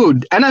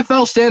 dude,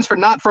 NFL stands for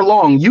not for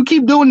long. You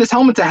keep doing this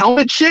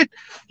helmet-to-helmet shit,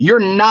 you're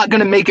not going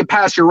to make it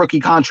past your rookie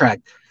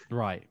contract.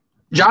 Right.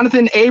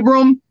 Jonathan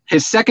Abram,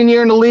 his second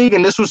year in the league,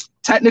 and this was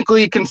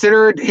technically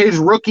considered his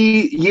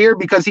rookie year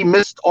because he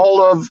missed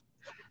all of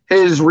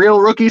his real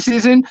rookie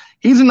season.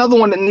 He's another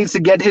one that needs to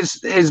get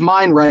his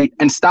mind right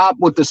and stop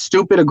with the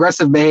stupid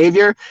aggressive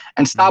behavior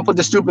and stop with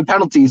the stupid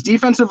penalties.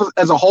 Defensive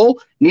as a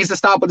whole needs to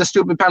stop with the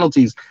stupid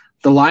penalties.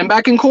 The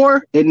linebacking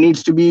core, it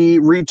needs to be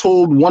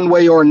retooled one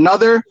way or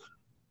another.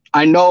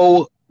 I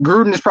know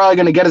Gruden is probably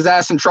going to get his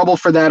ass in trouble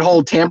for that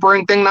whole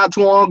tampering thing not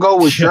too long ago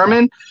with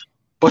Sherman.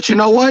 But you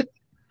know what?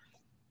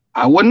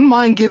 I wouldn't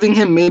mind giving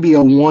him maybe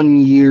a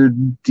 1-year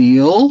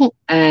deal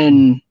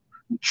and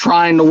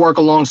trying to work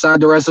alongside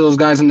the rest of those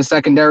guys in the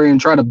secondary and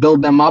try to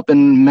build them up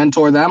and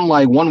mentor them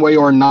like one way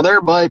or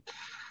another. But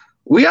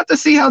we have to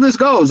see how this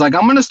goes. Like,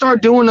 I'm going to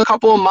start doing a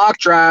couple of mock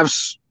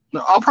drafts.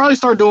 I'll probably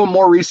start doing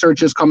more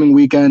research this coming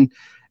weekend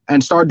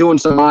and start doing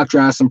some mock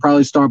drafts and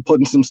probably start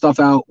putting some stuff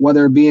out,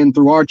 whether it be in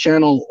through our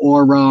channel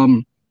or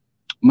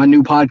my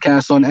new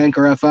podcast on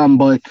Anchor FM.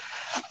 But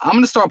I'm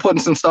going to start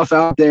putting some stuff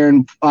out there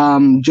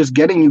and just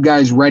getting you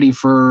guys ready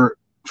for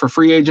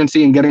free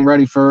agency and getting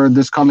ready for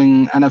this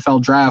coming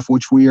NFL draft,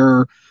 which we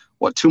are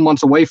 2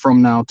 months away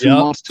from now. 2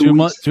 months,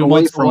 2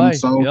 months away.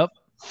 So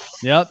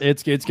Yep.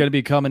 It's going to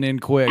be coming in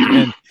quick.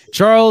 And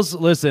Charles,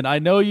 listen, I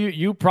know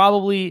you were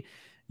probably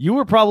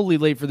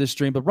late for this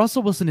stream, but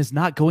Russell Wilson is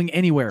not going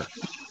anywhere.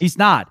 He's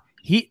not.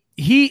 He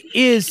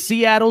is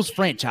Seattle's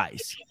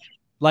franchise.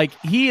 Like,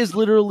 he is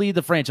literally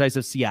the franchise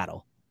of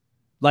Seattle.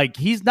 Like,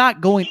 he's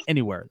not going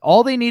anywhere.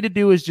 All they need to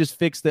do is just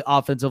fix the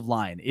offensive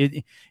line.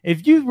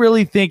 If you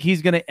really think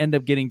he's going to end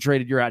up getting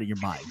traded, you're out of your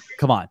mind.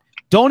 Come on.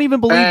 Don't even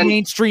believe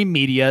mainstream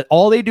media.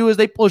 All they do is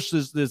they push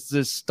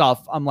this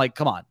stuff. I'm like,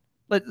 come on.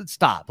 Let's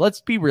stop.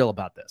 Let's be real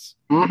about this.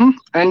 Mm-hmm.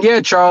 And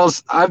yeah,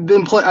 Charles, I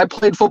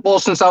played football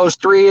since I was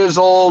 3 years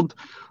old.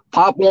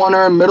 Pop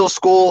Warner, middle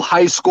school,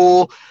 high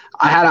school.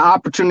 I had an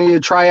opportunity to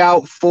try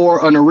out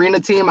for an arena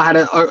team. I had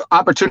an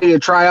opportunity to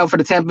try out for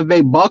the Tampa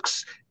Bay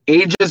Bucks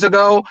ages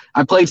ago.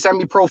 I played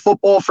semi-pro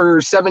football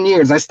for 7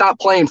 years. I stopped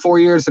playing 4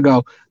 years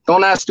ago.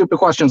 Don't ask stupid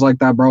questions like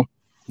that, bro.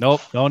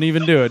 Nope, don't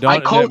even do it. I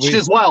coached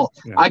as well.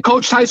 Yeah. I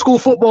coached high school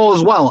football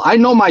as well. I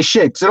know my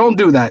shit, so don't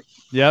do that.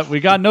 Yeah, we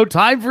got no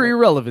time for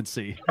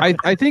irrelevancy.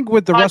 I think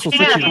with the Russell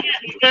situation,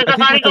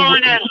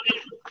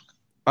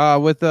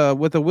 with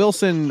the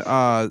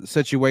Wilson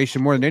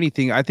situation more than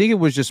anything, I think it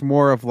was just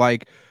more of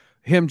like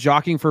him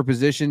jockeying for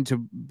position to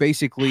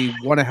basically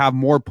want to have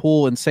more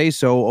pull and say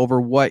so over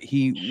what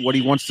he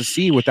wants to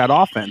see with that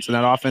offense and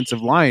that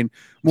offensive line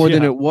more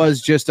than it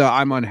was just a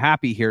I'm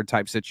unhappy here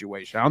type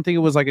situation. I don't think it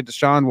was like a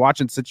Deshaun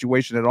Watson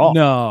situation at all.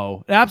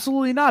 No,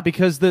 absolutely not,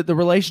 because the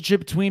relationship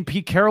between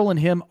Pete Carroll and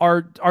him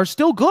are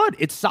still good.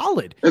 It's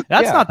solid.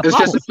 That's not the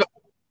problem.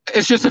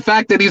 It's just the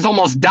fact that he's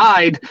almost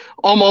died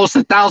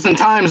 1,000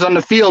 times on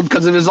the field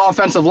because of his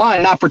offensive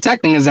line not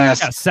protecting his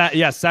ass.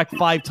 Sacked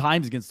 5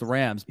 times against the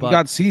Rams.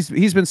 But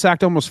he's been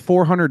sacked almost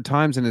 400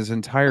 times in his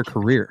entire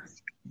career.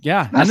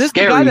 Yeah, and this is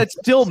the guy that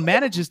still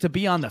manages to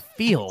be on the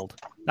field.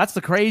 That's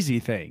the crazy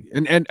thing.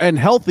 And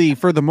healthy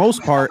for the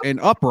most part and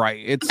upright.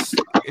 It's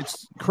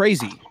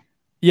crazy.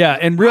 Yeah,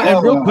 and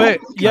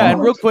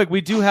real quick, we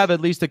do have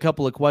at least a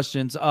couple of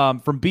questions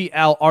from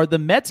BL. Are the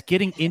Mets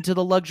getting into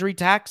the luxury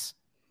tax?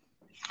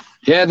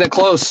 Yeah, they're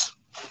close.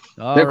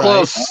 They're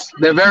close.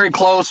 They're very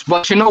close.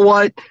 But you know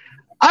what?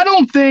 I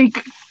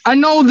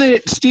know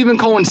that Stephen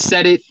Cohen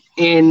said it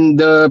in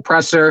the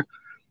presser,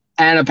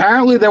 and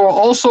apparently there were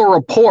also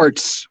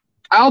reports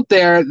out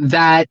there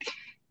that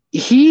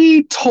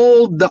he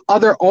told the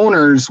other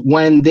owners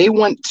when they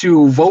went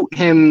to vote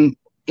him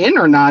in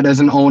or not as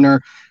an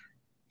owner,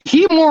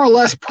 he more or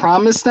less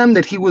promised them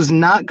that he was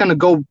not going to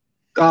go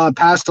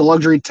past the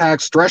luxury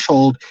tax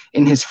threshold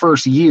in his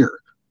first year.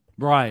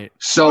 Right.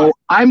 So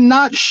I'm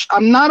not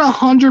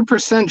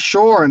 100%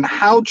 sure on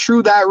how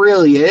true that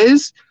really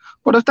is.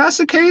 But if that's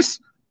the case,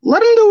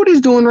 let him do what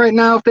he's doing right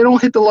now. If they don't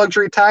hit the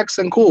luxury tax,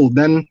 then cool.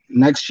 Then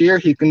next year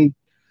he can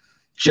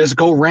just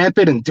go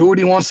rampant and do what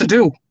he wants to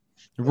do.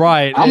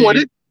 Right. I'm with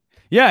it.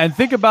 Yeah, and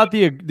think about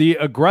the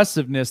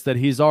aggressiveness that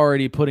he's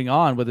already putting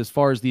on with as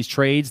far as these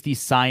trades, these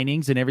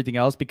signings, and everything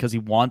else, because he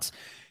wants.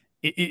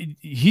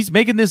 He's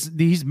making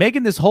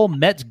this whole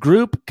Mets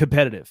group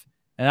competitive,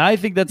 and I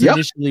think that's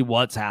initially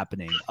what's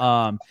happening.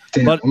 Damn,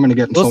 but I'm gonna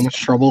get in so much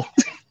trouble.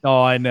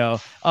 Oh, I know.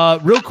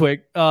 Real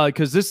quick,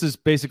 because this is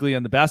basically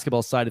on the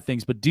basketball side of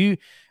things. But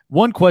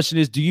one question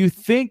is, do you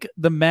think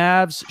the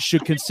Mavs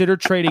should consider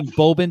trading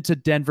Boban to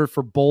Denver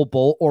for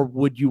Bol, or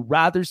would you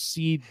rather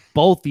see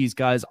both these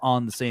guys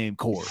on the same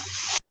court?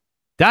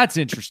 That's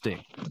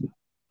interesting.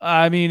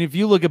 I mean, if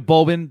you look at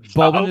Boban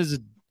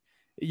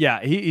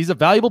he's a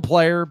valuable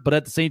player, but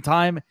at the same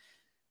time,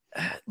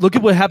 look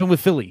at what happened with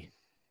Philly.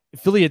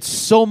 Philly had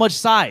so much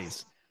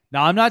size.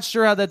 Now, I'm not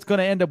sure how that's going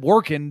to end up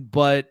working,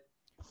 but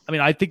I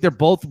mean, I think they're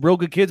both real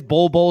good kids.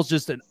 Bol's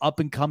just an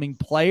up-and-coming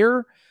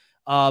player.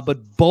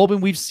 But Boban,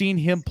 we've seen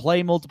him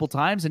play multiple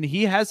times, and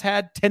he has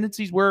had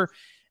tendencies where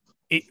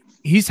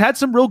he's had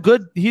some real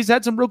good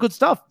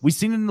stuff. We've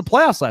seen it in the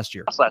playoffs last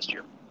year.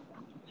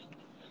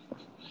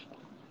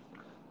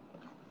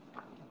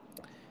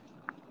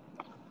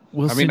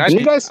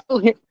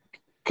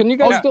 Can you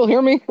guys still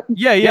hear me?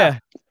 Yeah.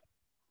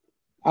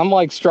 I'm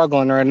like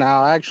struggling right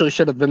now. I actually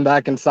should have been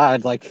back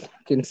inside like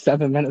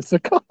 7 minutes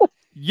ago.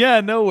 Yeah,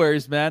 no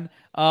worries, man.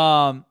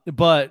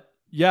 But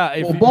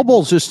yeah,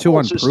 Bol's just too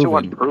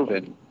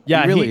unproven.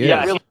 Yeah, he really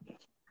is.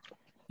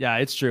 Yeah,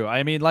 it's true.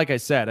 I mean, like I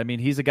said,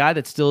 he's a guy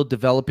that's still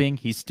developing.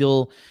 He's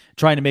still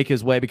trying to make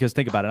his way, because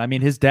think about it. I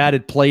mean, his dad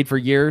had played for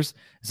years.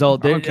 So I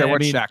don't care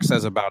what Shaq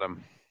says about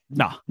him.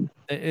 No.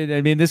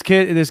 I mean, this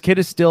kid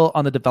is still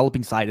on the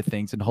developing side of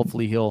things, and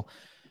hopefully he'll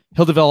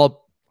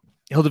develop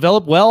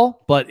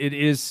well, but it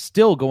is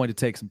still going to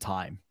take some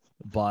time.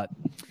 But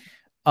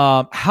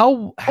how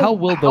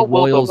will the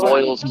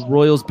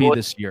Royals be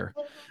this year?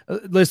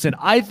 Listen,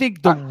 I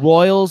think the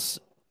Royals,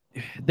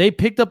 they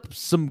picked up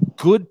some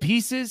good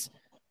pieces,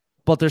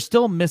 but they're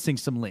still missing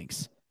some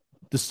links.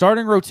 The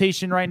starting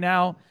rotation right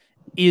now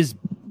is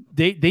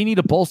they need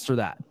to bolster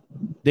that.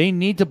 They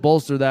need to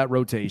bolster that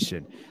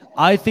rotation.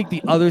 I think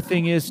the other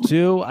thing is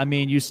too, I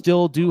mean, you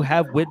still do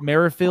have Whit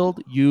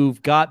Merrifield.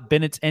 You've got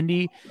Bennett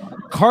Endy.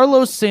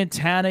 Carlos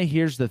Santana,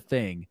 here's the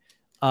thing.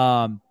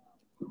 I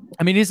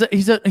mean,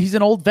 he's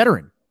an old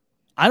veteran.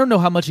 I don't know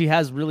how much he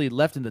has really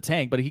left in the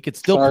tank, but he could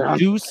still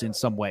produce in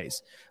some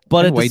ways.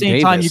 But at the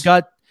same time, you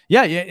got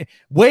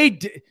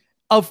Wade.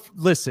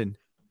 Listen,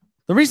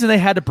 the reason they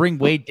had to bring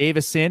Wade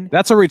Davis in,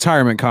 that's a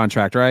retirement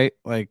contract, right?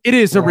 Like, it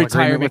is a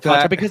retirement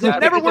contract because it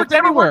never worked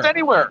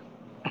anywhere.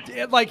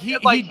 Like he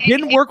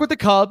didn't work with the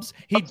Cubs.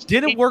 He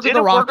didn't work with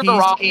the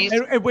Rockies,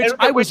 which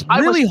I was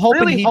really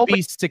hoping he'd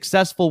be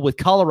successful with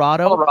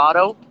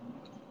Colorado.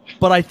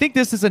 But I think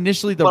this is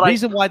initially the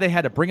reason why they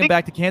had to bring him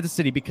back to Kansas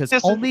City, because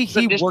only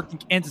he worked in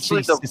Kansas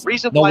City. The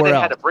reason why they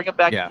had to bring him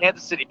back to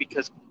Kansas City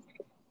because.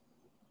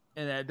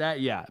 And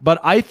but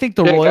I think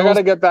the Royals. I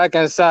gotta get back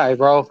inside,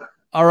 bro.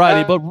 All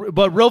righty,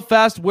 but real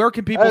fast, where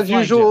can people? As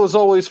usual, it's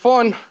always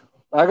fun.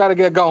 I gotta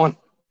get going.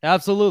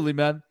 Absolutely,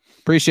 man.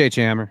 Appreciate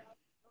you, Hammer.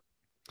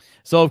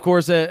 So of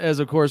course,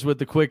 with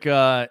the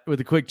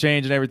quick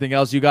change and everything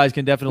else, you guys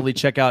can definitely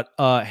check out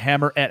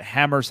Hammer at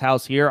Hammer's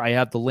house here. I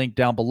have the link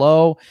down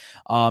below,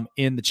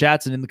 in the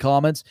chats and in the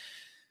comments.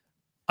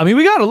 I mean,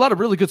 we got a lot of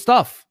really good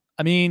stuff.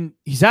 I mean,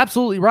 he's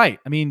absolutely right.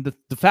 I mean,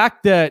 the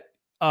fact that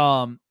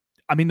the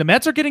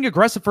Mets are getting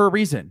aggressive for a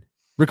reason,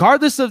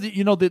 regardless of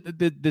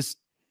this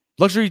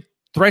luxury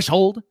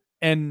threshold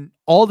and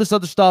all this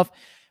other stuff.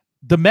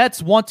 The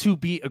Mets want to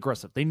be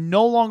aggressive. They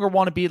no longer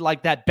want to be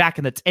like that back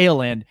in the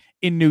tail end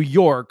in New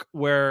York,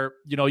 where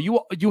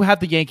you have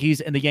the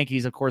Yankees, and the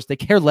Yankees, of course, they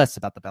care less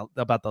about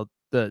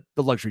the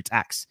luxury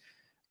tax.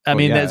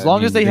 As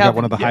long as they have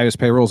one of the highest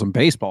payrolls in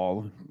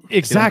baseball,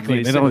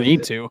 exactly, they don't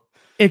need to.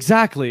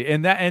 Exactly,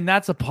 and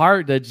that's a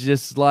part that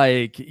just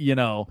like they've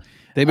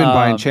been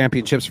buying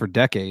championships for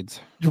decades,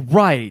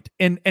 right?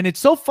 And it's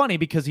so funny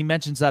because he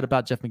mentions that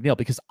about Jeff McNeil,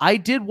 because I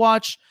did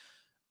watch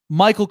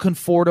Michael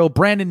Conforto,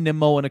 Brandon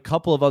Nimmo, and a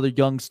couple of other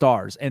young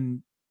stars.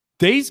 And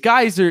these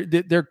guys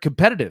they're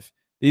competitive.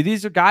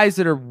 These are guys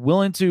that are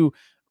willing to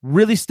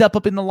really step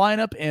up in the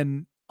lineup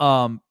and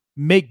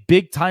make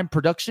big time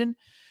production.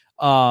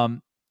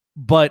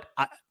 But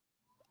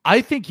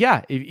I think,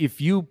 if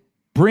you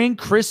bring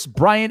Chris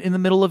Bryant in the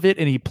middle of it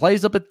and he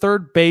plays up at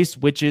third base,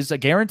 which is a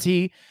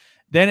guarantee,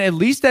 then at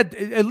least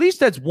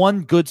that's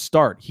one good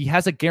start. He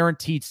has a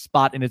guaranteed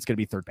spot, and it's going to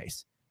be third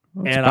base.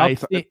 Well,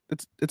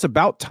 it's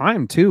about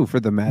time too for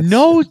the Mets.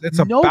 It's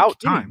about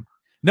time.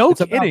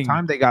 It's about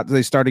time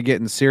they started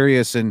getting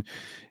serious, and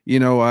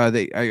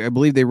I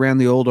believe they ran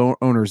the old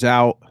owners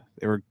out.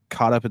 They were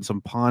caught up in some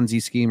Ponzi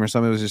scheme or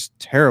something. It was just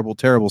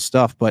terrible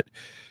stuff. But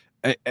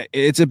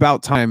it's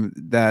about time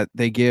that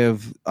they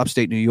give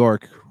upstate New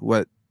York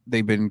what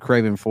they've been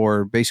craving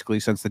for basically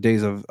since the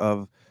days of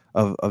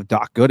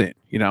Doc Gooden,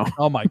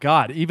 Oh my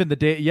God. Even the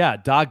day,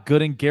 Doc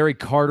Gooden, Gary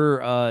Carter,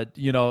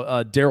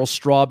 Darryl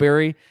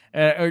Strawberry,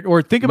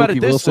 or think about Mookie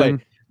it this Wilson.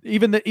 Way.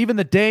 even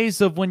the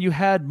days of when you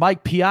had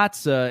Mike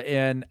Piazza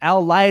and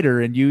Al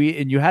Leiter, and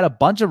you had a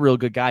bunch of real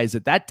good guys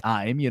at that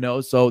time,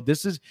 so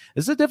this is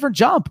a different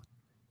jump.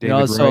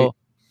 David So Wright.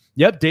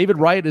 yep, David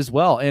Wright as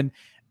well. And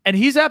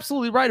he's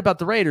absolutely right about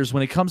the Raiders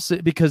when it comes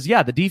to, because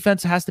the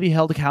defense has to be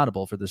held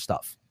accountable for this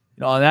stuff.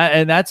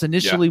 And that's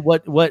initially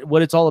what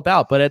it's all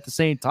about. But at the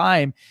same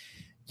time,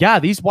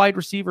 these wide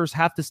receivers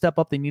have to step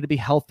up. They need to be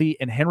healthy,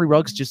 and Henry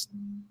Ruggs just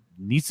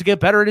needs to get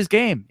better at his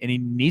game, and he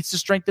needs to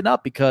strengthen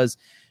up, because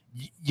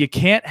you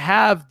can't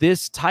have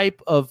this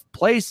type of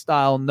play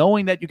style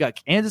knowing that you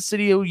got Kansas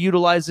City who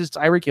utilizes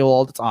Tyreek Hill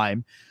all the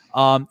time.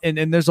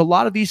 And there's a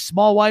lot of these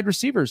small wide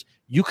receivers.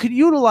 You could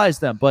utilize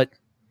them, but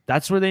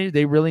that's where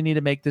they really need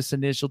to make this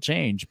initial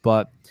change.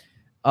 But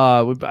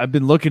I've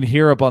been looking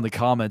here up on the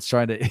comments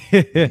trying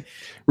to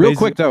real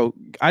quick though.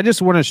 I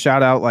just want to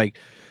shout out, like,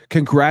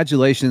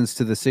 congratulations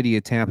to the city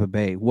of Tampa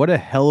Bay. What a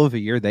hell of a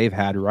year they've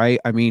had,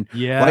 right? I mean,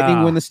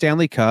 Lightning win the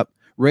Stanley Cup,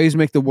 Rays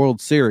make the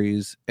World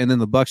Series, and then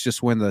the Bucks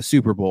just win the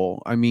Super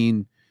Bowl. I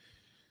mean,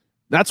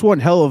 that's one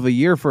hell of a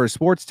year for a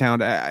sports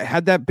town.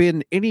 Had that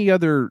been any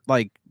other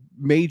like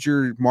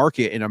major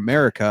market in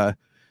America,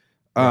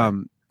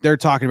 they're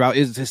talking about,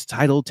 is this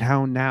title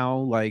town now?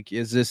 Like,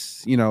 is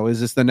this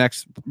the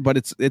next? But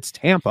it's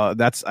Tampa.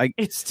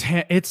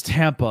 It's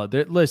Tampa.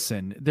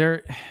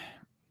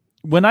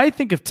 When I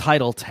think of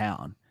title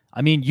town,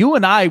 I mean, you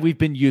and I, we've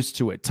been used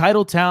to it.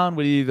 Title town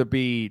would either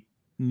be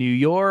New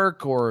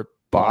York or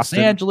Boston.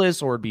 Los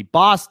Angeles, or it'd be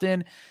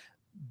Boston.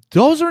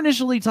 Those are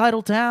initially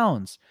title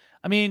towns.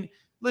 I mean,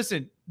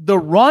 listen, the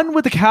run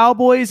with the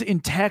Cowboys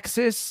in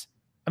Texas,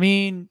 I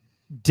mean,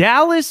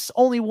 Dallas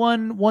only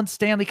won one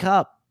Stanley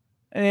Cup.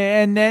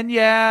 And then,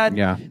 and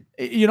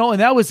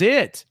that was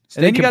it.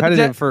 Stayed and then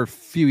competitive for a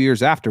few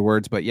years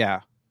afterwards, but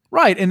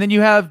right. And then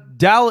you have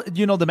Dallas,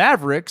 the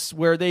Mavericks,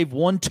 where they've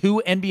won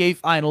 2 NBA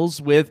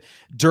finals with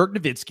Dirk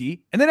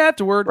Nowitzki. And then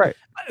afterward, right.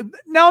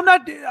 Now,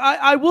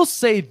 I will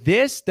say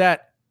this,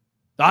 that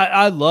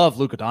I love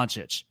Luka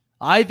Doncic.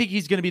 I think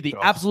he's going to be the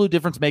absolute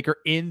difference maker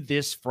in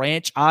this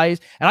franchise.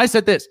 And I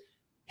said this,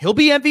 he'll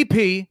be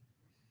MVP,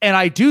 and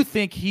I do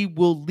think he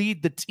will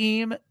lead the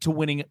team to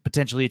winning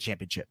potentially a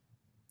championship,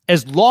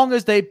 as long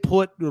as they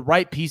put the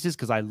right pieces,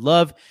 because I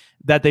love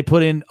that they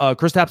put in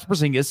Kristaps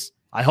Porzingis.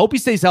 I hope he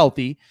stays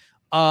healthy.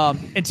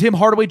 And Tim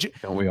Hardaway.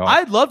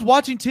 I loved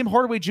watching Tim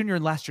Hardaway Jr.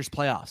 in last year's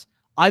playoffs.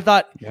 I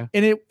thought,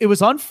 and it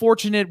was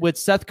unfortunate with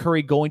Seth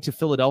Curry going to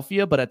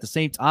Philadelphia, but at the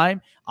same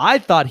time, I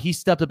thought he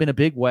stepped up in a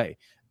big way.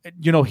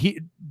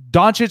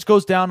 Doncic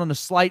goes down on a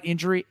slight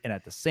injury, and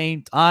at the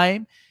same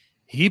time,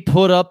 he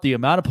put up the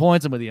amount of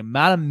points and with the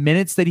amount of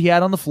minutes that he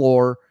had on the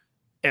floor,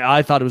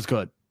 I thought it was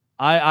good.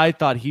 I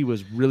thought he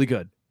was really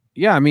good.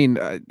 Yeah, I mean,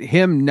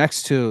 him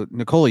next to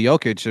Nikola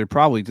Jokic are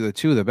probably the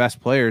two of the best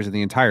players in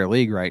the entire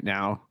league right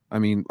now. I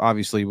mean,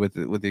 obviously with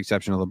the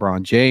exception of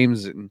LeBron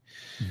James and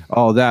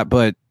all of that,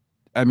 but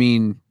I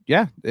mean,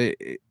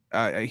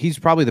 he's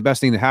probably the best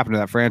thing that happened to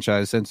that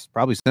franchise since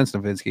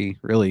Nowitzki,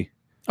 really.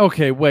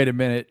 Okay, wait a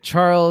minute,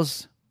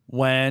 Charles.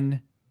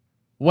 When?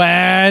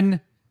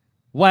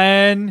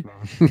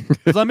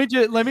 let me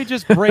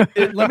just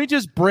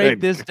break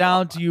this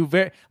down to you.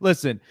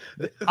 Listen,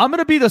 I'm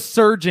gonna be the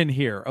surgeon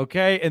here,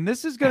 okay? And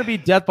this is gonna be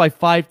death by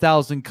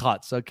 5,000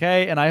 cuts,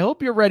 okay? And I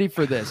hope you're ready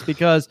for this,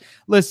 because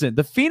listen,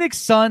 the Phoenix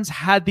Suns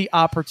had the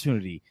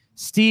opportunity.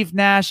 Steve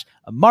Nash,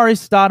 Amari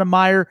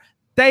Stoudemire,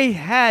 they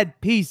had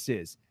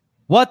pieces.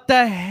 What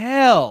the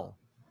hell?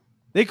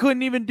 They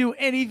couldn't even do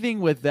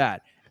anything with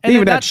that. And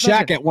even had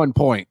Shaq at one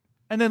point.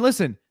 And then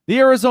listen, the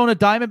Arizona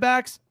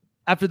Diamondbacks,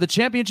 after the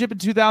championship in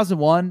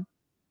 2001,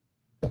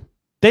 they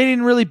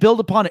didn't really build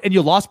upon it. And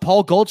you lost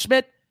Paul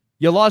Goldschmidt.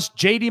 You lost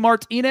J.D.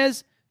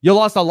 Martinez. You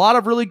lost a lot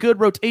of really good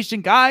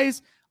rotation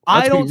guys.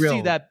 I don't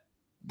see that.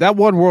 That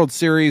one World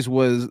Series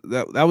was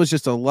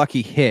just a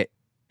lucky hit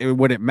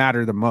when it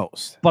mattered the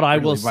most. But I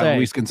will say,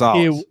 Luis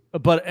Gonzalez.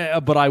 But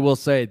I will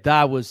say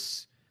that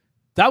was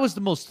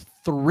the most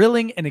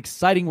thrilling and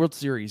exciting World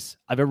Series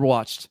I've ever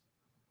watched.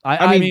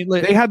 I mean,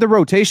 they had the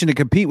rotation to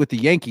compete with the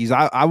Yankees.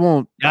 I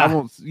won't.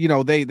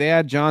 They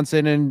had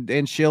Johnson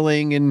and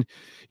Schilling, and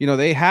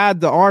they had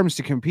the arms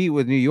to compete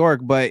with New York.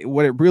 But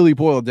what it really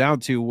boiled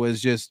down to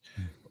was just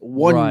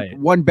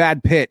one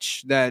bad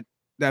pitch that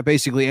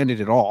basically ended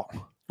it all.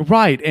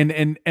 Right,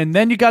 and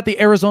then you got the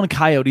Arizona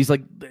Coyotes.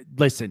 Like,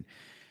 listen,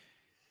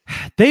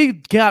 they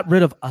got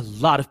rid of a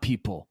lot of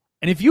people.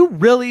 And if you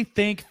really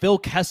think Phil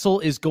Kessel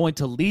is going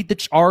to lead the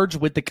charge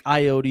with the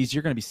Coyotes,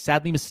 you're going to be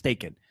sadly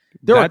mistaken.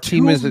 There are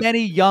too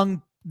many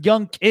young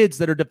kids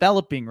that are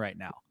developing right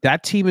now.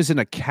 That team is in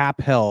a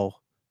cap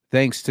hell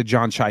thanks to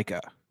John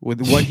Chaika.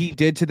 With what he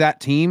did to that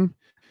team,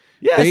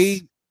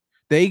 yes,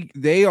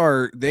 they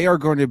are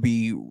going to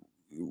be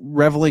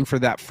reveling for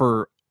that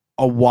for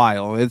a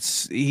while.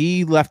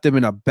 He left them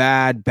in a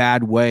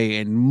bad way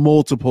in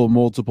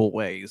multiple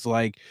ways.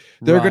 Like,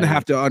 they're going to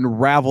have to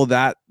unravel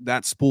that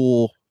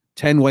spool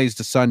 10 ways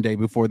to Sunday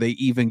before they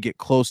even get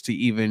close to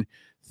even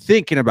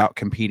thinking about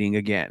competing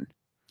again.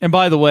 And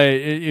by the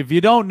way, if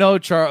you don't know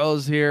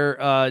Charles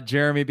here,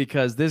 Jeremy,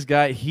 because this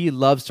guy, he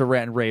loves to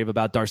rant and rave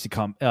about Darcy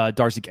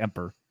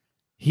Kemper.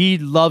 He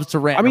loves to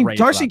rant. I mean, and rave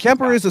Darcy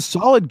Kemper is a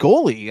solid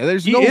goalie.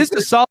 There's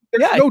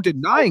no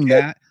denying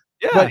that.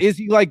 Yeah. But is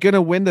he like going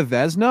to win the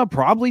Vezina?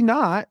 Probably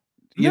not.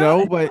 You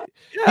know, but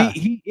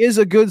he is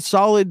a good,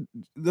 solid.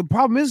 The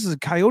problem is the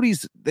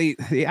Coyotes, they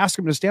ask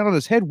him to stand on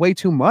his head way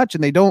too much,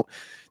 and they don't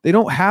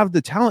have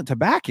the talent to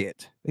back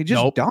it. They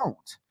just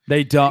don't.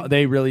 They don't.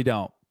 They really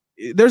don't.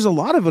 There's a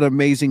lot of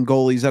amazing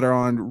goalies that are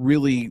on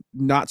really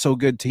not so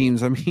good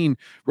teams. I mean,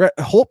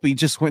 Holtby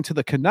just went to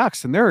the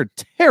Canucks, and they're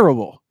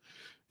terrible.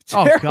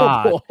 Oh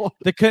God,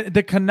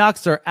 the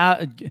Canucks are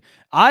out.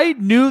 I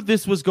knew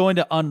this was going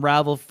to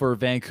unravel for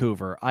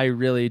Vancouver. I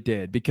really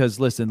did, because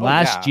listen,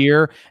 last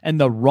year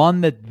and the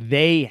run that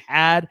they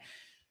had,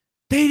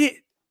 they did.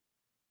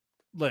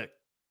 Look,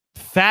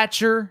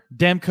 Thatcher,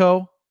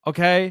 Demko,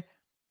 okay,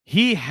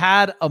 he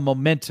had a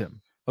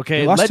momentum.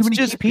 Okay, they lost too many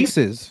key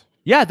pieces.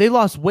 Yeah, they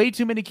lost way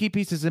too many key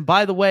pieces. And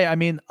by the way, I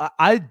mean,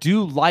 I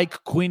do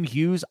like Quinn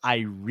Hughes.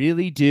 I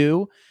really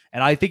do.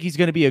 And I think he's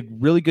going to be a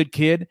really good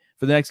kid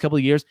for the next couple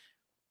of years.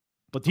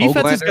 But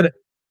defense is going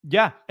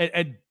to,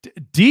 and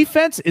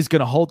defense is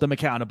going to hold them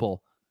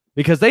accountable,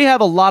 because they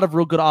have a lot of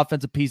real good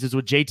offensive pieces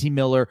with JT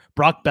Miller,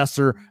 Brock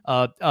Besser,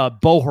 Bo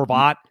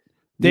Horvat.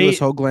 Lewis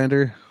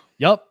Höglander.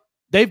 Yep.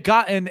 They've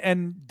got, and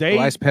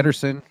Elias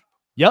Pettersson.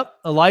 Yep.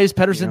 Elias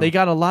Pettersson. You know. They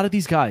got a lot of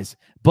these guys.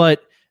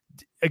 But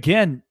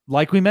again,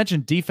 like we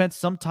mentioned, defense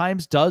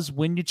sometimes does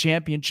win you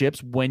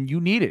championships when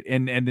you need it.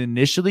 And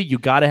initially, you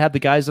got to have the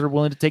guys that are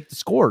willing to take the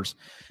scores.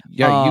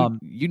 Yeah,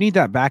 you need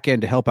that back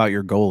end to help out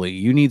your goalie.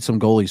 You need some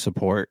goalie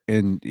support.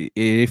 And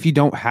if you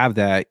don't have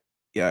that,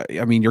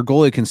 I mean, your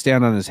goalie can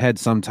stand on his head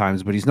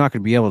sometimes, but he's not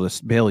going to be able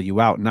to bail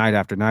you out night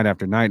after night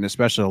after night. And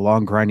especially a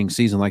long grinding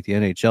season like the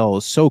NHL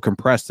is so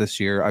compressed this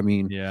year. I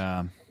mean,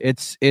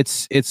 it's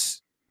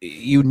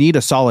you need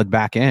a solid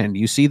back end.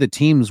 You see the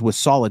teams with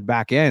solid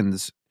back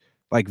ends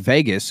like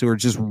Vegas, who are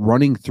just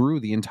running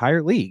through the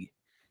entire league.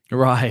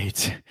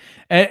 Right.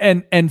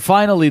 And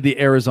finally, the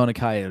Arizona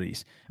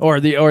Coyotes or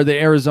the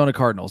Arizona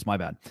Cardinals, my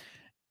bad.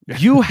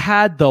 You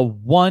had the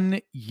 1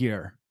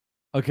 year,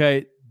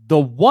 okay? The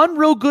one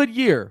real good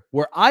year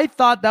where I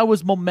thought that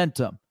was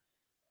momentum.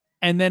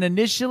 And then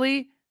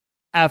initially,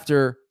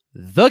 after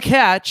the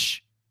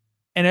catch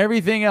and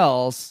everything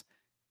else,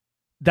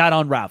 that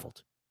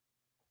unraveled.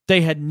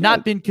 They had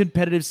not been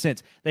competitive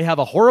since. They have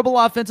a horrible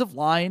offensive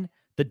line.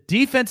 The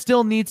defense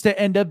still needs to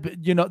end up,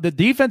 the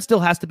defense still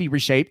has to be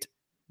reshaped.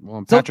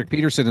 Well, Patrick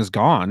Peterson is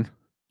gone.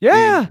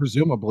 Yeah.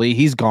 Presumably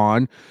he's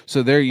gone.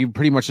 So there you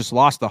pretty much just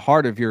lost the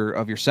heart of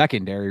your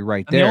secondary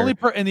right there.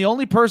 The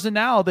only person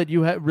now that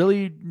you have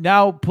really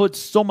now put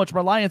so much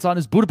reliance on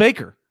is Budda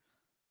Baker.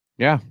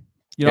 Yeah.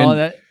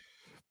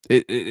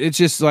 It's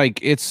just like,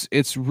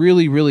 it's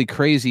really, really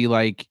crazy.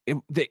 Like,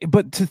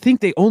 but to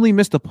think they only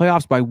missed the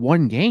playoffs by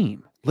one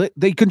game.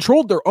 They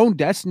controlled their own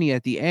destiny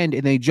at the end,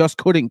 and they just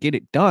couldn't get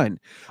it done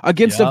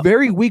against a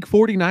very weak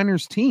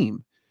 49ers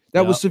team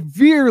that was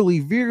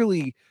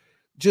severely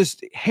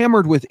just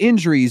hammered with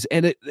injuries.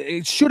 And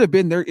it should have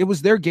been there. It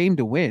was their game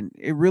to win.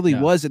 It really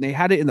was. And they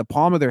had it in the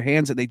palm of their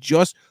hands, and they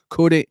just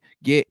couldn't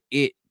get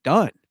it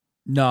done.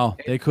 No,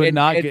 they could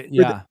not get.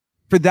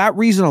 For that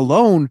reason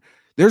alone,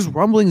 there's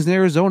rumblings in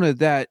Arizona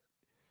that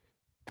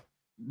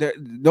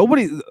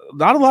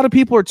not a lot of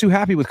people are too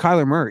happy with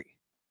Kyler Murray.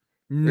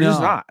 They're just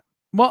not.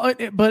 Well,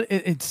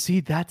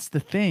 see, that's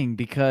the thing,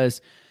 because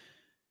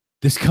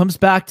this comes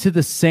back to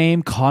the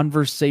same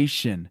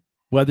conversation.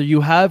 Whether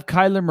you have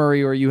Kyler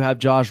Murray or you have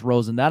Josh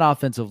Rosen, that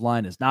offensive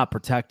line is not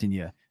protecting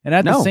you. And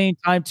at the same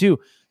time, too,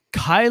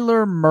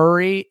 Kyler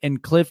Murray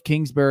and Cliff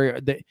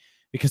Kingsbury,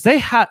 because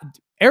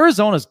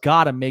Arizona's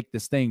got to make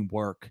this thing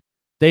work.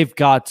 They've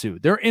got to.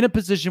 They're in a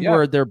position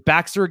where their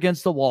backs are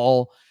against the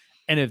wall.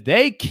 And if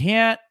they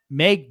can't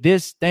make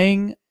this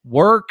thing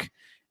work,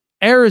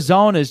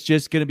 Arizona is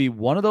just going to be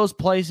one of those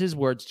places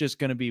where it's just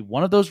going to be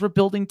one of those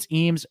rebuilding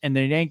teams, and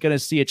they ain't going to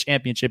see a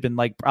championship in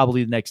like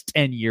probably the next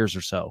 10 years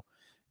or so.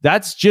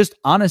 That's just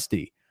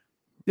honesty.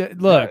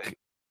 Look,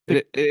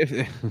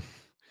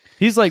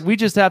 he's like, we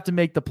just have to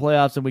make the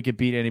playoffs and we can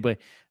beat anybody.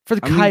 For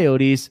the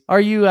Coyotes,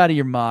 are you out of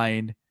your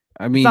mind?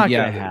 I mean,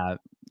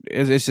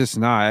 it's just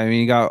not. I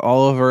mean, you got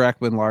Oliver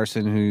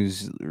Ekman-Larsson,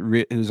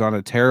 who's on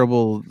a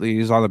terrible.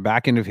 He's on the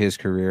back end of his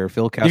career.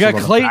 Phil Kessel.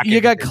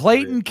 You got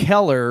Clayton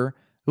Keller,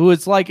 who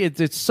it's like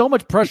it's so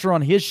much pressure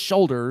on his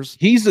shoulders.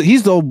 He's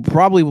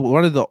probably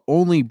one of the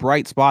only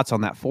bright spots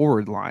on that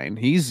forward line.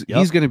 He's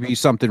going to be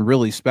something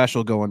really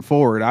special going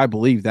forward. I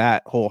believe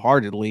that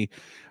wholeheartedly.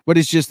 But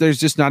it's just there's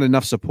just not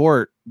enough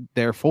support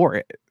there for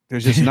it.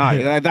 There's just not.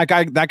 that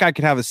guy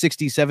could have a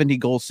 60, 70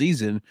 goal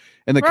season,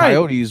 and the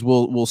Coyotes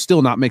will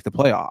still not make the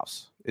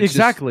playoffs.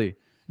 Exactly.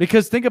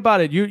 Because think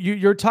about it.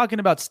 You're talking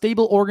about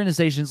stable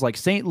organizations like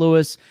St.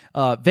 Louis,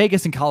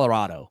 Vegas, and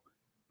Colorado.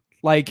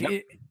 Like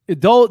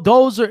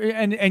those are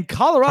and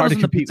Colorado's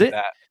in the position.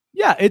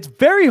 Yeah, it's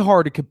very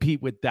hard to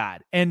compete with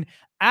that. And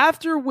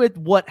after with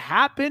what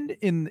happened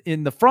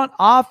in the front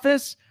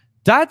office,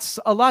 That's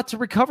a lot to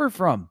recover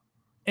from.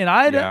 And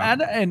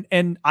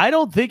I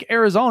don't think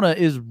Arizona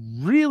is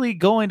really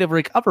going to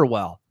recover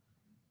well.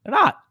 They're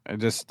not.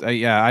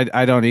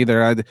 I don't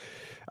either.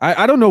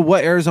 I don't know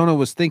what Arizona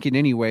was thinking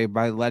anyway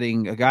by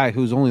letting a guy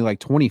who's only like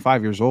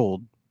 25 years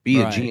old be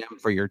a GM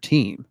for your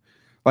team.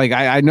 Like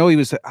I know he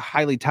was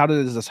highly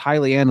touted as this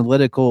highly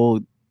analytical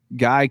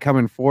guy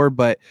coming forward,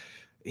 but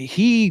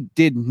he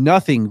did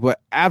nothing but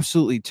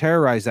absolutely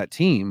terrorize that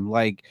team.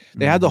 Like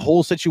they had the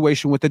whole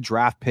situation with the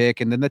draft pick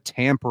and then the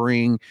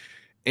tampering,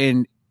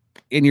 and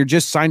you're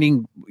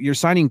signing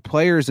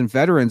players and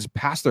veterans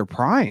past their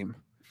prime.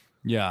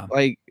 Yeah.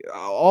 Like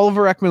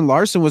Oliver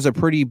Ekman-Larsson was a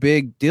pretty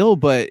big deal,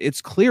 but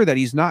it's clear that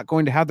he's not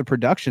going to have the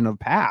production of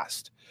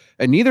past,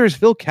 and neither is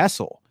Phil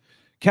Kessel.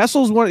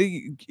 Kessel's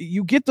one.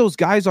 You get those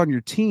guys on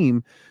your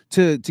team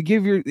to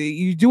give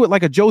you do it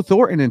like a Joe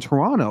Thornton in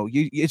Toronto.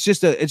 It's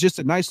just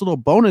a nice little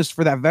bonus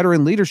for that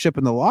veteran leadership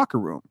in the locker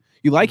room.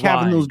 You like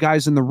having those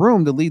guys in the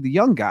room to lead the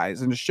young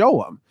guys and to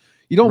show them.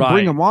 You don't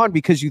bring them on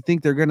because you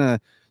think they're gonna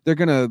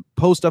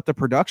post up the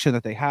production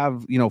that they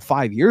have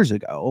 5 years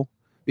ago.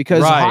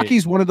 Because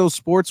hockey's one of those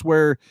sports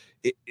where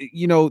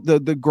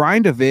the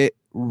grind of it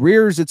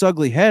rears its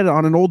ugly head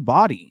on an old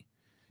body.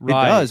 It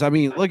does. I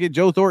mean, look at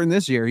Joe Thornton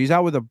this year. He's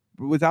out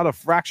without a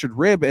fractured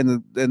rib,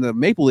 and the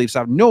Maple Leafs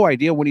have no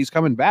idea when he's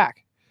coming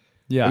back.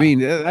 Yeah, I mean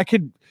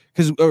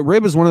because a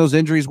rib is one of those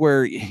injuries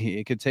where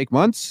it could take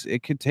months,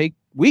 it could take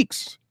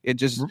weeks. It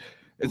just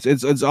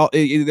it's all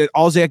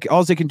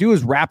they can do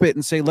is wrap it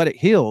and say let it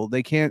heal.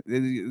 They can't.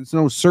 There's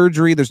no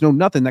surgery. There's no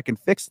nothing that can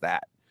fix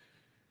that.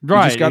 You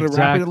just got to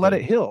wrap it and let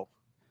it heal.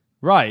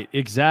 Right,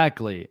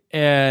 exactly.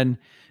 And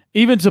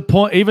even to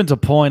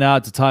point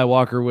out to Ty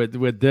Walker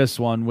with this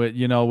one, with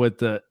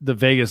the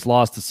Vegas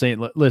loss to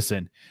St.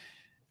 Listen,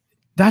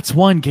 that's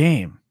one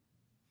game.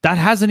 That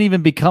hasn't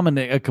even become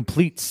a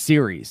complete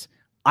series.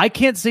 I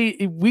can't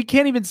say we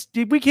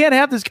can't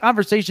have this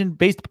conversation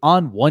based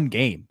on one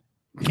game.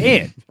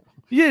 It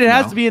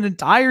has to be an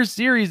entire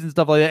series and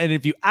stuff like that. And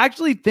if you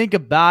actually think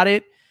about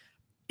it,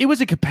 it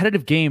was a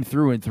competitive game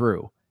through and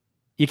through.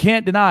 You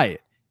can't deny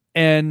it.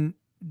 And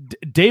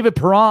David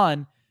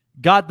Perron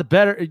got the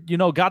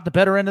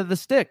better end of the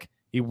stick.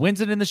 He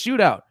wins it in the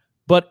shootout.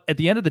 But at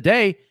the end of the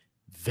day,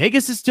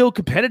 Vegas is still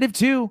competitive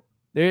too.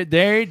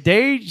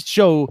 They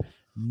show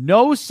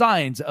no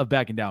signs of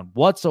backing down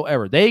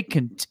whatsoever. They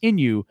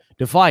continue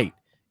to fight.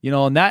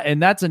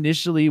 And that's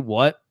initially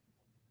what's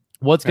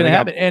going to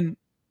happen. And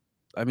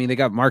I mean, they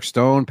got Mark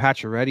Stone,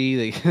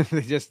 Pacioretty.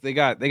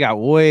 They got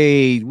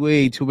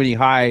way too many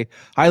highly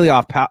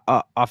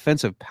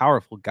offensive,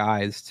 powerful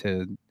guys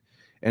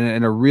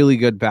and a really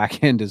good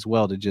back end as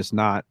well to just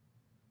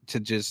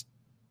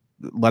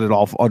let it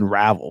all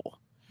unravel.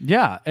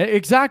 Yeah,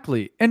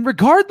 exactly. And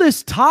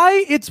regardless, Ty,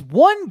 it's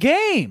one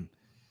game.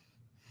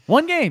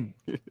 One game.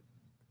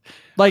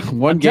 Like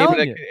one game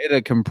in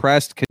a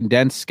compressed,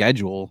 condensed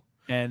schedule.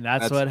 And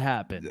that's what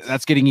happens.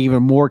 That's getting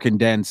even more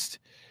condensed.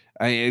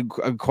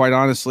 Quite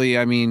honestly,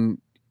 I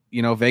mean,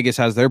 Vegas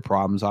has their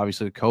problems.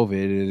 Obviously, with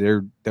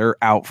COVID, they're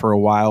out for a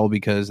while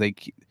because they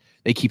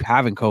keep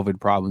having COVID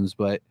problems.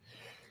 But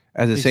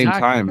at the same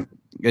time,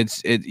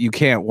 you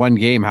can't one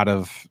game out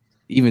of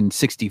even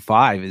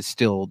 65 is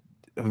still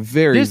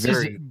very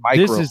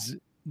micro.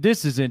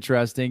 This is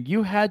interesting.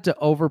 You had to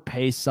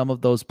overpay some of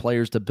those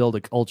players to build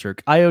a culture.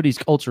 Coyotes'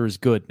 culture is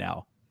good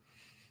now.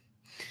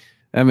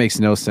 That makes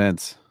no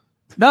sense.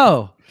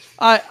 No.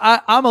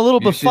 I'm a little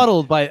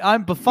befuddled by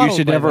You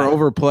should never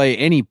overpay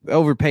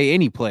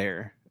any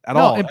player at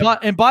all.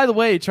 And by the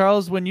way,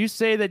 Charles, when you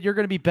say that you're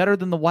going to be better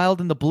than the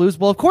Wild and the Blues,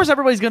 well, of course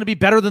everybody's going to be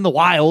better than the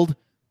Wild.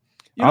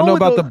 I don't know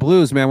about the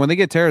Blues, man. When they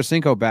get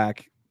Tarasenko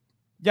back,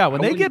 when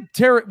they get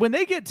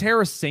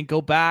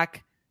Tarasenko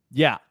back,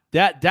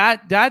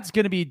 that's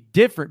going to be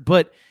different.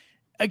 But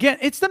again,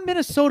 it's the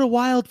Minnesota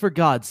Wild, for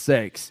God's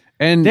sakes.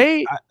 And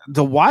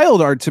the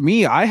Wild are, to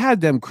me, I had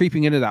them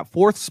creeping into that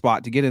fourth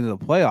spot to get into the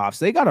playoffs.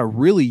 They got a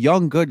really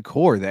young, good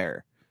core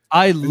there.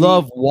 I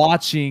love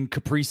watching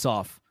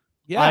Kaprizov.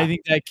 Yeah, I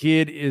think that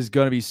kid is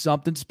going to be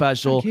something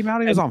special. He came out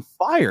and he was on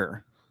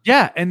fire.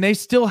 Yeah, and they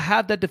still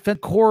have that defense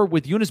core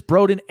with Jonas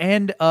Brodin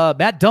and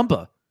Matt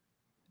Dumba.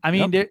 I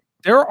mean,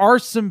 there are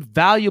some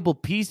valuable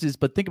pieces,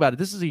 but think about it.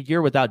 This is a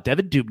year without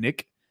Devin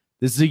Dubnyk.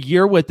 This is a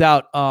year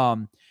without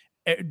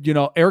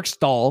Eric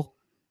Stahl.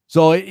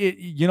 So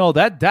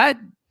that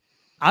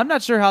I'm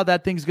not sure how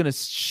that thing's going to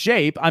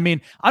shape. I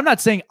mean, I'm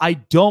not saying I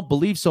don't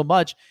believe so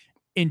much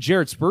in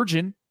Jared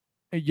Spurgeon,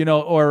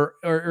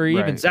 or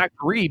even Zach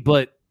Parise,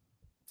 but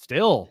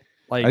still,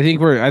 like I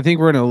think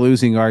we're in a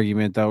losing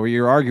argument though, where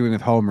you're arguing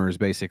with homers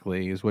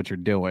basically is what you're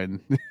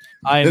doing.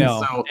 I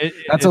know. So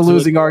that's a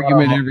losing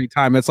argument every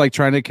time. It's like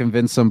trying to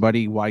convince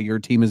somebody why your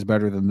team is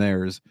better than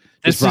theirs.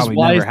 This probably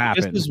never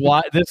happened.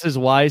 This is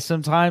why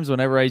sometimes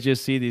whenever I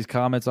just see these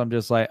comments, I'm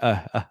just like,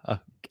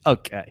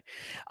 okay.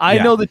 I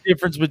know the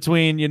difference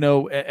between,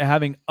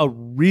 having a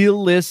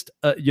realist,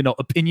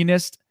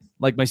 opinionist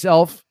like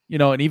myself,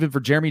 and even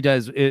for Jeremy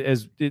does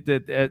as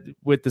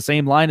with the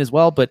same line as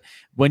well. But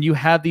when you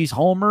have these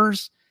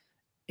homers,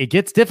 it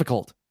gets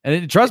difficult.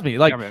 trust me,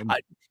 like, Yeah, man.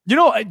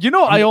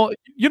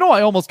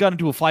 I almost got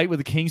into a fight with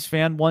a Kings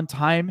fan one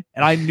time,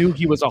 and I knew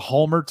he was a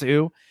homer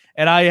too.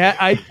 And I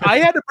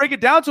had to break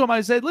it down to him.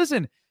 I said,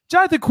 listen,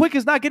 Jonathan Quick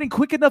is not getting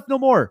quick enough no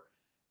more.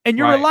 And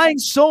you're relying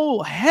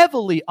so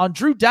heavily on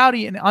Drew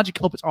Doughty and Anze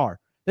Kopitar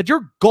that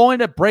you're going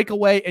to break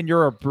away and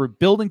you're a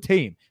rebuilding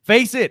team.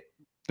 Face it.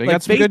 They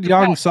got some good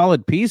young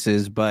solid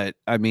pieces, but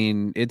I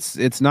mean,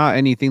 it's not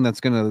anything that's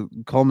going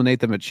to culminate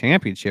them a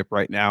championship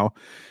right now,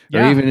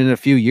 or even in a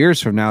few years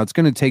from now. It's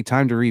going to take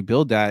time to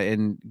rebuild that,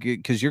 and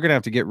because you're going to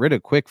have to get rid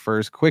of Quick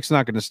first. Quick's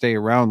not going to stay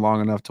around long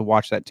enough to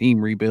watch that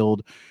team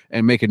rebuild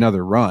and make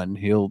another run.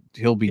 He'll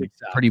be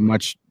pretty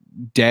much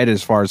dead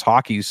as far as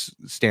hockey's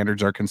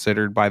standards are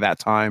considered by that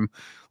time.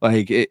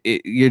 Like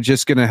you're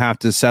just going to have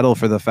to settle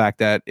for the fact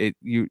that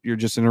you're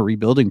just in a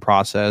rebuilding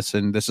process,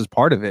 and this is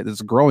part of it.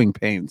 It's growing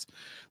pains.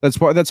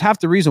 That's half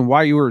the reason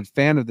why you were a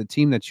fan of the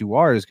team that you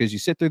are, is because you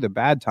sit through the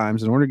bad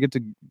times in order to get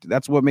to.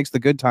 That's what makes the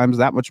good times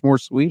that much more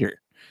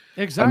sweeter.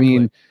 Exactly. I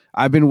mean,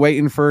 I've been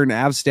waiting for an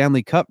Avs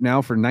Stanley Cup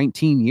now for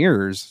 19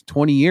 years,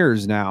 20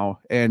 years now,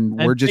 and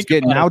we're just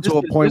getting now to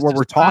a point where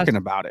we're talking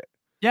about it.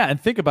 Yeah, and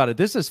think about it.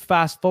 This is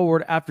fast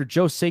forward after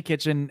Joe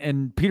Sakic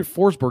and Peter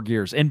Forsberg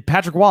years, and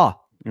Patrick Waugh.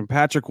 And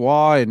Patrick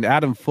Waugh and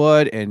Adam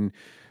Foote, and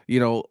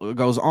it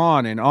goes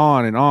on and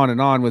on and on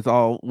and on with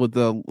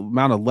the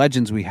amount of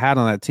legends we had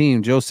on that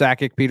team. Joe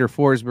Sakic, Peter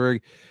Forsberg.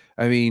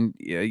 I mean,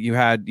 you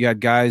had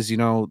guys.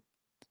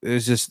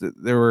 There's just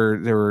there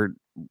were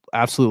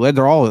absolute.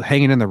 They're all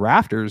hanging in the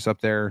rafters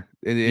up there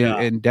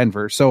in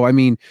Denver. So I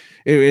mean,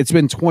 it's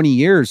been 20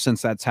 years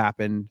since that's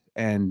happened,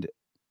 and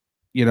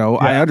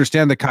I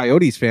understand the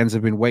Coyotes fans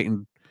have been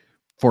waiting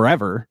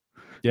forever.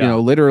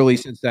 Literally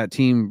since that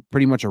team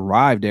pretty much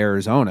arrived to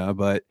Arizona.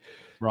 But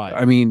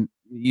I mean,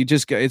 you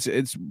just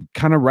it's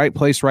kind of right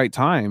place, right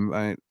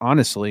time.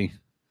 Honestly,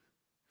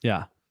 you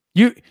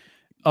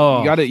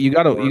got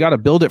to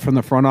build it from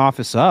the front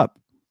office up.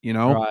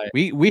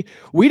 We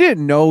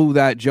didn't know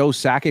that Joe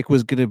Sakic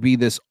was going to be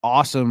this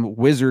awesome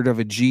wizard of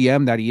a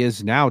GM that he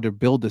is now to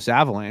build this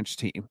Avalanche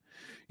team.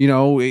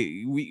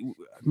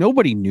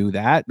 Nobody knew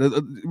that.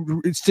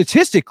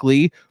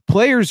 Statistically,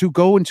 players who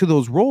go into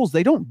those roles,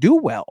 they don't do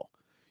well.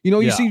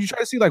 You try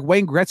to see like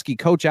Wayne Gretzky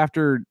coach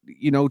after,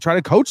 try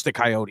to coach the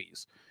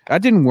Coyotes.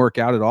 That didn't work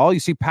out at all. You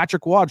see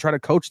Patrick Waugh try to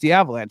coach the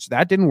Avalanche.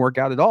 That didn't work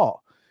out at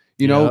all.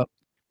 But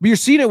you're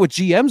seeing it with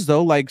GMs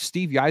though, like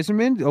Steve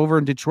Yzerman over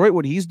in Detroit,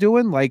 what he's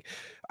doing. Like,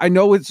 I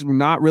know it's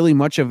not really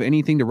much of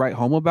anything to write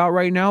home about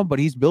right now, but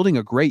he's building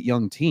a great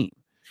young team.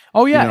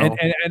 Oh yeah.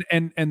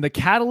 And the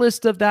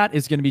catalyst of that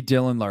is going to be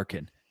Dylan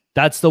Larkin.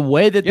 That's the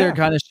way that they're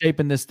kind of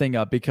shaping this thing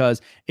up,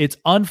 because it's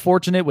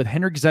unfortunate with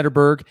Henrik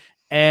Zetterberg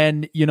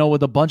and,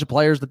 with a bunch of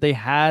players that they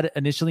had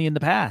initially in the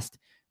past.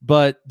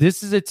 But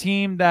this is a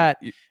team that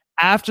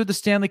after the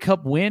Stanley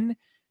Cup win,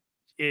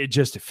 it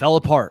fell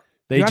apart.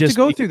 You have to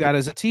go through that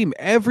as a team.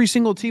 Every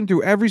single team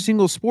through every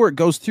single sport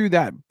goes through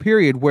that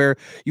period where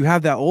you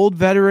have that old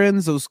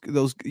veterans,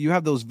 you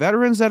have those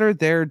veterans that are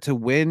there to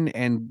win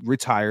and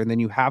retire, and then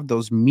you have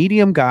those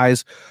medium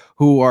guys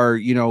who are,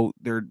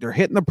 they're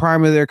hitting the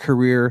prime of their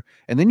career,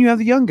 and then you have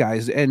the young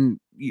guys. And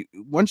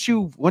once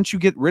you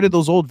get rid of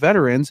those old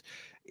veterans,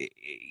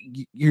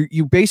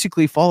 you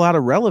basically fall out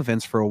of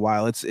relevance for a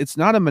while. It's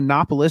not a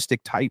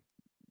monopolistic type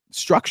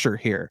structure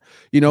here.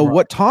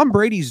 What Tom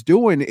Brady's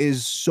doing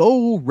is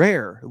so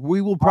rare. We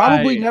will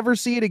probably never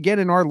see it again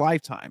in our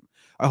lifetime.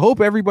 I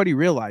hope everybody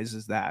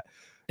realizes that.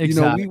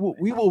 Exactly.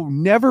 We will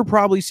never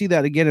probably see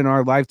that again in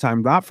our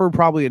lifetime. Not for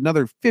probably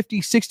another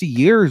 50, 60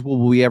 years will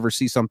we ever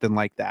see something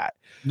like that.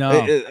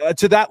 No.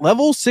 To that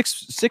level,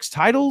 six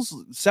titles,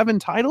 7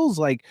 titles,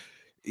 like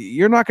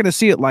you're not going to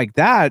see it like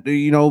that.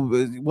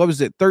 What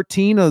was it?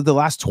 13 of the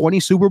last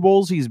 20 Super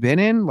Bowls he's been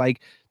in.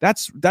 Like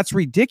that's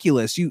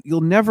ridiculous.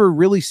 You'll never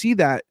really see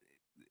that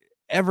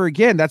ever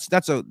again.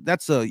 That's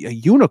a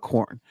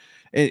unicorn.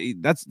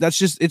 It's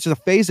a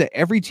phase that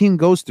every team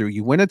goes through.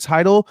 You win a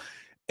title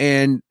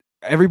and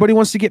everybody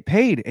wants to get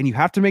paid, and you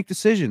have to make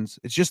decisions.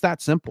 It's just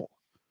that simple.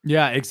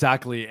 Yeah,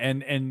 exactly.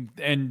 And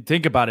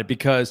think about it,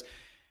 because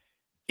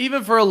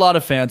even for a lot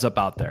of fans up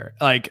out there,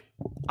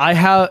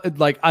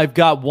 I've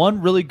got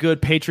one really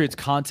good Patriots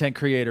content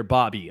creator,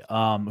 Bobby,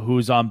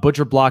 who's on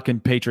Butcher Block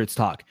and Patriots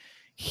Talk.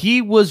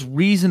 He was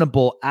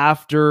reasonable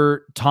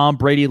after Tom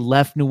Brady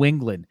left New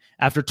England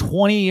after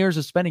 20 years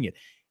of spending it.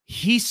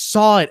 He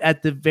saw it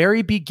at the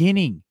very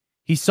beginning.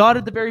 He saw it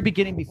at the very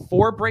beginning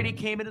before Brady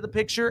came into the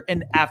picture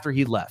and after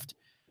he left.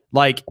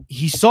 Like,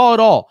 he saw it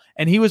all,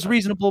 and he was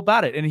reasonable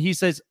about it. And he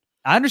says,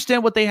 I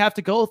understand what they have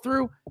to go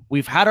through.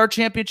 We've had our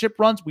championship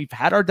runs. We've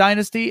had our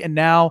dynasty, and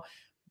now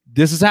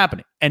this is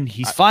happening. And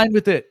he's fine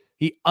with it.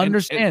 He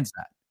understands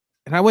that.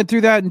 And I went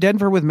through that in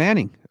Denver with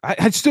Manning.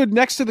 I stood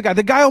next to the guy.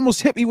 The guy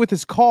almost hit me with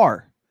his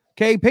car.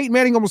 Okay, Peyton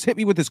Manning almost hit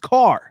me with his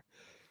car.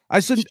 I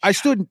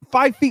stood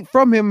 5 feet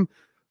from him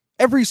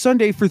every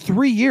Sunday for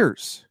 3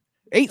 years,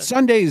 8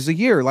 Sundays a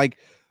year. Like,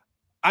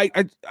 I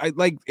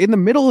like in the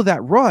middle of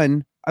that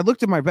run, I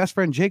looked at my best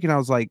friend Jake and I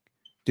was like,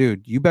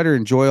 dude, you better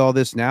enjoy all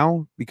this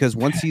now, because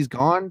once he's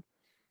gone,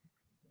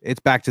 it's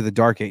back to the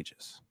dark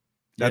ages.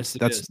 Yes,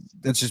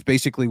 That's just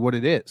basically what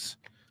it is.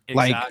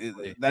 Exactly.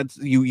 Like that's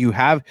you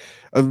have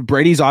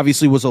Brady's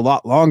obviously was a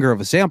lot longer of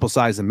a sample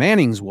size than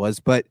Manning's was,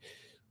 but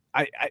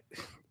I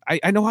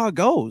know how it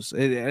goes.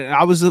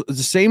 I was the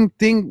same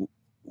thing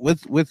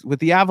with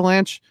the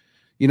Avalanche.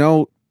 You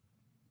know,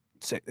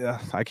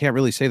 I can't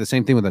really say the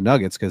same thing with the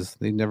Nuggets because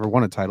they never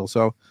won a title.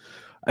 So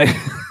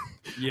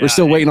we're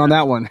still waiting on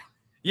that one.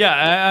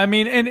 Yeah, I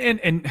mean,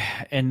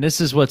 and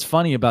this is what's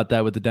funny about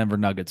that with the Denver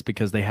Nuggets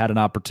because they had an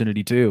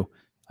opportunity too.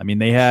 I mean,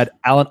 they had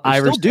Allen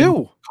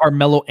Iverson,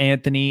 Carmelo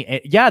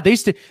Anthony. Yeah, they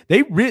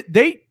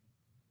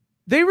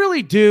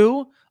really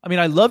do. I mean,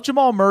 I love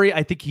Jamal Murray.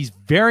 I think he's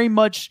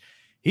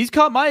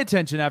caught my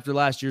attention after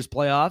last year's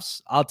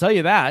playoffs. I'll tell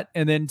you that.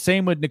 And then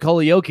same with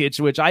Nikola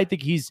Jokic, which I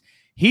think he's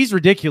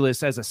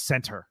ridiculous as a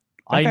center.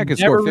 That guy could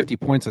score 50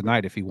 points a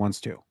night if he wants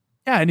to.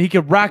 Yeah, and he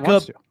could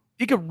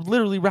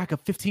literally rack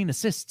up 15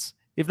 assists,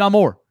 if not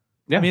more.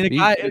 Yeah, I mean, the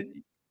guy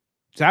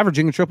he's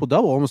averaging a triple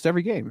double almost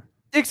every game.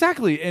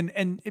 Exactly,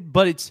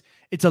 but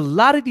it's a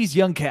lot of these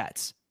young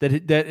cats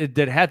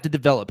that have to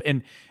develop,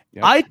 and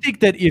yep. I think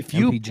that if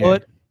you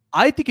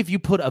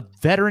put a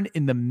veteran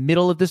in the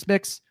middle of this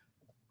mix,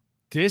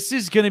 this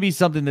is going to be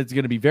something that's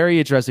going to be very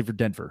interesting for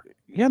Denver.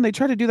 Yeah, and they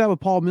try to do that with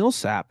Paul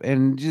Millsap,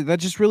 and that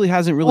just really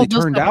hasn't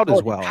turned out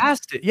as well.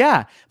 Past it,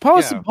 yeah.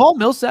 Paul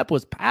Millsap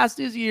was past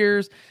his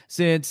years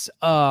since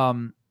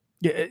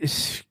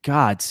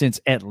since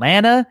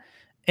Atlanta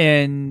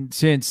and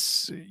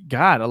since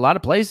a lot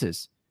of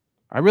places.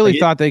 I really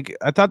thought they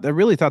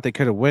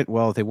could have went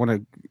well if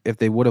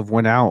they would have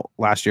went out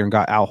last year and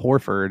got Al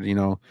Horford. You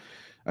know,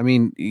 I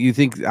mean, you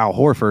think Al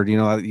Horford, you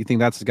know, you think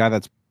that's the guy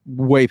that's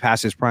way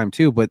past his prime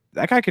too, but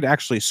that guy could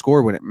actually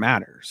score when it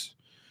matters.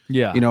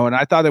 Yeah, you know, and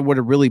I thought it would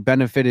have really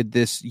benefited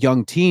this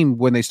young team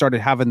when they started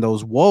having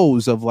those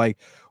woes of like,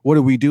 what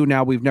do we do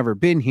now? We've never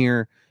been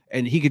here,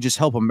 and he could just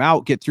help them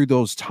out get through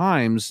those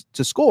times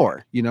to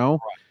score. You know,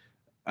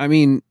 right. I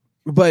mean.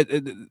 But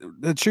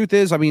the truth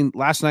is, I mean,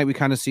 last night we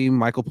kind of seen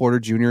Michael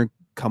Porter Jr.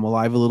 come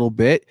alive a little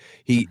bit.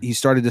 He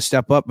started to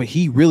step up, but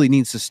he really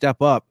needs to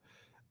step up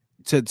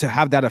to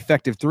have that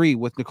effective three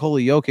with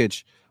Nikola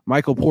Jokic,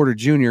 Michael Porter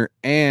Jr.,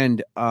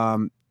 and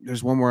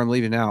there's one more I'm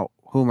leaving out.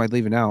 Who am I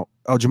leaving out?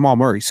 Oh, Jamal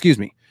Murray. Excuse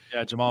me.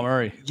 Yeah, Jamal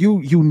Murray.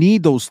 You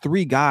need those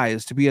three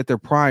guys to be at their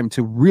prime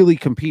to really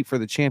compete for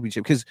the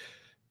championship because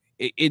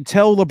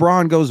until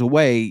LeBron goes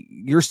away,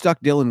 you're stuck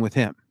dealing with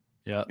him.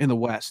 Yeah, in the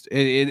West,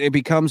 it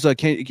becomes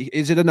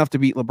is it enough to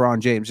beat LeBron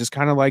James? Just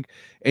kind of like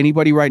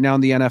anybody right now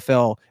in the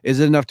NFL, is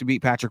it enough to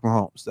beat Patrick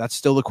Mahomes? That's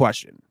still the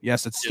question.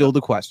 Yes, it's still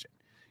the question.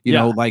 You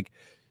know, like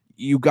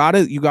you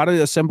gotta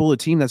assemble a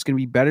team that's going to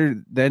be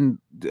better than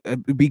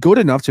be good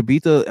enough to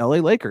beat the LA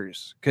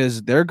Lakers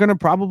because they're going to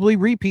probably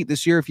repeat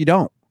this year if you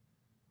don't.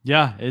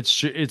 Yeah,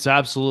 it's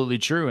absolutely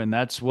true, and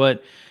that's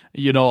what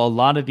a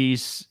lot of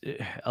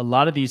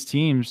these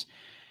teams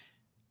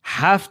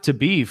have to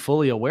be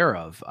fully aware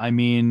of. I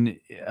mean,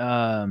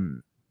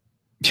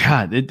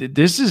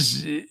 this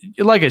is,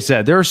 like I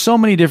said, there are so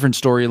many different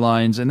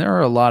storylines, and there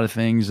are a lot of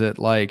things that,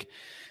 like,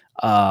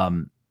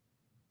 again,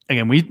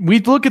 we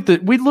look at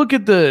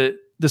the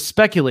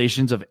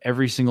speculations of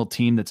every single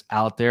team that's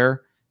out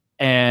there,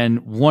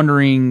 and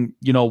wondering,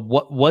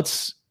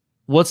 what's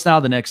now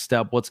the next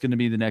step, what's going to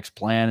be the next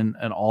plan,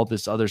 and all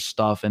this other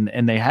stuff,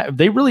 and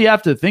they really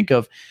have to think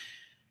of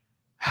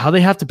how they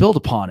have to build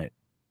upon it.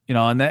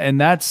 And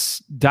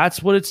that's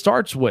what it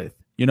starts with,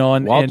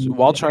 and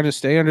while trying to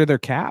stay under their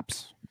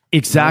caps.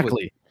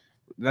 Exactly.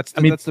 That's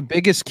the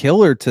biggest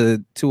killer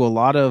to a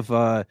lot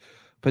of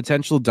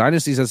potential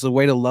dynasties as a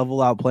way to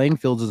level out playing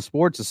fields in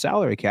sports is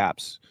salary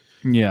caps.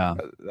 Yeah.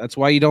 That's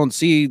why you don't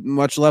see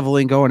much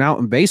leveling going out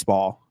in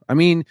baseball. I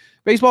mean,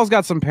 baseball's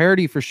got some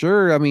parity for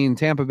sure. I mean,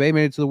 Tampa Bay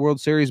made it to the World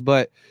Series,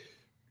 but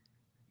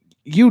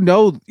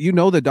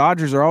the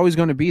Dodgers are always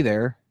going to be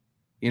there.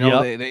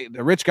 The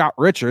rich got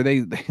richer.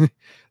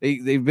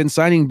 They've been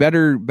signing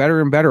better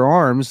and better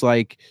arms.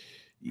 Like,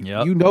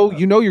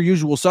 your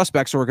usual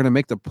suspects are going to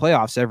make the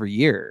playoffs every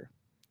year.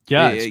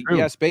 Yeah, it's true.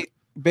 Yes,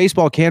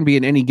 baseball can be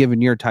an any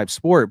given year type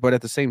sport, but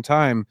at the same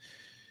time,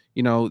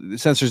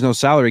 since there's no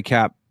salary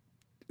cap,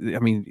 I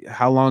mean,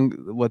 how long?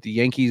 What the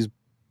Yankees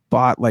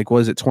bought? Like,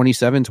 was it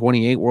 27,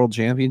 28 World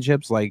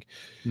Championships? Like,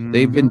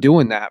 they've been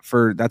doing that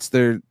that's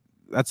their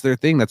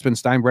thing. That's been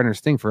Steinbrenner's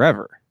thing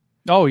forever.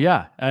 Oh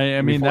yeah,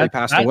 I mean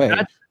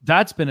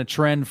that's been a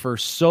trend for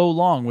so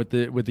long with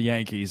the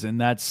Yankees,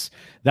 and that's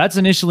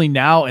initially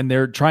now, and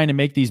they're trying to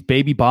make these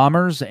baby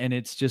bombers, and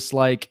it's just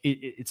like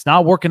it's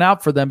not working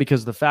out for them because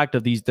of the fact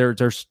of these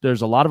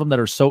there's a lot of them that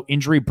are so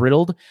injury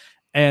brittled,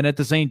 and at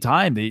the same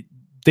time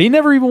they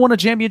never even won a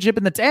championship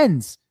in the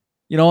tens,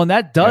 and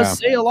that does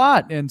say a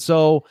lot. And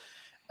so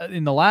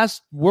in the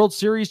last World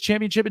Series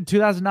championship in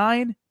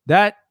 2009,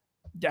 that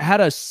had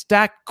a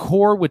stacked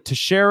core with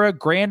Teixeira,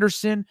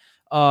 Granderson.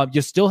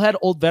 You still had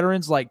old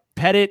veterans like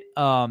Pettit,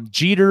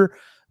 Jeter,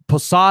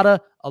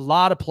 Posada, a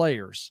lot of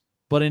players.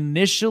 But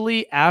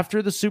initially,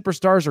 after the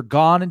superstars are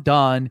gone and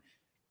done,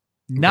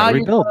 now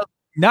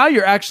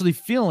you're actually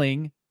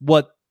feeling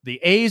what the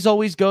A's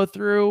always go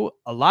through,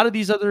 a lot of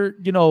these other,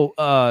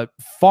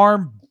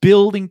 farm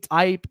building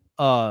type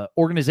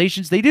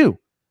organizations, they do,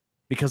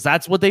 because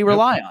that's what they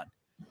rely on.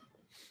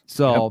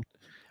 So,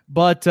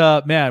 but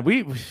man,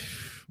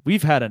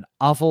 we've had an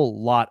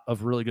awful lot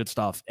of really good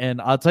stuff.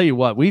 And I'll tell you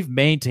what, we've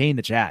maintained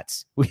the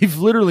chats. We've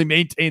literally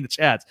maintained the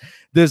chats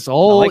this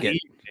whole evening.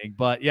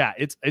 But yeah,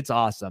 it's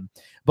awesome.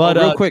 But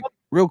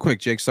real quick,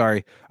 Jake,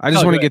 sorry. I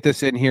just want to get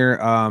this in here.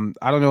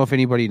 I don't know if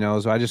anybody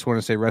knows. I just want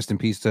to say rest in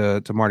peace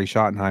to Marty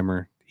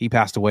Schottenheimer. He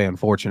passed away,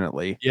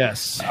 unfortunately.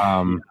 Yes.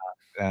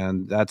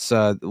 And that's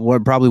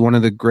probably one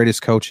of the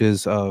greatest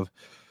coaches of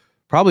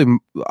probably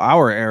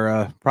our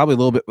era, probably a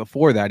little bit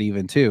before that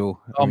even too.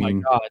 My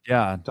God,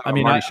 yeah.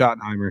 Marty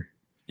Schottenheimer.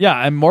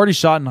 Yeah, and Marty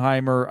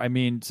Schottenheimer, I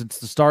mean, since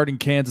the start in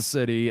Kansas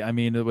City, I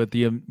mean,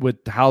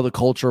 with how the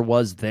culture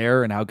was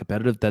there and how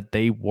competitive that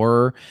they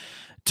were,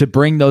 to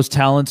bring those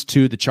talents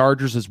to the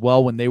Chargers as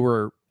well when they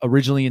were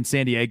originally in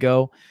San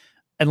Diego.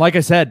 And like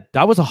I said,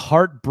 that was a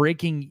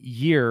heartbreaking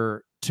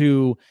year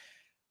to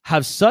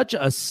have such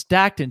a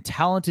stacked and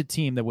talented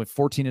team that went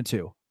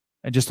 14-2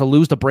 and just to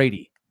lose to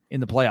Brady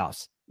in the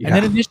playoffs. Yeah. And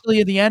then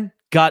initially in the end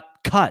got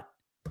cut.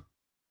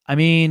 I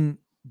mean,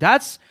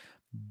 that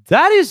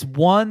is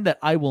one that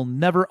I will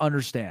never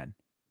understand.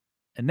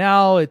 And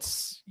now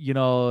it's,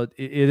 it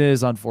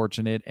is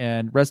unfortunate,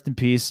 and rest in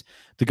peace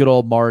to good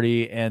old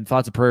Marty, and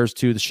thoughts and prayers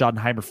to the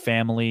Schottenheimer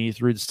family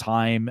through this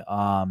time.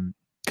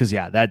 Cause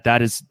yeah,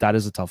 that is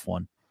a tough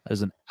one. That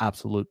is an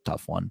absolute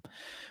tough one.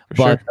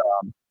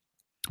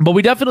 But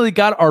we definitely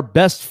got our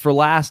best for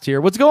last here.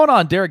 What's going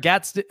on, Derek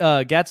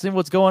Gadsden?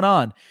 What's going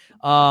on?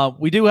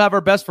 We do have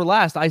our best for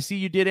last. I see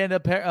you did end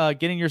up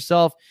getting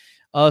yourself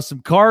some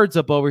cards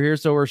up over here.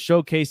 So we're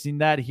showcasing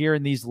that here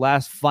in these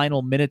last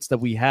final minutes that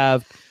we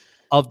have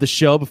of the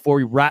show before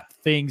we wrap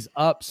things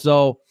up.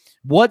 So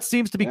what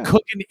seems to be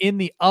cooking in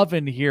the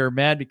oven here,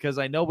 man? Because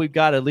I know we've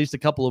got at least a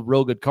couple of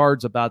real good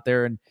cards about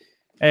there. And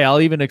hey,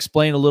 I'll even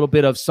explain a little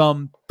bit of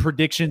some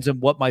predictions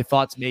and what my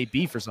thoughts may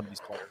be for some of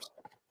these players.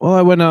 Well,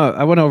 I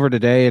went over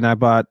today and I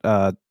bought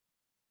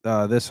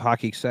this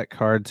hockey set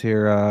cards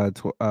here,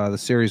 the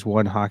Series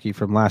 1 hockey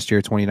from last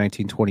year,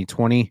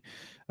 2019-2020.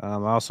 I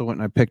also went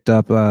and I picked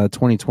up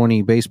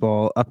 2020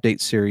 baseball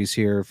update series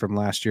here from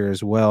last year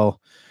as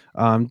well.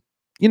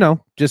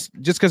 Just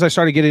because I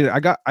started getting,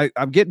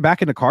 I'm getting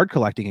back into card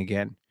collecting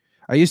again.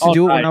 I used to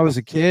do it when I was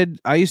a kid.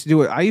 I used to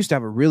do it. I used to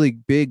have a really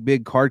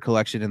big card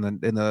collection in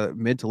the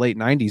mid to late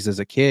 90s as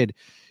a kid.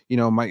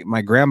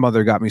 My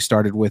grandmother got me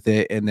started with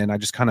it, and then I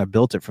just kind of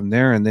built it from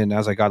there. And then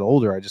as I got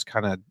older, I just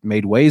kind of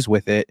made ways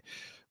with it.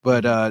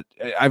 But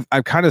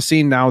I've kind of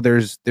seen now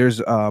there's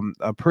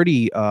a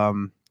pretty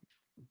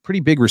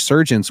big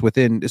resurgence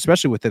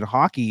especially within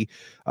hockey.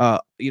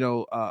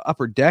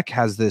 Upper Deck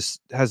has this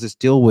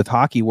deal with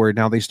hockey where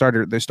now they're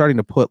starting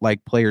to put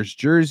like players'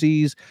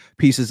 jerseys,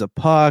 pieces of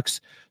pucks,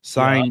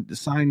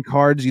 signed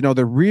cards.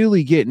 They're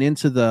really getting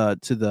into the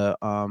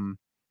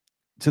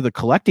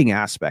collecting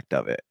aspect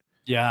of it.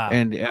 Yeah.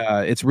 And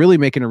it's really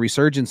making a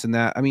resurgence in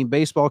that. I mean,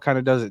 baseball kind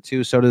of does it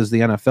too. So does the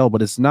NFL,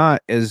 but it's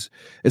not as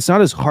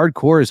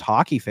hardcore as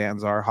hockey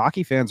fans are.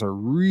 Hockey fans are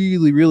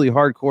really, really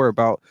hardcore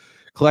about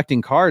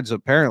collecting cards,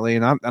 apparently.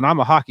 And I'm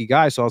a hockey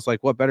guy. So I was like,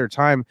 what better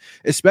time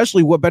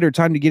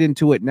to get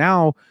into it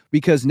now?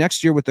 Because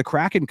next year with the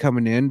Kraken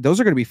coming in,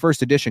 those are going to be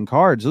first edition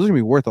cards. Those are going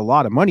to be worth a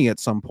lot of money at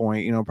some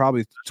point,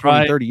 probably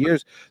 20, 30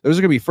 years. Those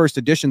are going to be first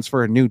editions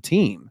for a new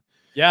team.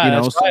 Yeah,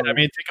 that's right. I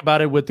mean, think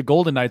about it with the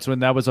Golden Knights when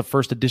that was a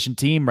first edition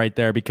team right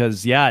there,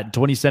 because in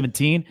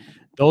 2017,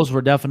 those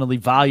were definitely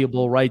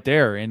valuable right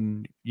there.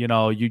 And,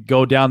 you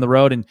go down the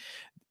road and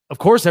of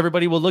course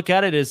everybody will look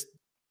at it as,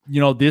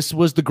 this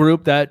was the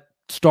group that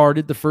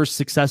started the first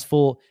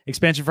successful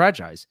expansion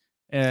franchise.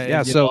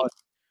 I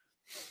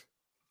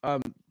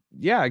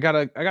got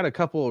a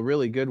couple of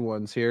really good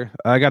ones here.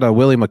 I got a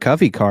Willie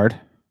McCovey card.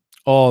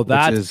 Oh,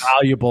 that's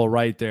valuable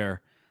right there.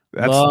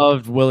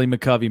 Loved Willie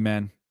McCovey,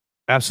 man.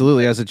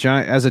 Absolutely. As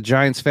a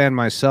Giants fan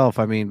myself,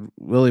 I mean,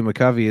 Willie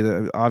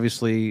McCovey,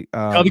 obviously,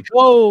 Covey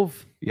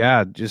Cove.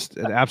 Yeah, just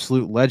an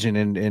absolute legend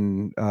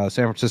in San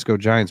Francisco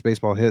Giants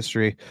baseball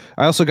history.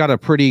 I also got a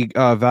pretty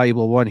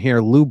valuable one here,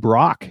 Lou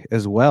Brock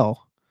as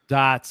well.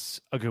 That's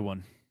a good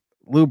one.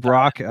 Lou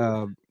Brock,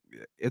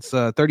 it's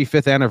a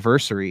 35th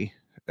anniversary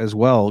as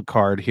well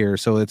card here.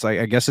 So it's like,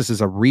 I guess this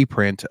is a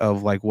reprint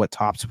of like what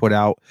Topps put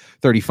out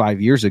 35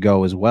 years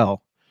ago as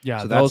well.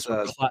 Yeah,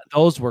 so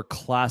those were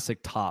classic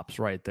Topps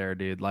right there,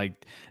 dude.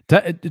 Like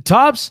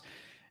Topps,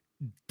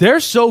 they're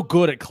so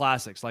good at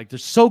classics. Like they're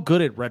so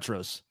good at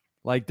retros.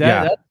 Like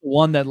that's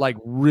one that like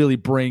really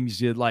brings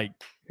you like.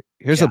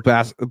 Here's a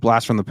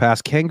blast from the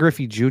past. Ken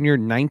Griffey Jr.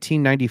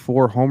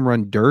 1994 home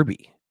run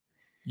derby.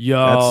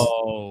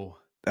 Yo,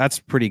 that's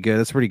pretty good.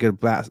 That's a pretty good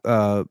blast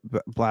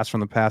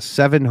from the past.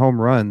 7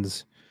 home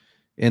runs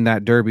in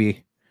that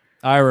derby.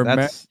 I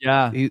remember.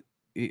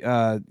 He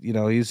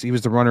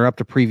was the runner up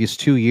the previous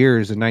 2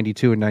 years in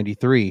 92 and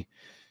 93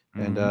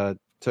 and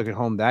took it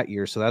home that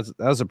year. So that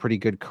was a pretty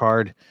good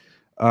card.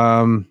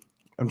 I'm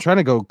trying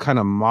to go kind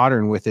of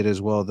modern with it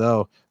as well,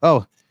 though.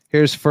 Oh,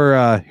 Here's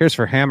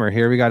for Hammer.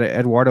 Here we got an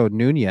Eduardo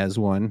Nunez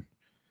one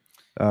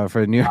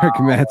for the New York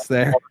Mets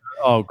there.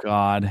 Oh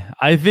God,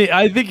 I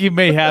think he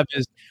may have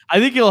his. I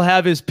think he'll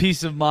have his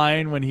peace of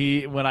mind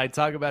when I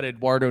talk about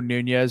Eduardo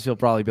Nunez. He'll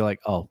probably be like,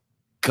 "Oh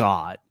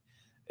God,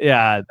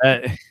 yeah."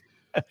 That,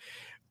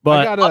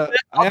 but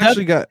I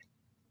actually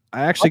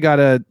got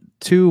a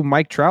 2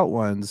 Mike Trout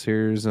ones.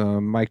 Here's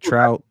Mike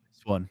Trout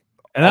one,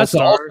 and that's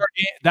the All-Star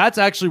game. That's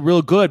actually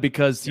real good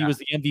because he was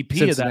the MVP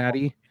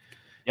Cincinnati. of that.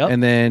 Yep.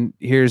 And then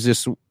here's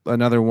just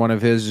another one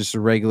of his, just a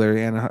regular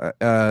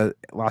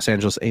Los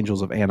Angeles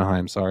Angels of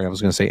Anaheim. Sorry, I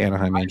was going to say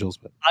Anaheim Angels,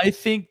 but I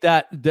think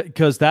that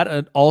because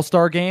that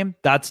All-Star game,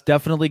 that's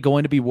definitely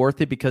going to be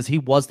worth it because he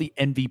was the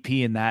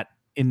MVP in that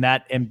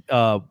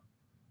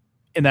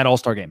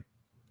All-Star game.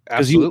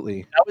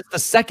 Absolutely, that was the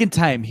second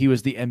time he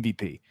was the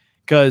MVP.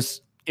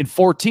 Because in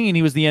 2014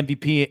 he was the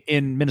MVP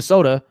in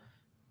Minnesota,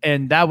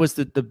 and that was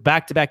the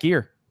back-to-back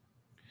year.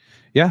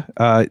 Yeah.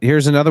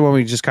 Here's another one.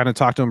 We just kind of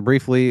talked to him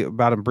briefly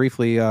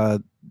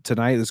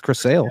tonight. Is Chris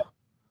Sale.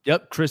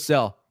 Yep, Chris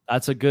Sale.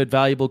 That's a good,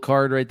 valuable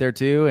card right there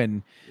too.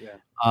 And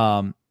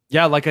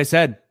like I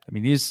said, I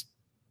mean, he's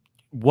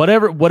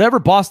whatever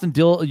Boston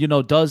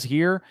does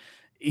here,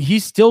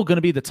 he's still going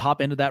to be the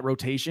top end of that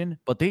rotation.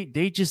 But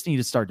they just need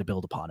to start to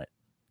build upon it.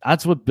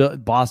 That's what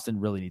Boston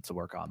really needs to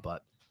work on.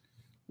 But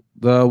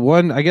the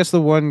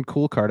one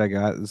cool card I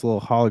got is a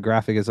little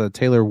holographic. Is a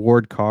Taylor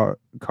Ward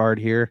card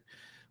here.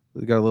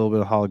 We got a little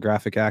bit of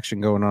holographic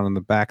action going on in the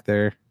back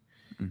there.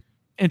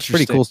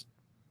 Interesting.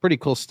 Pretty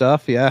cool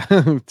stuff. Yeah.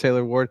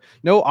 Taylor Ward.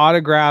 No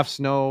autographs,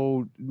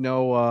 no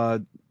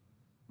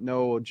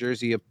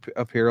jersey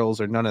apparels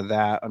or none of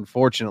that,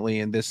 unfortunately,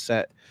 in this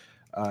set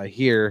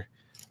here.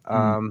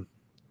 What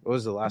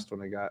was the last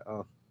one I got?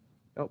 Oh,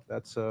 nope,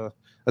 that's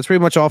pretty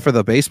much all for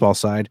the baseball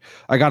side.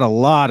 I got a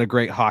lot of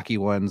great hockey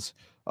ones.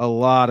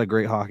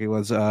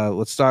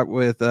 Let's start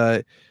with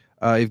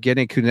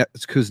Evgeny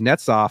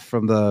Kuznetsov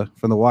from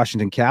the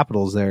Washington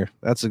Capitals there.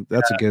 That's a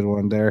good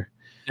one there.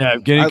 Yeah,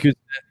 Evgeny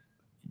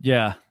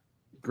yeah.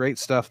 Great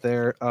stuff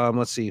there.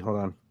 Let's see. Hold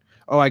on.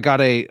 Oh, I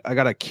got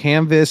a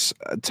canvas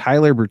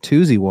Tyler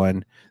Bertuzzi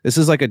one. This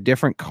is like a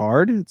different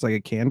card. It's like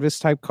a canvas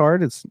type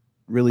card. It's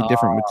really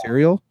different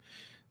material.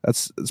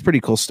 It's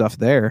pretty cool stuff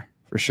there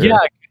for sure.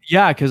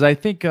 Yeah, because I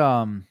think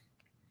I'll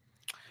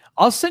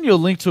send you a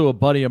link to a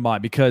buddy of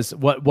mine because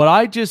what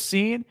I just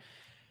seen.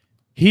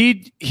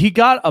 He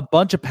got a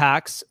bunch of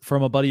packs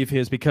from a buddy of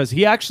his because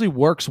he actually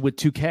works with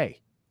 2K,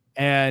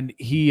 and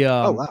he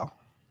oh wow,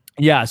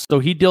 yeah, so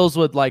he deals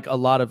with like a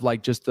lot of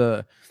like just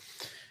the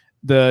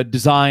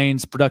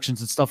designs,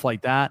 productions, and stuff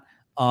like that.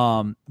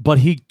 But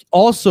he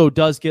also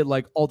does get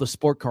like all the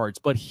sport cards.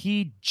 But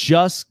he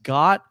just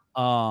got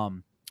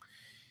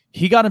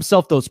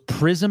himself those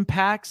Prism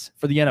packs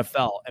for the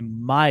NFL,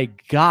 and my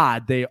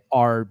God, they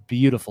are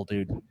beautiful,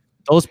 dude.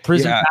 Those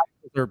Prism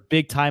packs are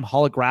big time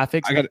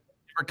holographics.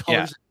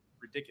 Colors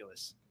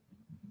ridiculous.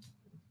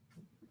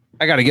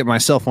 I got to get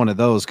myself one of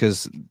those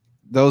because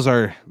those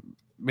are,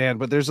 man.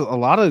 But there's a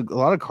lot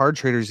of card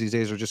traders these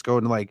days are just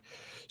going like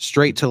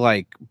straight to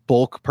like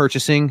bulk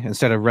purchasing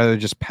instead of rather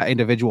just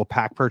individual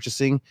pack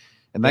purchasing,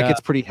 and that gets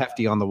pretty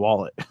hefty on the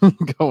wallet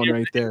going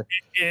right there.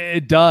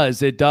 It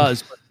does.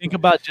 But think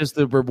about just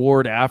the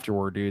reward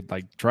afterward, dude.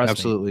 Like trust me.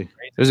 Absolutely.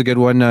 There's a good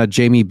one.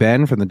 Jamie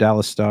Benn from the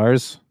Dallas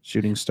Stars,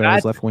 Shooting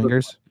Stars, left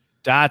wingers.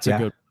 That's a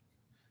good.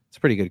 It's a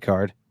pretty good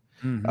card.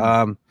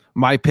 Mm-hmm.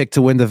 My pick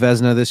to win the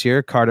Vezina this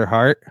year, Carter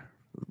Hart,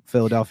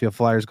 Philadelphia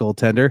Flyers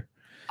goaltender.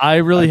 I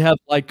really have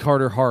liked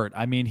Carter Hart.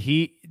 I mean,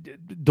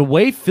 the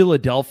way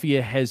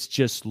Philadelphia has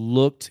just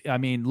looked. I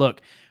mean,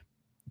 look,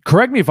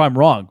 correct me if I'm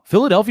wrong.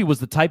 Philadelphia was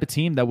the type of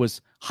team that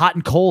was hot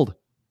and cold.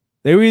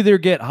 They would either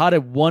get hot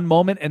at one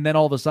moment and then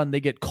all of a sudden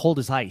they get cold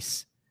as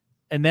ice.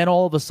 And then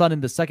all of a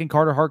sudden the second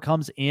Carter Hart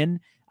comes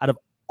in out of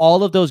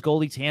all of those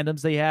goalie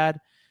tandems they had.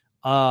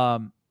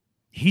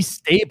 He's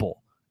stable.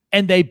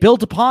 And they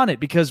built upon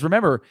it because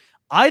remember,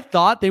 I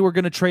thought they were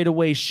going to trade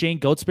away Shane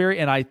Goatsberry,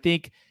 and I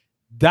think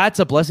that's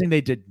a blessing they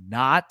did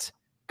not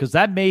because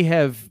that may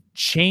have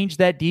changed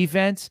that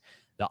defense.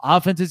 The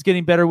offense is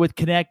getting better with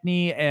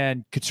Konechny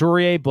and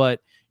Couturier, but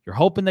you're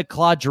hoping that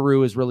Claude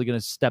Giroux is really going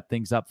to step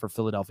things up for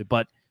Philadelphia.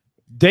 But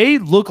they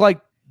look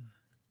like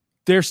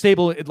they're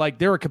stable, like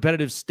they're a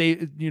competitive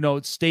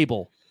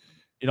stable.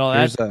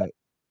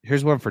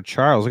 Here's one for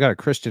Charles. I got a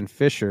Christian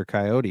Fisher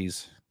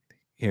Coyotes.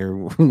 Here,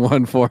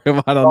 one for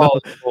him. I don't know.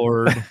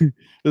 Lord.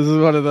 This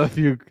is one of the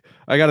few.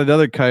 I got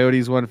another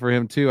Coyotes one for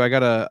him too. I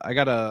got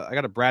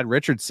a Brad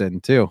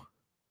Richardson too.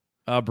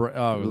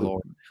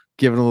 Lord,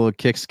 giving a little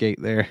kick skate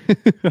there. There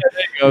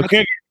you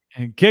go.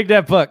 Kick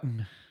that puck.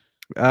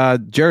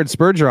 Jared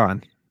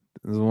Spurgeon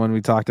is the one we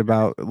talked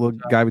about. A little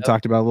guy we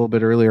talked about a little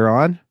bit earlier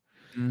on.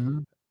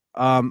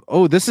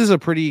 Mm-hmm. This is a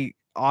pretty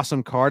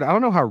awesome card. I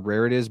don't know how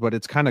rare it is, but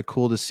it's kind of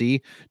cool to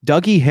see.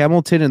 Dougie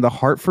Hamilton and the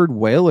Hartford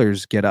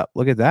Whalers get up.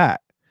 Look at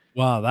that.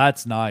 Wow,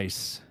 that's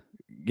nice.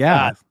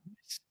 Yeah.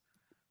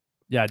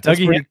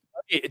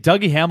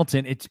 Dougie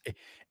Hamilton.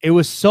 It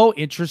was so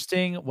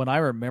interesting when I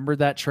remember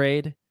that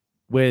trade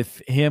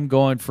with him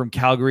going from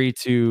Calgary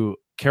to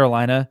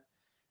Carolina,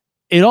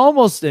 it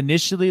almost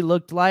initially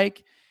looked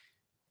like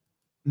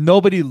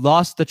nobody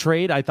lost the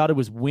trade. I thought it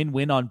was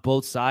win-win on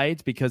both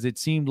sides because it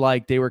seemed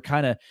like they were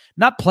kind of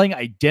not playing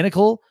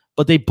identical,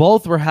 but they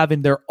both were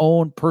having their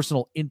own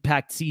personal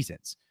impact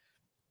seasons.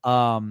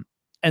 And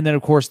then,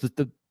 of course,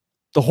 the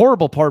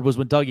horrible part was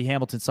when Dougie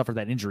Hamilton suffered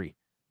that injury.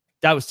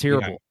 That was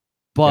terrible. Yeah.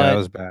 But that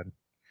was bad.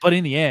 But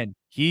in the end,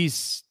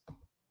 he's...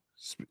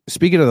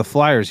 Speaking of the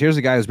Flyers, here's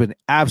a guy who's been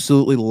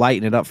absolutely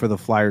lighting it up for the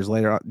Flyers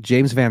later on.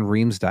 James Van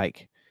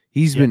Riemsdyk.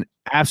 He's been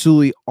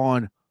absolutely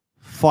on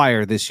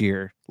fire this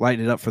year,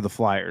 lighting it up for the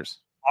Flyers.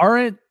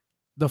 Aren't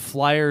the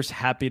Flyers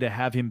happy to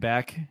have him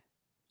back?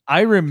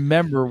 I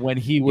remember when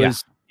he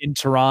was in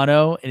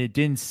Toronto and it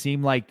didn't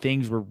seem like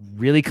things were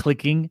really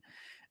clicking.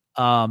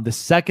 The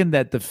second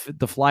that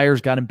the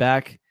Flyers got him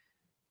back,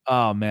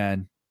 oh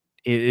man,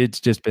 it's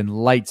just been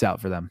lights out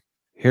for them.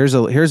 Here's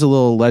a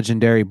little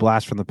legendary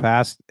blast from the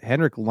past.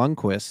 Henrik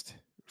Lundqvist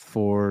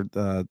for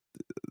the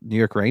New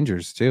York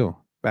Rangers too.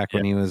 Back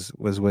when he was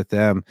with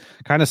them.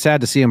 Kind of sad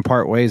to see him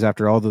part ways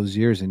after all those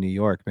years in New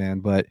York, man.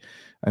 But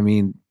I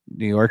mean,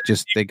 New York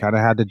they kind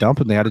of had to dump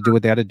him. They had to do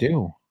what they had to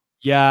do.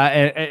 Yeah,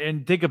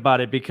 and think about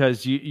it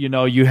because you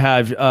know you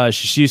have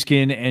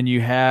Shishkin and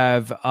you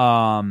have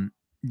Alexander.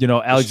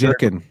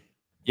 Shishkin.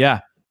 Yeah,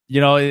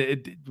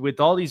 with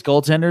all these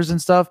goaltenders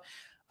and stuff.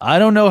 I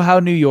don't know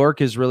how New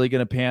York is really going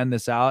to pan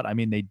this out. I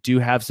mean, they do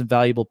have some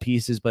valuable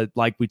pieces, but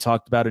like we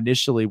talked about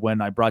initially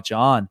when I brought you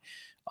on,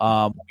 we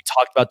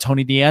talked about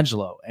Tony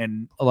DeAngelo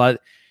and a lot.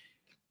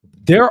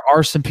 There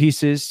are some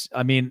pieces.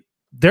 I mean,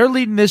 they're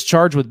leading this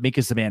charge with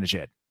Mika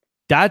Zibanejad.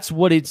 That's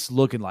what it's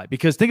looking like.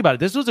 Because think about it.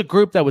 This was a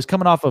group that was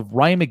coming off of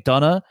Ryan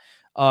McDonough,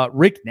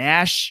 Rick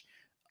Nash,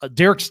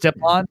 Derek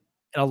Stepan,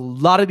 and a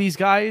lot of these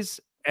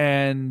guys.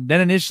 And then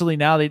initially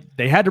now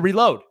they had to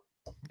reload.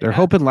 They're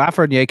hoping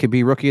Lafreniere could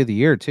be Rookie of the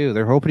Year too.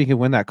 They're hoping he can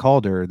win that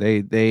Calder.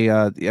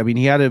 I mean,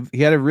 he had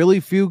a really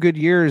few good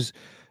years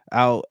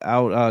out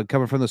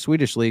coming from the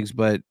Swedish leagues,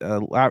 but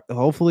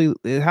hopefully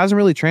it hasn't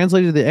really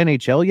translated to the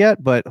NHL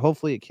yet, but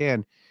hopefully it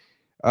can.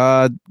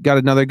 Got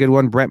another good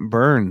one, Brent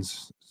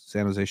Burns,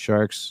 San Jose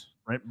Sharks.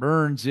 Brent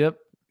Burns, yep.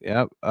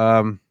 This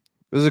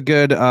is a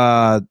good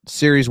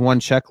Series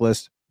 1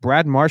 checklist.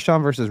 Brad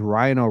Marchand versus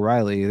Ryan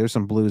O'Reilly. There's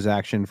some Blues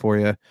action for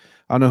you.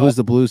 I don't know who's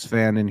the Blues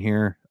fan in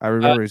here. I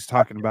remember he's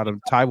talking about him.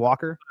 Ty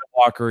Walker?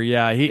 Walker,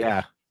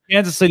 yeah.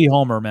 Kansas City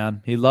homer,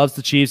 man. He loves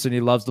the Chiefs and he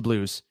loves the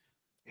Blues.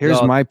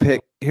 Here's my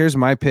pick. Here's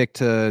my pick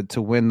to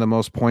win the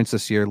most points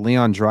this year.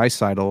 Leon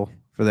Draisaitl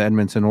for the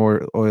Edmonton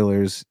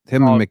Oilers.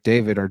 Him and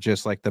McDavid are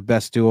just like the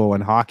best duo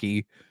in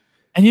hockey.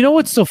 And you know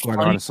what's so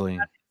funny? Honestly,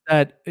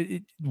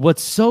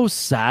 what's so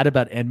sad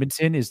about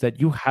Edmonton is that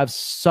you have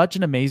such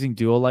an amazing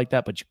duo like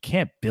that, but you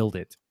can't build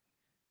it.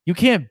 You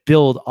can't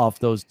build off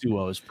those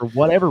duos for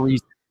whatever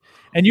reason.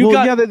 And you're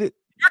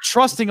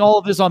trusting all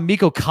of this on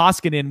Mikko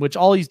Koskinen, which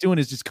all he's doing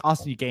is just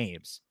costing you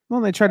games.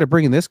 Well, they tried to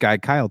bring in this guy,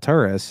 Kyle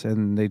Turris,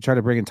 and they tried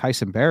to bring in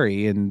Tyson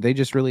Barrie, and they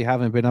just really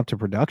haven't been up to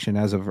production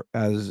as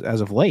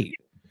of late.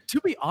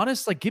 To be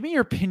honest, like, give me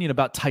your opinion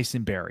about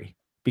Tyson Barrie,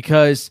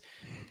 because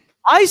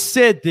I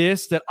said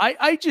this, that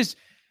I just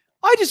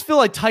feel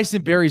like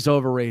Tyson Barrie's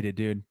overrated,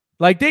 dude.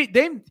 Like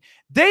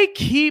they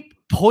keep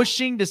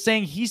pushing to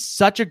saying he's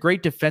such a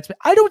great defenseman.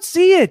 I don't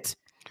see it.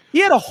 He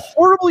had a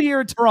horrible year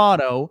in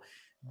Toronto.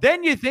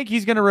 Then you think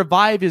he's going to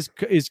revive his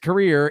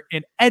career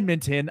in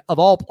Edmonton of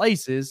all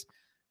places,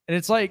 and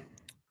it's like,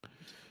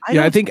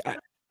 I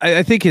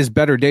think his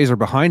better days are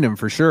behind him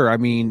for sure. I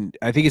mean,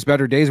 I think his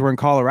better days were in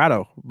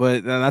Colorado,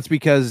 but that's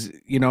because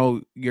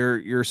you're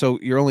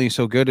only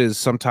so good as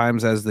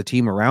sometimes as the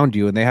team around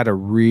you, and they had a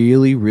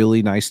really,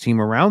 really nice team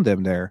around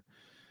them there.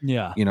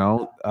 Yeah,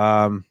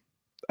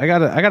 I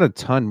got a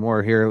ton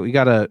more here. We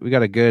got a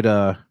good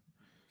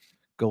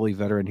goalie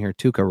veteran here,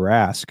 Tuukka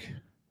Rask,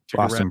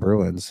 Boston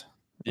Bruins.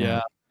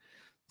 Yeah.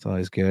 It's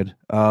always good.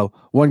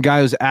 One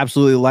guy who's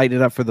absolutely lighting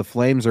it up for the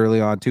Flames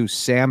early on too,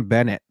 Sam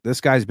Bennett.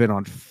 This guy's been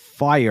on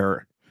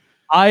fire.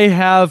 I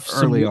have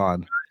early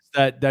on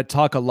that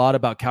talk a lot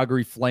about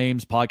Calgary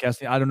Flames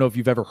podcasting. I don't know if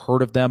you've ever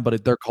heard of them,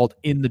 but they're called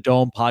In the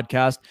Dome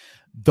Podcast.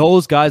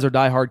 Those guys are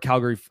diehard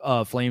Calgary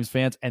Flames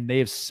fans, and they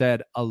have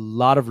said a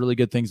lot of really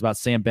good things about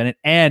Sam Bennett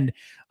and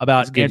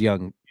about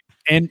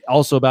and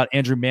also about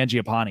Andrew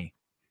Mangiapane.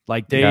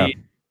 Like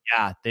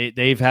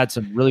they've had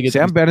some really good.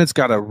 Sam Bennett's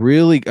got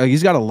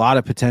he's got a lot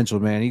of potential,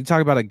 man. You can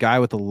talk about a guy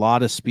with a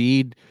lot of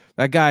speed.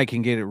 That guy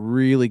can get it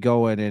really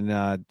going,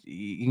 and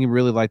you can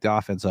really light the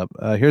offense up.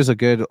 Here's a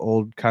good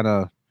old kind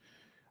of.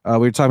 We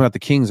were talking about the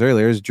Kings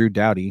earlier. Here's Drew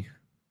Doughty.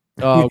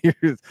 Oh,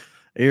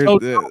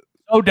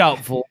 so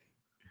doubtful.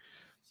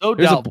 So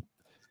doubtful.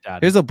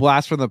 Here's a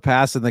blast from the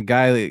past, and the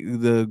guy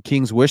the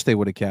Kings wish they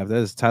would have kept. That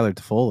is Tyler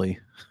Toffoli.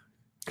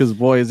 Because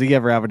boy, is he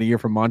ever having a year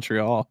from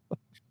Montreal.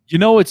 You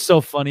know what's so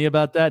funny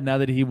about that now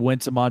that he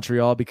went to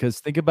Montreal? Because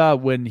think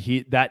about when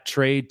that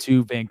trade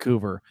to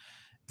Vancouver,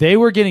 they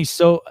were getting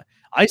so.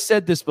 I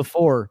said this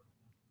before.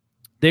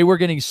 They were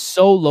getting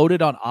so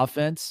loaded on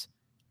offense.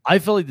 I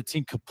feel like the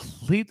team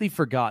completely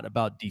forgot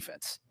about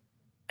defense.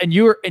 And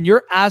you're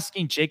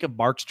asking Jacob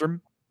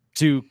Markstrom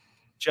to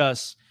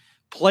just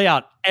play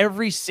out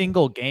every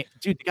single game.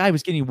 Dude, the guy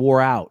was getting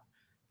wore out.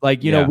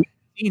 Like, you know, we've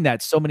seen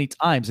that so many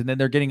times, and then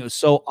they're getting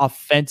so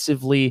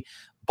offensively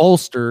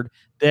bolstered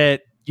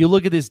that you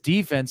look at this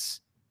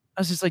defense.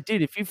 I was just like,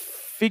 dude, if you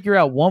figure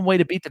out one way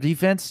to beat the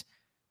defense,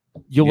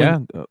 you'll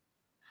win.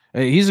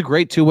 He's a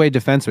great two-way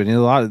defenseman. He's a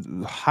lot of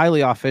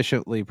highly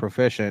efficiently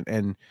proficient,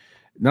 and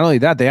not only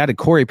that, they added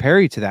Corey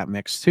Perry to that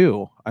mix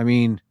too. I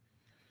mean,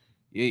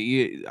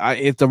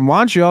 if the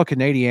Montreal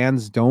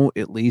Canadiens don't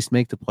at least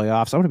make the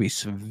playoffs, I'm going to be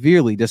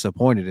severely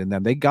disappointed in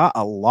them. They got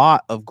a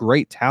lot of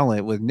great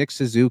talent with Nick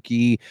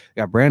Suzuki,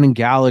 got Brandon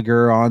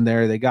Gallagher on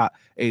there. They got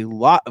a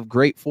lot of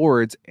great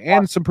forwards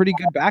and some pretty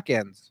good back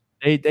ends.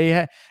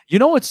 They you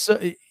know what's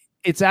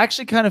it's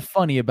actually kind of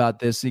funny about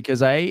this,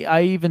 because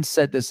I even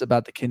said this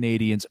about the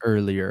Canadiens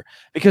earlier,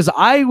 because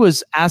I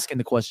was asking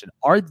the question,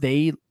 are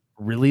they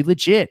really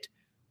legit?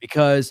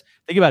 Because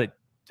think about it.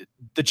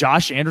 The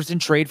Josh Anderson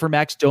trade for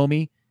Max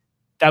Domi,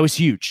 that was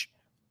huge.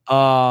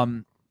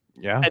 Initially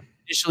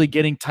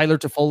getting Tyler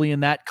Toffoli in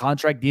that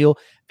contract deal.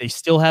 They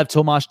still have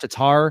Tomas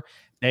Tatar.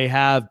 They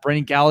have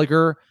Brendan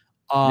Gallagher.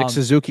 Nick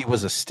Suzuki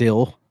was a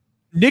steal.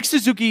 Nick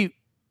Suzuki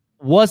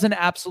was an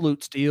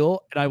absolute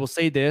steal. And I will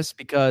say this,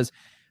 because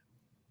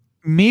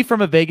me,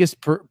 from a Vegas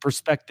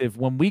perspective,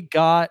 when we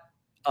got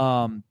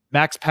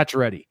Max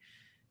Pacioretty,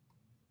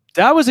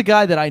 that was a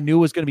guy that I knew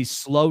was going to be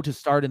slow to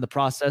start in the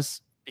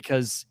process,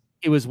 because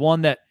it was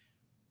one that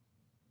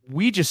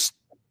we just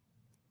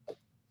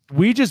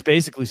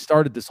basically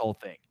started this whole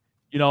thing,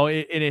 you know,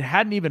 and it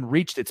hadn't even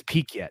reached its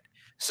peak yet.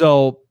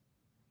 So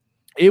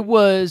it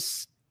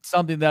was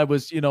something that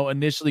was, you know,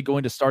 initially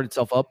going to start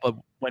itself up. But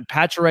when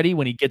Pacioretty,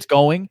 when he gets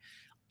going,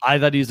 I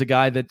thought he's a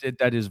guy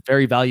that is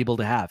very valuable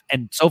to have.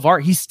 And so far,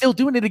 he's still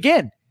doing it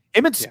again.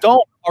 Him and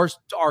Stone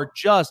are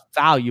just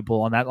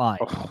valuable on that line.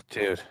 Oh,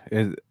 dude,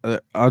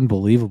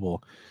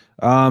 unbelievable.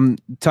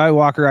 Ty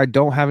Walker, I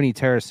don't have any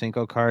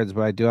Tarasenko cards,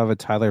 but I do have a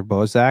Tyler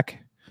Bozak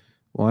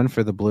one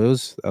for the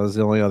Blues. That was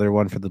the only other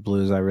one for the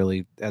Blues I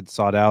really had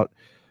sought out.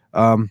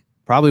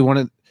 Probably one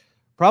of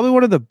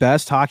the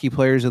best hockey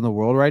players in the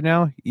world right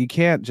now. You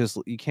can't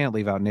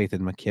leave out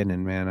Nathan McKinnon,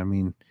 man. I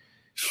mean,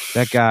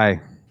 that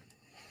guy.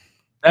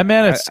 That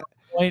man, at some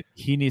point,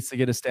 he needs to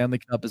get a Stanley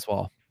Cup as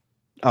well.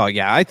 Oh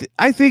yeah,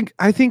 I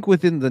think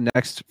within the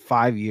next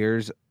 5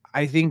 years,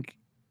 I think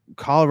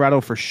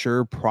Colorado for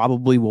sure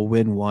probably will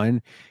win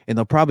one, and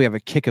they'll probably have a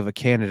kick of a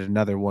can at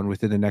another one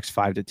within the next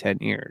 5 to 10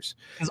 years.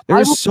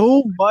 There's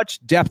so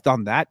much depth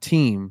on that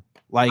team,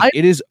 like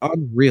it is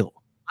unreal.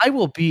 I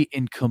will be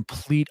in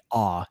complete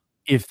awe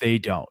if they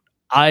don't.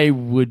 I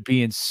would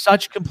be in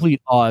such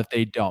complete awe if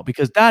they don't,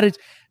 because that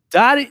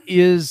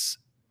is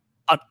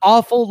an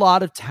awful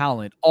lot of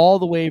talent all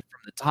the way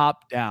from the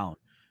top down.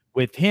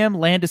 With him,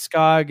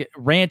 Landeskog,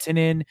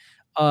 Rantanen,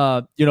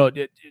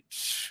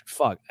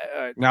 fuck.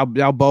 Now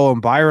Bowen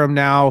Byram.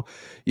 Now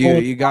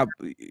you got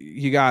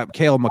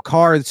Cale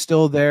Makar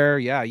still there.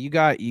 Yeah, you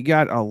got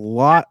a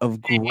lot of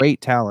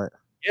great talent.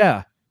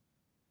 Yeah,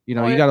 you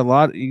know, you got a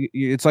lot.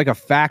 It's like a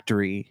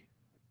factory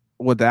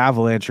what the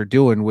Avalanche are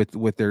doing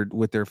with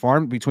their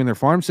farm, between their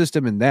farm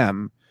system and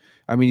them.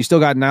 I mean, you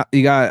got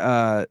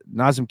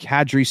Nazem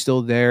Kadri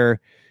still there.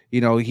 You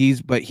know,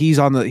 he's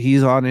on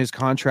his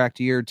contract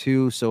year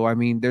too. So I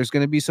mean, there's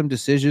going to be some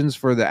decisions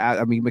for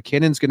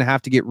McKinnon's going to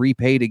have to get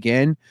repaid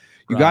again.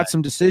 You got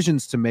some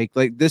decisions to make.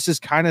 Like, this is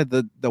kind of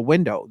the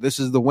window. This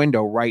is the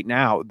window right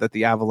now that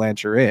the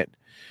Avalanche are in.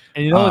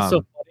 And you know what's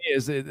so funny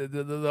is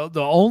the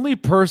only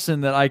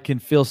person that I can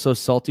feel so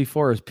salty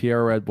for is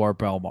Pierre-Edouard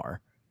Bellemare.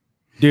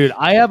 Dude,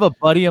 I have a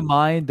buddy of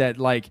mine that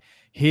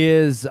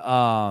his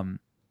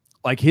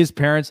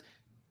parents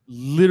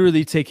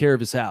literally take care of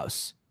his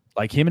house.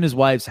 Like him and his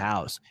wife's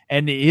house,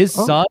 and his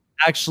son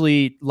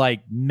actually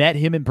met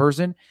him in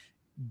person,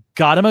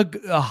 got him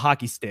a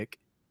hockey stick,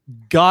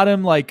 got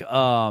him I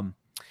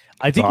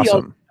think he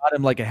also got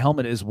him a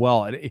helmet as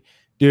well. And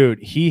dude,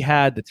 he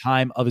had the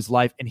time of his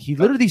life, and he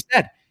literally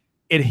said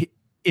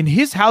in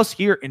his house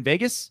here in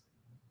Vegas,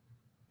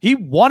 he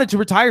wanted to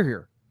retire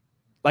here.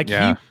 He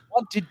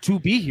wanted to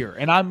be here.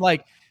 And I'm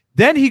like,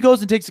 then he goes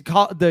and takes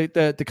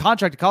the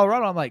contract to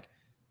Colorado. I'm like,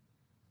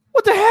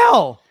 what the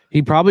hell?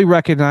 He probably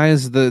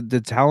recognized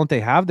the talent they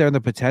have there and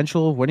the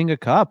potential of winning a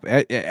cup.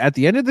 At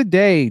the end of the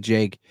day,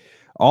 Jake,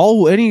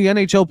 all any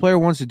NHL player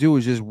wants to do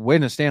is just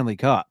win a Stanley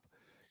Cup.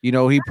 You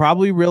know, he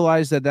probably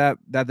realized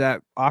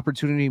that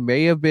opportunity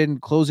may have been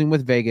closing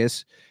with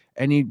Vegas,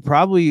 and he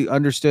probably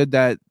understood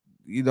that,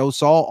 you know,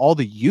 saw all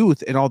the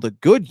youth and all the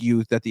good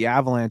youth that the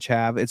Avalanche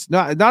have. It's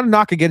not a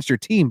knock against your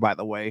team, by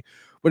the way,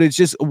 but it's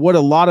just what a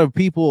lot of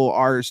people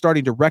are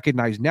starting to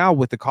recognize now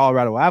with the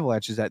Colorado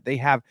Avalanche is that they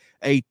have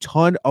a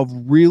ton of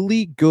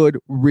really good,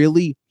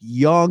 really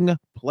young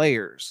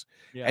players.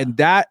 Yeah. And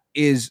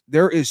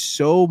there is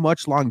so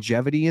much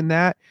longevity in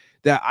that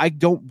I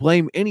don't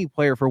blame any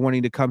player for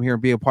wanting to come here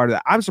and be a part of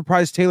that. I'm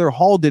surprised Taylor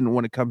Hall didn't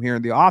want to come here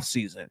in the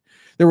offseason.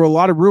 There were a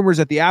lot of rumors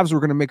that the Avs were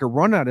going to make a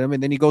run at him,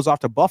 and then he goes off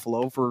to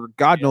Buffalo for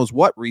God knows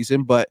what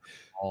reason. But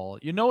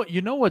you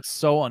know what's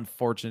so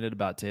unfortunate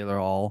about Taylor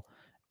Hall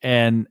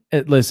And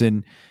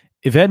listen,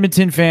 if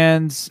Edmonton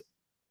fans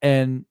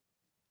and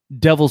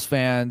Devils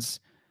fans,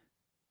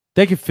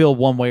 they could feel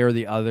one way or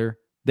the other.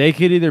 They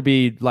could either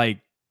be like,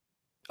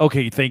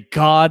 okay, thank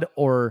God,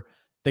 or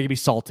they could be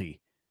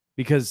salty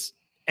because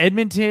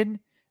Edmonton,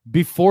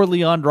 before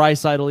Leon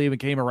Draisaitl even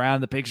came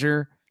around the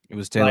picture, It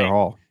was Taylor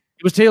Hall.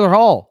 It was Taylor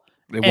Hall.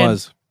 It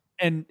was.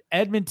 And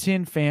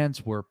Edmonton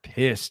fans were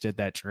pissed at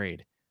that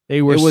trade.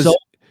 They were so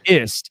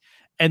pissed.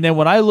 And then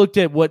when I looked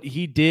at what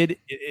he did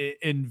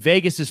in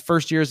Vegas, his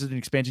first year as an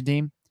expansion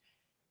team,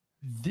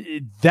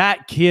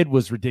 that kid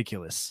was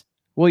ridiculous.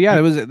 Well,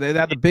 yeah, they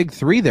had the big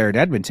three there in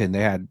Edmonton.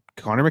 They had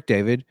Connor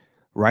McDavid,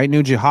 Ryan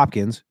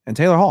Nugent-Hopkins, and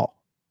Taylor Hall.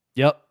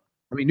 Yep.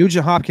 I mean,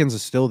 Nugent-Hopkins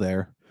is still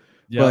there,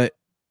 but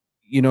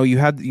you know, you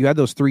had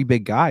those three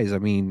big guys. I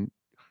mean,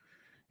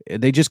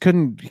 they just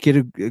couldn't get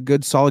a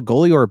good solid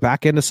goalie or a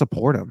back end to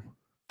support him.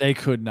 They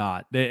could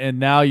not. And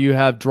now you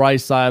have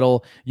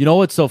Draisaitl. You know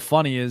what's so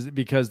funny is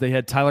because they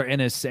had Tyler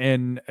Ennis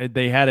and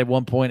they had at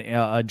one point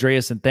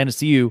Andreas and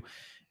Athanasiou,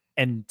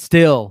 and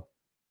still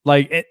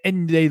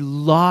and they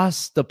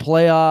lost the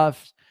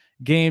playoff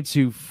game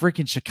to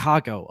freaking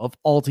Chicago of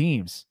all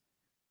teams.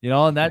 You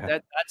know, and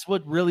that's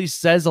what really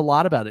says a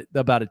lot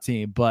about a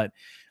team. But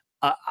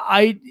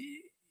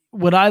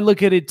when I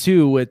look at it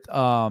too with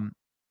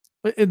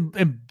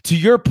and to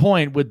your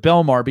point with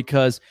Bellemare,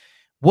 because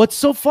what's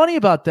so funny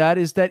about that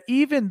is that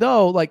even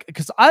though,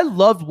 because I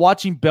loved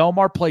watching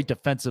Bellemare play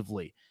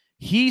defensively,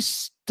 he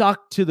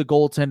stuck to the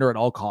goaltender at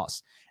all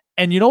costs.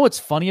 And you know what's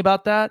funny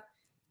about that?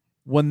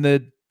 When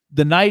the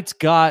Knights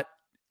got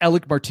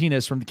Alec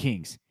Martinez from the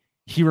Kings,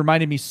 he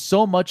reminded me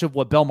so much of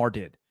what Bellemare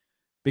did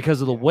because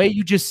of the way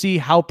you just see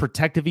how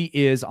protective he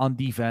is on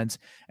defense.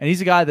 And he's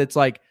a guy that's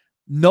like,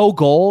 no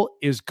puck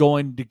is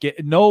going to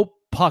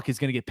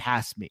get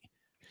past me.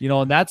 You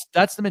know, and that's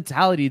the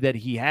mentality that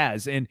he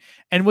has. And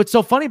what's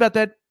so funny about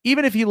that,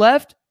 even if he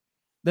left,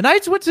 the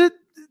Knights went to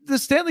the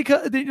Stanley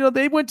Cup.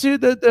 They went to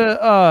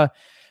the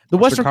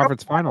Western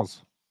Conference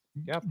Finals.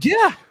 Yep.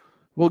 Yeah.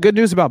 Well, good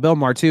news about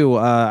Bellemare too.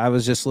 I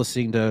was just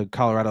listening to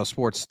Colorado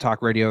Sports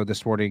Talk Radio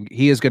this morning.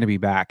 He is going to be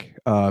back.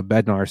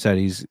 Bednar said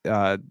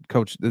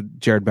Coach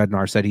Jared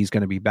Bednar said he's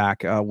going to be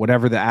back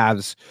whenever the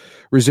Avs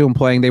resume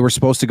playing. They were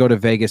supposed to go to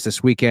Vegas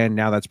this weekend.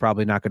 Now that's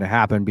probably not going to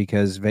happen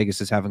because Vegas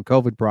is having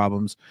COVID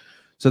problems.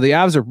 So the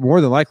Avs are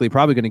more than likely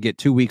probably going to get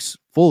 2 weeks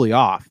fully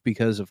off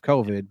because of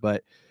COVID.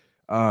 But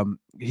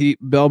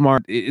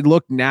Bellemare, it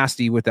looked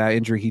nasty with that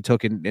injury he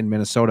took in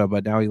Minnesota,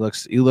 but now he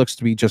looks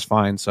to be just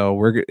fine.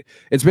 So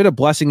it's been a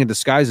blessing in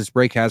disguise this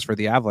break has for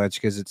the Avalanche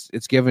because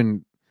it's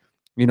given,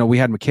 we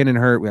had McKinnon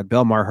hurt, we had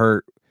Bellemare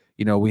hurt,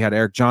 we had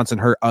Eric Johnson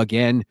hurt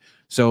again.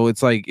 So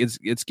it's like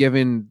it's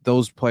given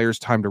those players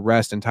time to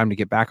rest and time to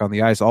get back on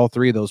the ice. All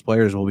three of those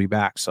players will be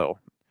back. So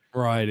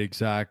right,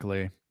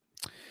 exactly.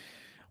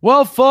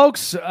 Well,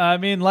 folks, I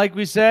mean, like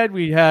we said,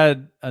 we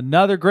had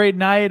another great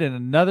night and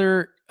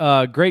another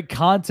great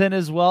content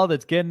as well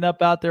that's getting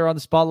up out there on the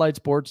Spotlight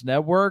Sports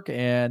Network.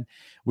 And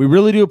we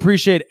really do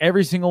appreciate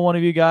every single one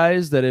of you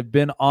guys that have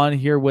been on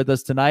here with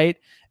us tonight.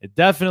 It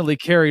definitely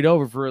carried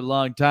over for a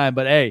long time,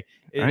 but hey,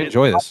 I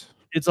enjoy this.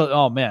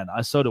 Oh man,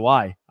 so do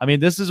I. I mean,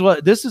 this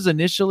is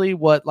initially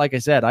what, like I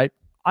said,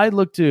 I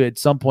look to at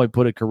some point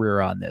put a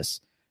career on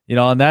this,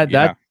 and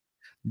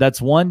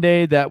that's one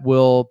day that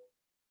will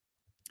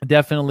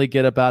definitely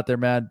get up out there,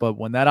 man. But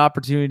when that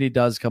opportunity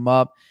does come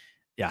up,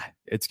 yeah,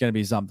 it's going to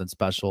be something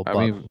special.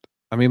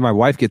 I mean, my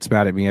wife gets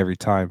mad at me every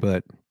time,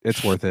 but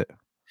it's worth it.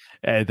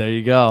 Hey, there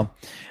you go.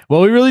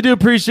 Well, we really do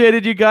appreciate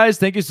it, you guys.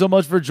 Thank you so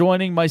much for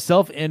joining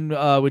myself and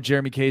with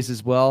Jeremy Case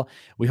as well.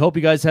 We hope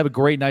you guys have a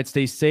great night.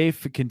 Stay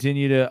safe.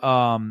 Continue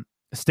to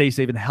stay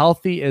safe and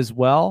healthy as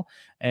well.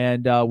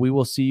 And we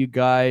will see you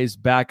guys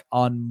back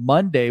on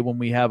Monday when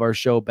we have our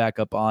show back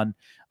up on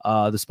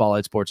the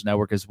Spotlight Sports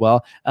Network as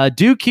well.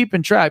 Do keep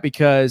in track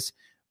because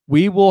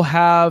we will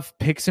have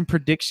picks and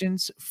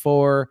predictions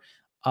for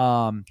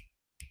NXT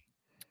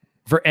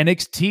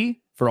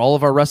for all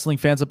of our wrestling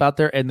fans up out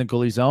there in the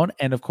Goalie Zone.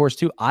 And of course,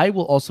 too, I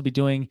will also be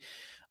doing,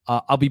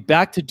 I'll be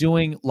back to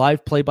doing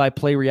live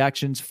play-by-play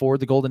reactions for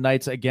the Golden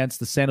Knights against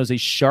the San Jose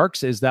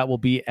Sharks, as that will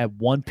be at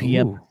 1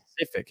 p.m.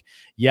 Pacific.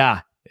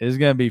 Yeah, it's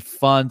going to be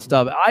fun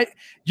stuff.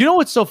 You know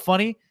what's so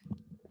funny?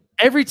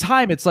 Every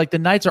time it's like the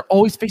Knights are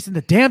always facing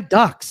the damn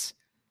Ducks.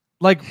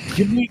 Like,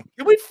 can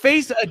we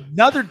face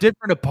another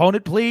different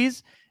opponent,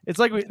 please? It's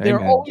like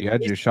you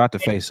had your shot to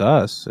face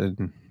us,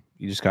 and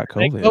you just got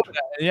COVID.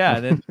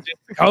 Then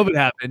COVID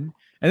happened,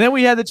 and then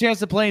we had the chance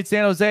to play in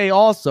San Jose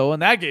also,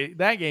 and that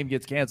game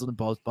gets canceled and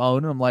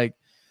postponed. And I'm like,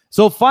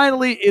 so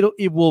finally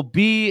it will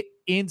be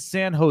in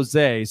San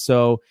Jose.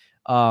 So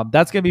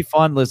that's gonna be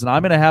fun. Listen,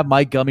 I'm gonna have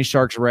my gummy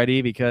sharks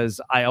ready because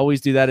I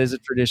always do that as a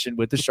tradition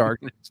with the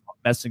Sharks,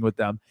 messing with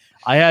them.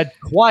 I had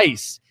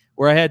twice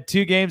where I had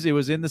two games. It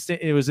was in the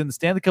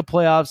Stanley Cup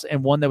playoffs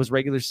and one that was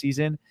regular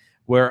season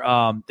where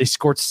they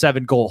scored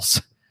 7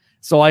 goals.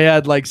 So I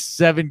had like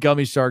 7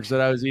 gummy sharks that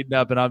I was eating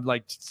up, and I'm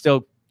like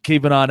still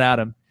keeping on at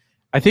them.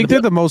 I think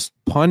they're the most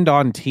punned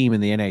on team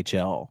in the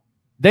NHL.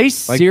 They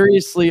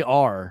seriously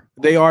are.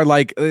 They are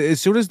like,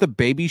 as soon as the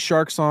Baby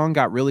Shark song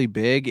got really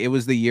big, it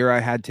was the year I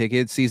had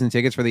season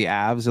tickets for the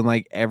Avs, and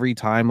like every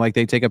time like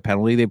they take a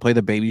penalty, they play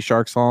the Baby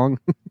Shark song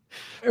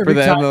for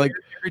them.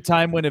 Every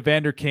time when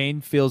Evander Kane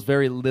feels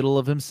very little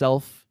of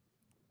himself,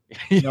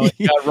 when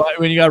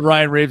you got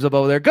Ryan Reeves up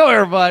over there, go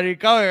here, buddy,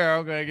 go here.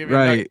 I'm gonna give you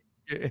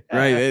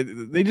right.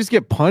 They just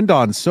get punned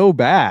on so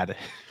bad.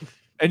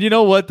 And you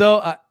know what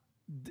though,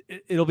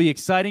 it'll be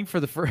exciting for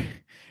the first.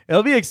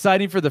 It'll be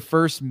exciting for the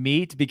first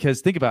meet because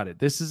think about it.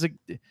 This is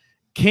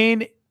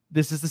Kane.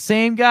 This is the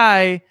same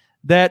guy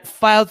that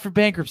filed for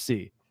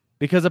bankruptcy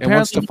because apparently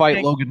wants to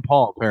fight Logan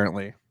Paul.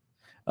 Apparently.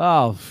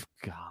 Oh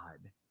God.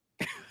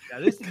 Yeah,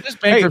 this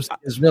bankruptcy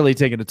is really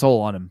taking a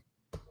toll on him.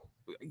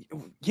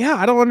 Yeah,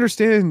 I don't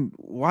understand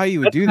why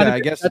you would do that.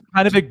 I guess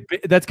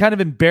that's kind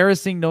of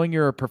embarrassing knowing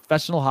you're a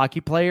professional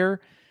hockey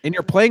player in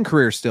your playing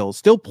career still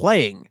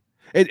playing.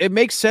 It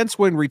makes sense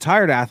when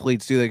retired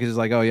athletes do that because it's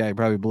like, oh yeah, you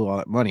probably blew all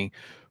that money.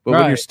 But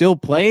when you're still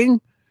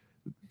playing,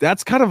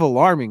 that's kind of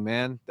alarming,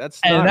 man. That's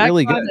not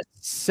really good.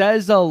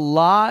 Says a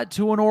lot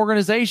to an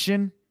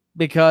organization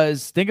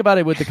because think about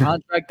it with the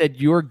contract that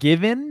you're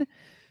given.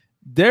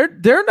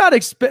 They're not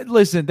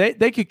listen,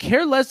 they could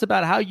care less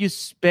about how you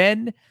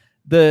spend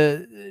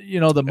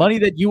the money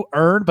that you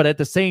earn, but at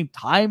the same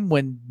time,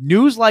 when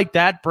news like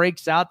that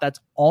breaks out, that's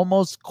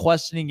almost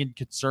questioning and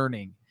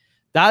concerning.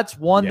 That's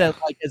one that,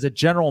 like, as a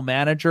general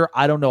manager,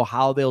 I don't know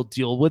how they'll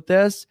deal with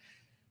this.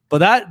 But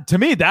that, to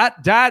me,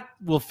 that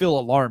will feel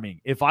alarming.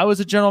 If I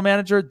was a general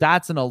manager,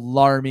 that's an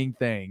alarming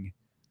thing.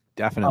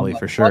 Definitely,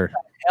 for sure. What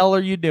the hell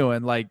are you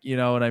doing? Like, you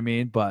know what I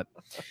mean? But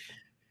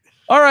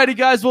all righty,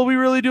 guys. Well, we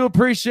really do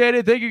appreciate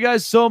it. Thank you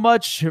guys so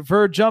much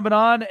for jumping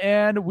on,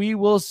 and we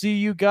will see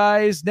you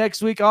guys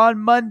next week on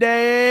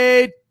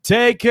Monday.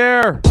 Take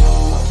care.